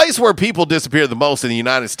 The place where people disappear the most in the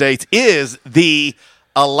United States is the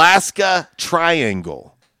Alaska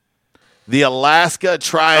Triangle. The Alaska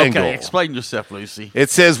Triangle. Okay, explain yourself, Lucy. It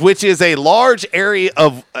says, which is a large area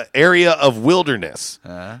of wilderness.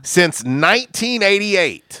 Since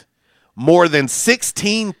 1988, more than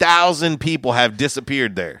 16,000 people have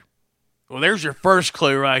disappeared there. Well, there's your first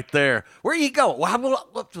clue right there. Where you go? Well, I'm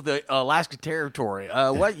up to the Alaska Territory.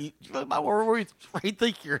 Where you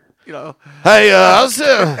think you're, Hey, I was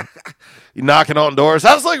knocking on doors.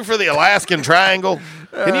 I was looking for the Alaskan Triangle.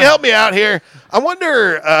 Can you help me out here? I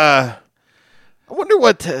wonder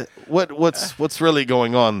what's really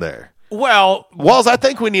going on there. Well, Walls, I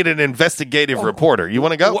think we need an investigative reporter. You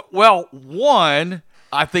want to go? Well,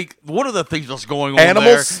 I think one of the things that's going on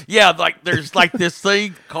Animals? there, yeah, like there's like this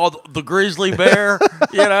thing called the grizzly bear,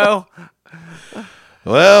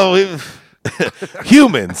 Well, we've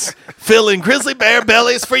humans filling grizzly bear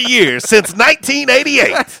bellies for years since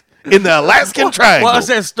 1988 in the Alaskan Triangle. What was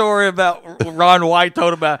that story about Ron White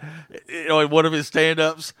told about in one of his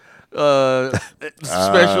stand-ups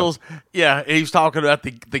specials? Yeah, and he was talking about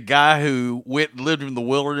the guy who went and lived in the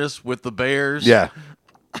wilderness with the bears. Yeah.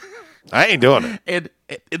 I ain't doing it. And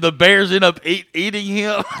the bears end up eating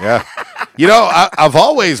him. Yeah. I've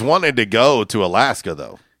always wanted to go to Alaska,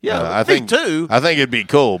 though. Yeah, I think too. I think it'd be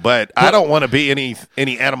cool, but I don't want to be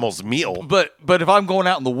any animal's meal. But if I'm going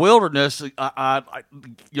out in the wilderness, I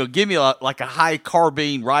give me a high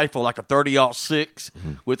carbine rifle, like a 30-06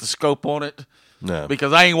 with a scope on it. No,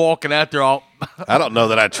 because I ain't walking out there all. I don't know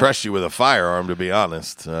that I trust you with a firearm, to be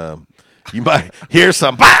honest. You might hear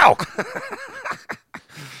some pow.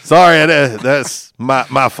 Sorry, that's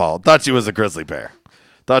my fault. Thought you was a grizzly bear.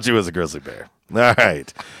 All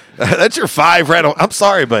right. That's your 5 random. I'm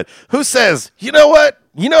sorry, but who says, you know what?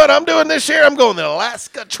 You know what I'm doing this year? I'm going to the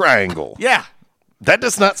Alaska Triangle. Yeah. That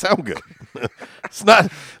does not sound good. It's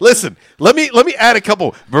not. Listen, let me add a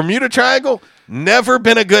couple. Bermuda Triangle, never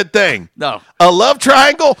been a good thing. No. A love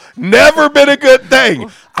triangle, never been a good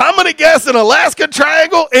thing. I'm going to guess an Alaska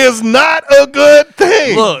Triangle is not a good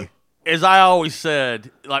thing. Look, as I always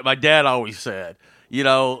said, like my dad always said,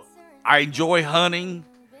 I enjoy hunting.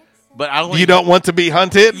 But you don't want to be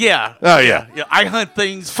hunted? Yeah. Oh, yeah. I hunt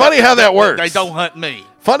things. It's funny how that works. They don't hunt me.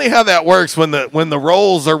 Funny how that works when the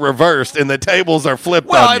roles are reversed and the tables are flipped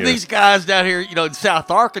on you. Well, these guys down here, in South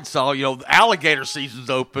Arkansas, the alligator season's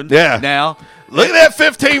open now. Look at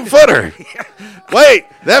that 15-footer. Wait,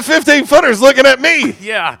 that 15-footer's looking at me.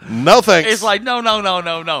 Yeah. No thanks. It's like, no.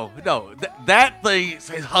 That thing is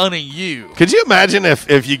hunting you. Could you imagine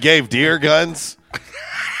if you gave deer guns?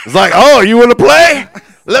 It's like, oh, you want to play?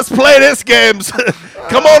 Let's play this games.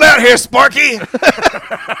 Come on out here, Sparky.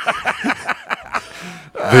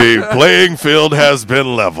 The playing field has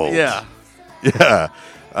been leveled. Yeah.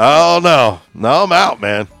 Oh, no. No, I'm out,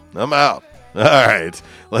 man. I'm out. All right.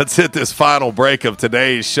 Let's hit this final break of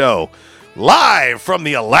today's show. Live from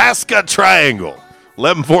the Alaska Triangle.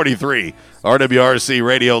 1143 RWRC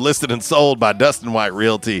Radio, listed and sold by Dustin White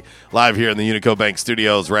Realty. Live here in the Unico Bank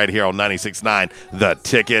Studios right here on 96.9 The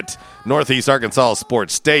Ticket. Northeast Arkansas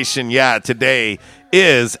Sports Station. Yeah, today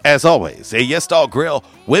is, as always, a Yes Dog Grill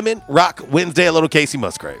Women Rock Wednesday at Little Casey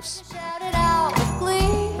Musgraves.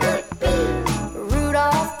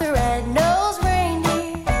 Rudolph the red-nosed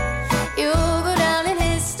reindeer, you'll go down in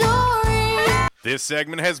history. This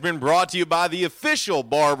segment has been brought to you by the official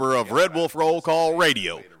barber of Red Wolf Roll Call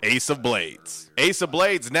Radio, Ace of Blades. Ace of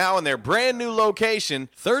Blades now in their brand new location,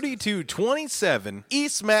 3227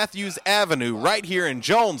 East Matthews Avenue, right here in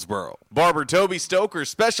Jonesboro. Barber Toby Stoker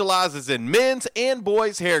specializes in men's and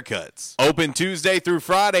boys' haircuts. Open Tuesday through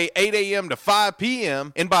Friday, 8 a.m. to 5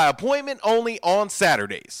 p.m., and by appointment only on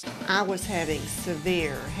Saturdays. I was having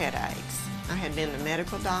severe headaches. I had been to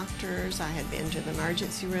medical doctors. I had been to the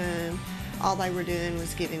emergency room. All they were doing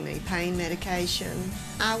was giving me pain medication.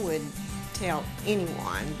 I would tell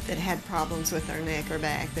anyone that had problems with their neck or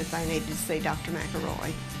back that they needed to see Dr.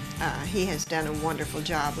 McElroy. He has done a wonderful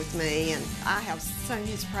job with me, and I have sung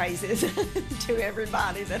his praises to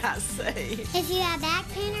everybody that I see. If you have back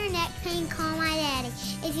pain or neck pain, call my daddy.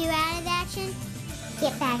 If you're out of action,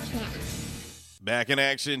 get back now. Back in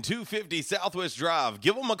action, 250 Southwest Drive.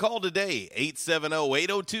 Give them a call today,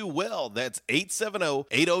 870-802-WELL. That's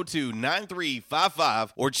 870-802-9355.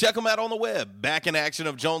 Or check them out on the web,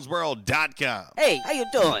 backinactionofjonesboro.com. Hey, how you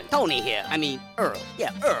doing? Tony here. Earl. Yeah,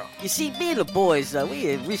 Earl. You see, me and the boys, we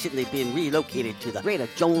have recently been relocated to the greater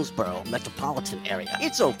Jonesboro metropolitan area.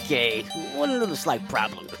 It's okay. One little slight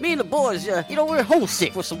problem. Me and the boys, we're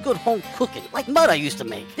homesick for some good home cooking, like Mother used to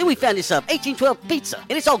make. Then we found this 1812 pizza,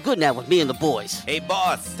 and it's all good now with me and the boys. Hey,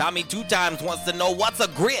 boss, Tommy 2 Times wants to know what's a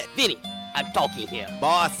grit. Vinny, I'm talking here.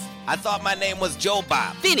 Boss, I thought my name was Joe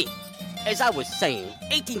Bob. Vinny, as I was saying,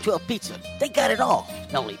 1812 Pizza, they got it all.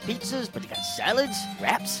 Not only pizzas, but they got salads,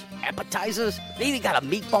 wraps, appetizers. They even got a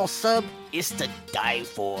meatball sub. It's to die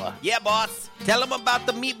for. Yeah, boss. Tell them about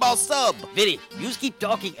the meatball sub. Vinny, you just keep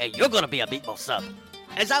talking and you're gonna be a meatball sub.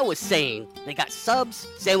 As I was saying, they got subs,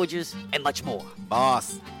 sandwiches, and much more.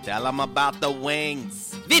 Boss, tell them about the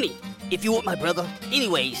wings. Vinny, if you want my brother,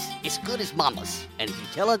 anyways, it's good as Mama's. And if you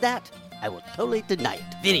tell her that, I will totally deny it.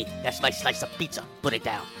 Vinny, that's my slice of pizza. Put it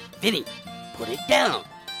down. Vinny, put it down.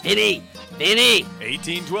 Vinny!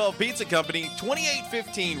 1812 Pizza Company,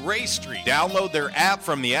 2815 Ray Street. Download their app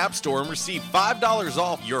from the App Store and receive $5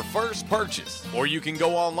 off your first purchase. Or you can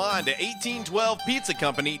go online to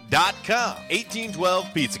 1812pizzacompany.com.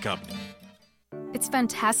 1812 Pizza Company. It's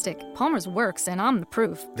fantastic. Palmer's works, and I'm the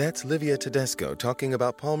proof. That's Livia Tedesco talking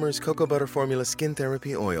about Palmer's Cocoa Butter Formula Skin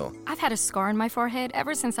Therapy Oil. I've had a scar on my forehead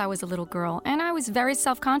ever since I was a little girl, and I was very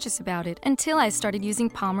self-conscious about it until I started using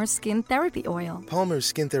Palmer's Skin Therapy Oil. Palmer's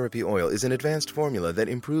Skin Therapy Oil is an advanced formula that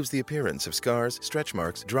improves the appearance of scars, stretch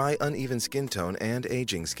marks, dry, uneven skin tone, and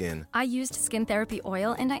aging skin. I used Skin Therapy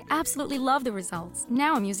Oil, and I absolutely love the results.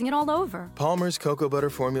 Now I'm using it all over. Palmer's Cocoa Butter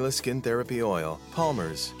Formula Skin Therapy Oil.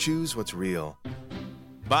 Palmer's. Choose what's real.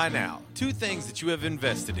 By now, 2 things that you have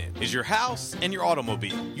invested in is your house and your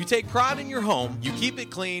automobile. You take pride in your home, you keep it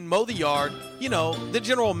clean, mow the yard, the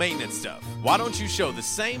general maintenance stuff. Why don't you show the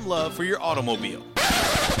same love for your automobile?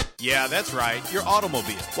 Yeah, that's right, your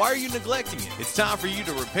automobile. Why are you neglecting it? It's time for you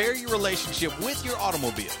to repair your relationship with your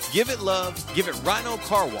automobile. Give it love, give it Rhino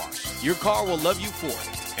Car Wash. Your car will love you for it.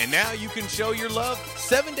 And now you can show your love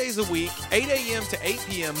 7 days a week, 8 a.m. to 8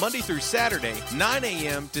 p.m. Monday through Saturday, 9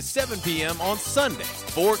 a.m. to 7 p.m. on Sunday.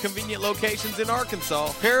 4 convenient locations in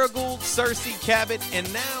Arkansas, Paragould, Searcy, Cabot, and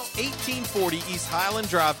now 1840 East Highland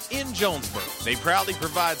Drive in Jonesboro. They proudly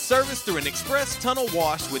provide service through an express tunnel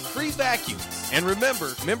wash with free vacuums. And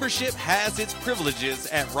remember, membership has its privileges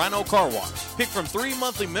at Rhino Car Wash. Pick from 3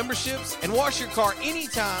 monthly memberships and wash your car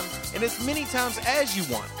anytime and as many times as you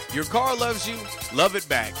want. Your car loves you, love it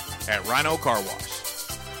back at Rhino Car Wash.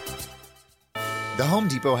 The Home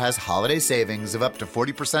Depot has holiday savings of up to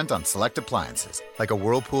 40% on select appliances, like a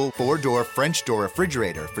Whirlpool 4-door French door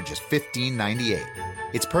refrigerator for just $15.98.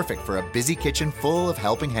 It's perfect for a busy kitchen full of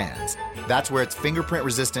helping hands. That's where its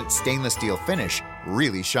fingerprint-resistant stainless steel finish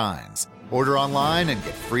really shines. Order online and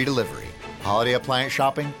get free delivery. Holiday appliance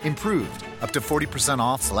shopping improved. Up to 40%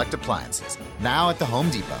 off select appliances. Now at the Home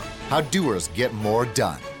Depot. How doers get more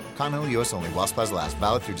done. Continental U.S. only while supplies last.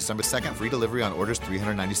 Valid through December 2nd. Free delivery on orders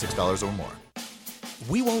 $396 or more.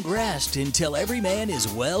 We won't rest until every man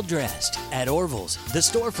is well dressed. At Orville's, the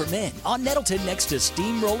store for men, on Nettleton next to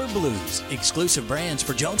Steamroller Blues. Exclusive brands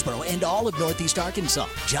for Jonesboro and all of Northeast Arkansas.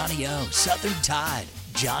 Johnny O, Southern Tide,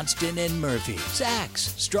 Johnston and Murphy,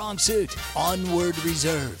 Saks, Strong Suit, Onward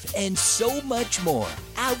Reserve, and so much more.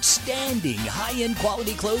 Outstanding high-end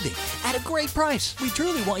quality clothing at a great price. We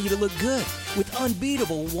truly want you to look good with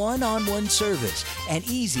unbeatable one-on-one service and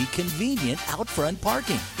easy, convenient out-front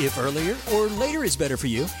parking. If earlier or later is better for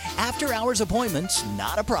you, after-hours appointments,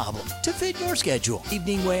 not a problem. To fit your schedule.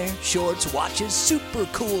 Evening wear, shorts, watches, super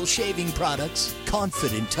cool shaving products,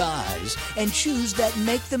 confident ties, and shoes that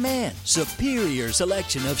make the man. Superior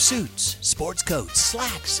selection of suits, sports coats,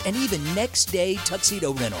 slacks, and even next-day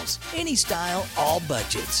tuxedo rentals. Any style, all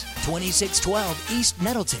budgets. 2612 East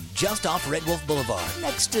Nettleton, just off Red Wolf Boulevard,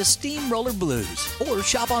 next to Steamroller Blues. Or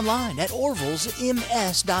shop online at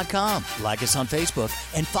orvillesms.com. Like us on Facebook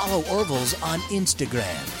and follow Orville's on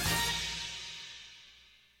Instagram.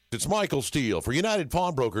 It's Michael Steele for United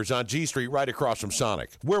Pawnbrokers on G Street right across from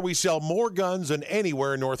Sonic, where we sell more guns than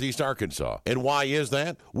anywhere in Northeast Arkansas. And why is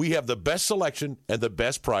that? We have the best selection and the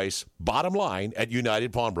best price, bottom line, at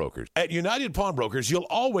United Pawnbrokers. At United Pawnbrokers, you'll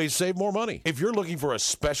always save more money. If you're looking for a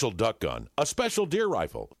special duck gun, a special deer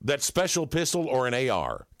rifle, that special pistol, or an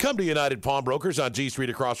AR, come to United Pawnbrokers on G Street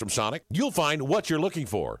across from Sonic. You'll find what you're looking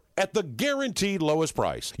for at the guaranteed lowest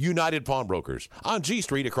price. United Pawnbrokers on G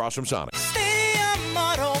Street across from Sonic. Stadium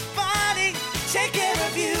Auto Body, take care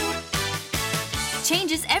of you.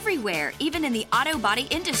 Changes everywhere, even in the auto body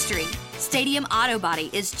industry. Stadium Auto Body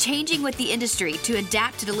is changing with the industry to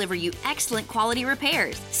adapt to deliver you excellent quality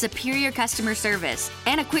repairs, superior customer service,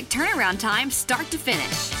 and a quick turnaround time start to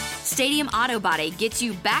finish. Stadium Auto Body gets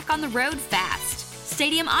you back on the road fast.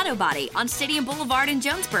 Stadium Auto Body on Stadium Boulevard in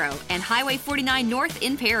Jonesboro and Highway 49 North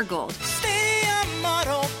in Paragould. Stadium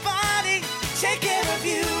Auto Body, take care of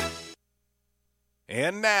you.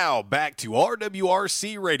 And now, back to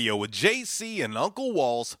RWRC Radio with JC and Uncle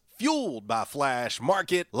Walls, fueled by Flash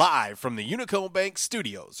Market, live from the Unico Bank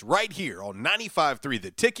Studios, right here on 95.3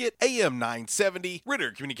 The Ticket, AM 970,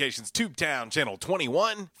 Ritter Communications Tubetown Channel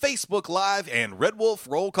 21, Facebook Live, and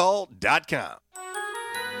RedWolfRollCall.com.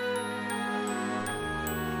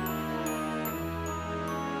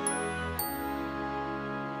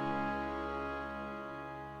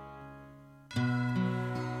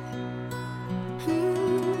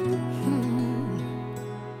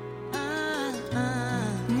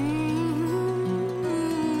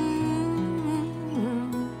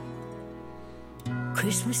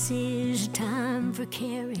 Christmas is time for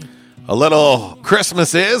caring. A little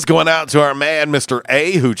Christmas is going out to our man, Mr.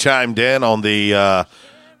 A, who chimed in on the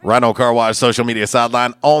Rhino Car Wash social media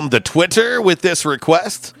sideline on the Twitter with this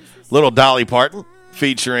request. Little Dolly Parton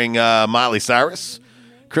featuring Miley Cyrus.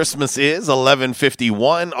 Christmas is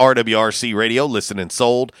 11:51, RWRC Radio, listened and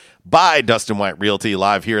sold by Dustin White Realty,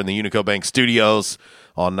 live here in the Unico Bank Studios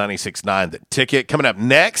on 96.9 The Ticket. Coming up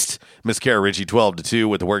next, Miss Kara Ritchie, 12 to 2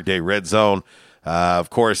 with the Workday Red Zone. Of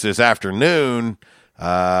course, this afternoon,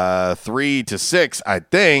 3 to 6, I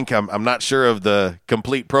think. I'm not sure of the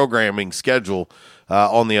complete programming schedule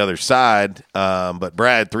on the other side, but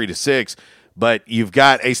Brad, 3 to 6. But you've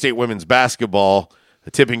got A-State women's basketball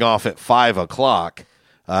tipping off at 5 o'clock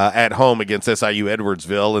at home against SIU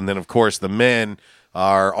Edwardsville. And then, of course, the men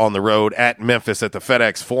are on the road at Memphis at the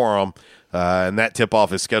FedEx Forum, and that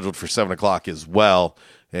tip-off is scheduled for 7 o'clock as well.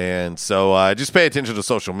 And so just pay attention to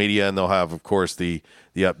social media, and they'll have, of course, the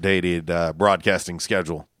updated broadcasting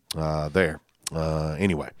schedule there.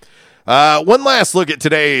 Anyway, one last look at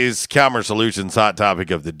today's Calmer Solutions hot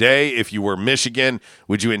topic of the day. If you were Michigan,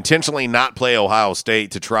 would you intentionally not play Ohio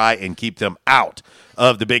State to try and keep them out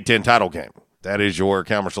of the Big Ten title game? That is your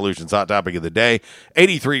Calmer Solutions hot topic of the day.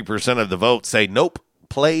 83% of the votes say nope,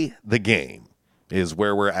 play the game is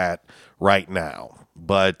where we're at right now.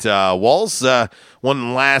 But, Walls,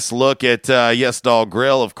 one last look at Yes Dog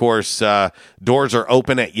Grill. Of course, doors are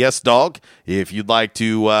open at Yes Dog. If you'd like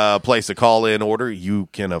to place a call-in order, you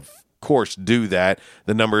can, of course, do that.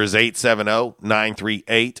 The number is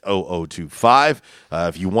 870-938-0025.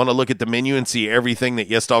 If you want to look at the menu and see everything that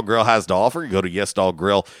Yes Dog Grill has to offer, go to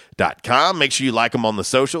yesdoggrill.com. Make sure you like them on the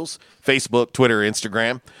socials, Facebook, Twitter,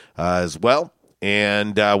 Instagram as well.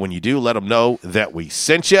 And when you do, let them know that we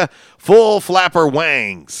sent you. Full flapper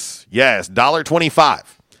wangs. Yes, $1.25.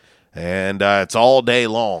 And it's all day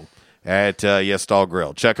long at Yes Dog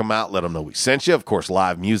Grill. Check them out. Let them know we sent you. Of course,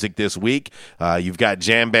 live music this week. You've got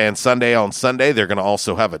Jam Band Sunday on Sunday. They're going to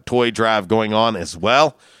also have a toy drive going on as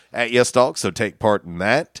well at Yes Dog, so take part in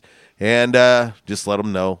that. And just let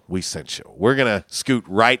them know we sent you. We're going to scoot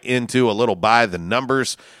right into a little by the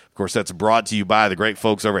numbers. Of course, that's brought to you by the great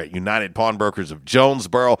folks over at United Pawnbrokers of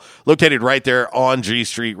Jonesboro, located right there on G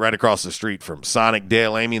Street, right across the street from Sonic.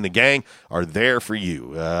 Dale, Amy, and the gang are there for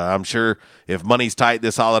you. I'm sure if money's tight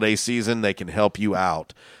this holiday season, they can help you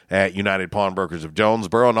out at United Pawnbrokers of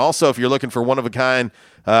Jonesboro. And also, if you're looking for one-of-a-kind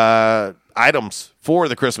items for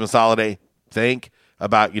the Christmas holiday, think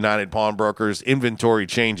about United Pawnbrokers. Inventory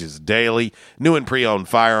changes daily. New and pre-owned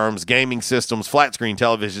firearms, gaming systems, flat-screen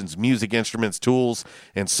televisions, music instruments, tools,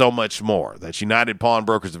 and so much more. That's United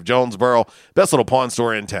Pawnbrokers of Jonesboro, best little pawn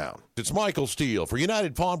store in town. It's Michael Steele for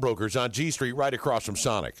United Pawnbrokers on G Street right across from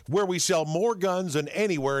Sonic, where we sell more guns than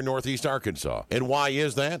anywhere in Northeast Arkansas. And why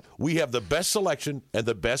is that? We have the best selection and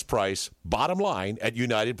the best price, bottom line, at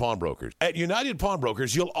United Pawnbrokers. At United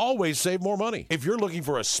Pawnbrokers, you'll always save more money. If you're looking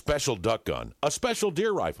for a special duck gun, a special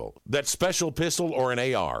deer rifle, that special pistol, or an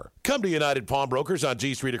AR, Come to United Pawnbrokers on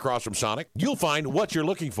G Street across from Sonic. You'll find what you're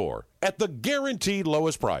looking for at the guaranteed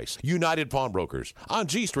lowest price. United Pawnbrokers on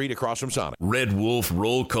G Street across from Sonic. Red Wolf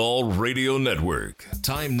Roll Call Radio Network.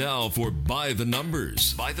 Time now for By the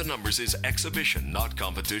Numbers. By the Numbers is exhibition, not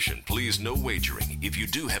competition. Please, no wagering. If you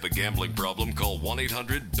do have a gambling problem, call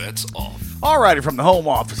 1-800-BETS-OFF. All righty, from the home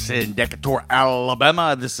office in Decatur,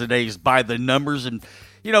 Alabama, this is today's By the Numbers. And,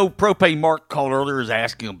 Propane Mark called earlier is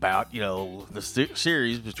asking about, the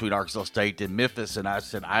series between Arkansas State and Memphis. And I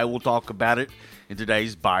said, I will talk about it in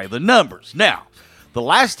today's By the Numbers. Now, the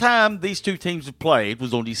last time these two teams have played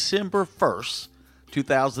was on December 1st,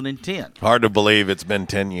 2010. Hard to believe it's been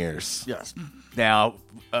 10 years. Yes. Now,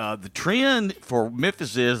 the trend for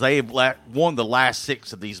Memphis is they have won the last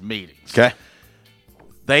 6 of these meetings. Okay.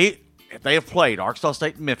 They have played, Arkansas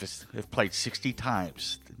State and Memphis have played 60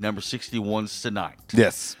 times. Number 61's tonight.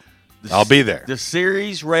 Yes. I'll be there. The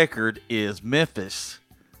series record is Memphis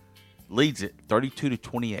leads it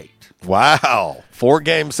 32-28. Wow.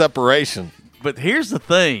 4-game separation. But here's the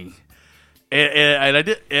thing, and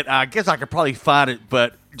I guess I could probably find it,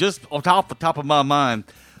 but just on the top of my mind,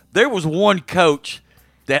 there was one coach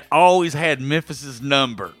that always had Memphis's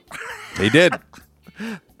number. He did.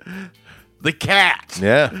 The Cat.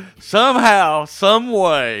 Yeah. Somehow, some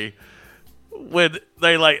way, when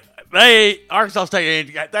Arkansas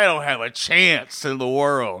State, they don't have a chance in the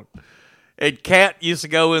world. And Cat used to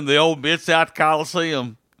go in the old Mid-South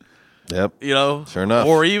Coliseum. Yep. Sure enough.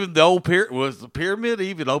 Or even the old was the pyramid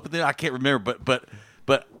even open then? I can't remember. But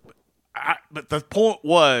the point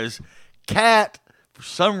was, Cat, for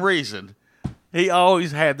some reason, he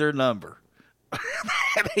always had their number.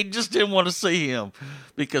 They just didn't want to see him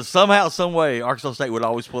because somehow, some way, Arkansas State would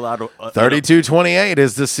always pull out. 32-28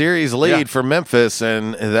 is the series lead for Memphis,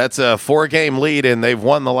 and that's a 4-game lead, and they've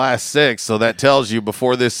won the last 6. So that tells you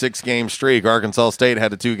before this 6-game streak, Arkansas State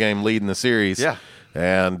had a 2-game lead in the series. Yeah.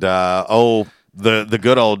 And, the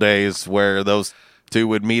good old days where those two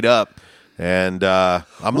would meet up. And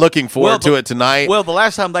I'm looking forward to it tonight. Well, the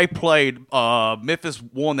last time they played, Memphis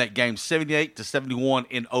won that game 78-71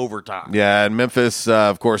 in overtime. Yeah, and Memphis,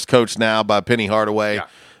 of course, coached now by Penny Hardaway.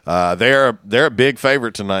 Yeah. They're a big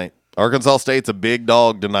favorite tonight. Arkansas State's a big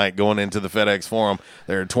dog tonight going into the FedEx Forum.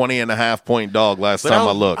 They're a 20.5-point dog last time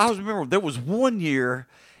I looked. I remember there was one year,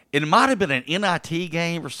 and it might have been an NIT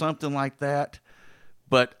game or something like that.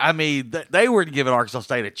 But, I mean, they were giving Arkansas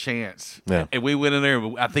State a chance. Yeah. And we went in there,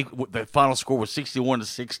 and I think the final score was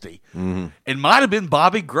 61-60. Mm-hmm. It might have been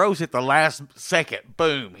Bobby Gross at the last second.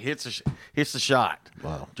 Boom, hits the shot.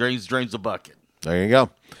 Wow. Drains the bucket. There you go.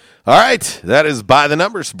 All right, that is By the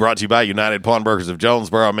Numbers, brought to you by United Pawnbrokers of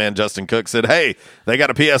Jonesboro. Man, Justin Cook said, hey, they got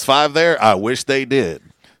a PS5 there? I wish they did.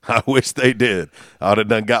 I wish they did. I would have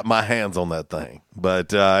done got my hands on that thing.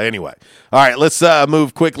 But anyway. All right, let's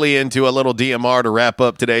move quickly into a little DMR to wrap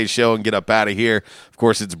up today's show and get up out of here. Of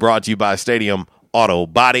course, it's brought to you by Stadium Auto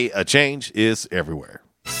Body. A change is everywhere.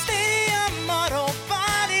 Stadium Auto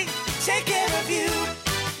Body, take care of you.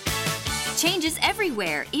 Change is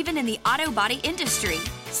everywhere, even in the auto body industry.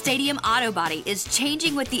 Stadium Auto Body is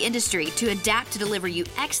changing with the industry to adapt to deliver you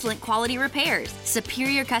excellent quality repairs,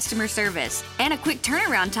 superior customer service, and a quick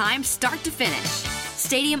turnaround time start to finish.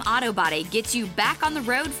 Stadium Auto Body gets you back on the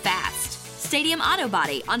road fast. Stadium Auto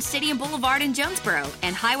Body on Stadium Boulevard in Jonesboro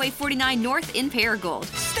and Highway 49 North in Paragould.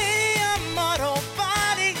 Stadium Auto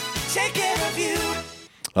Body, take care of you.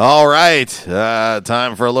 All right,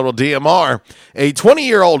 time for a little DMR. A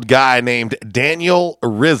 20-year-old guy named Daniel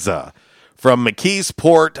Rizza from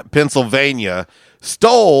McKeesport, Pennsylvania,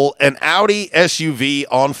 stole an Audi SUV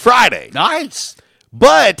on Friday. Nice.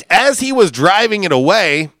 But as he was driving it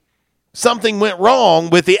away, something went wrong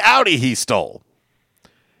with the Audi he stole.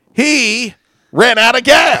 He ran out of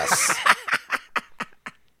gas.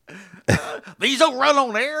 These don't run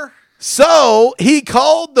on air. So he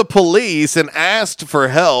called the police and asked for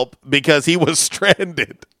help because he was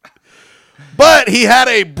stranded. But he had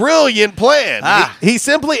a brilliant plan. He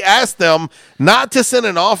simply asked them not to send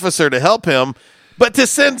an officer to help him, but to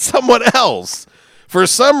send someone else. For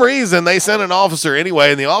some reason, they sent an officer anyway,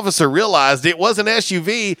 and the officer realized it was an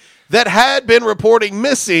SUV that had been reporting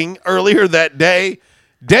missing earlier that day.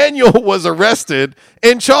 Daniel was arrested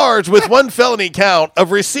and charged with one felony count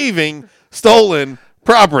of receiving stolen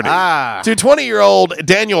property. To 20-year-old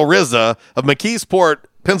Daniel Rizza of McKeesport,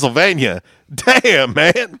 Pennsylvania. Damn,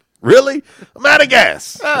 man. Really? I'm out of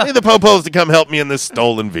gas. I need the popos to come help me in this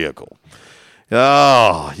stolen vehicle.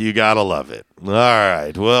 Oh, you got to love it. All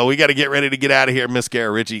right. Well, we got to get ready to get out of here. Miss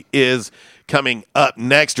Gara Ritchie is coming up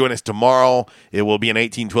next. Join us tomorrow. It will be an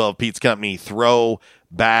 1812 Pete's Company throw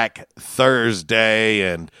back Thursday,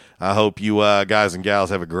 and I hope you guys and gals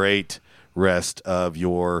have a great rest of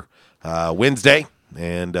your Wednesday.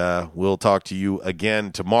 And we'll talk to you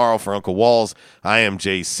again tomorrow. For Uncle Walls, I am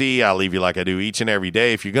JC. I leave you like I do each and every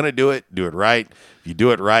day. If you're going to do it right. If you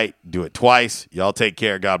do it right, do it twice. Y'all take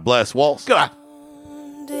care. God bless. Walls. Goodbye.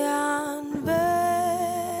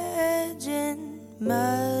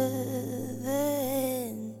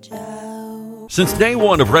 Since day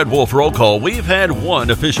one of Red Wolf Roll Call, we've had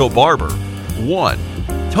one official barber. One.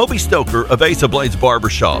 Toby Stoker of Ace of Blades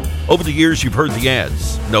Barbershop. Over the years, you've heard the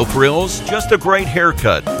ads. No frills, just a great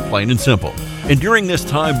haircut, plain and simple. And during this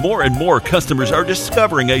time, more and more customers are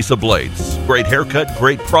discovering Ace of Blades. Great haircut,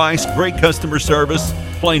 great price, great customer service,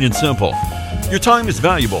 plain and simple. Your time is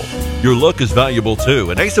valuable. Your look is valuable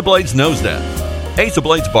too, and Ace of Blades knows that. Ace of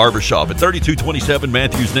Blades Barbershop at 3227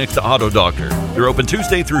 Matthews next to Auto Doctor. They're open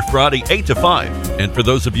Tuesday through Friday, 8 to 5. And for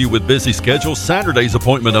those of you with busy schedules, Saturday's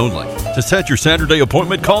appointment only. To set your Saturday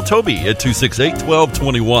appointment, call Toby at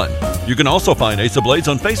 268-1221. You can also find Ace of Blades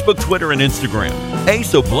on Facebook, Twitter, and Instagram.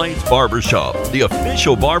 Ace of Blades Barbershop, the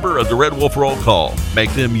official barber of the Red Wolf Roll Call.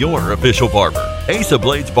 Make them your official barber. Ace of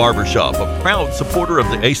Blades Barbershop, a proud supporter of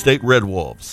the A-State Red Wolves.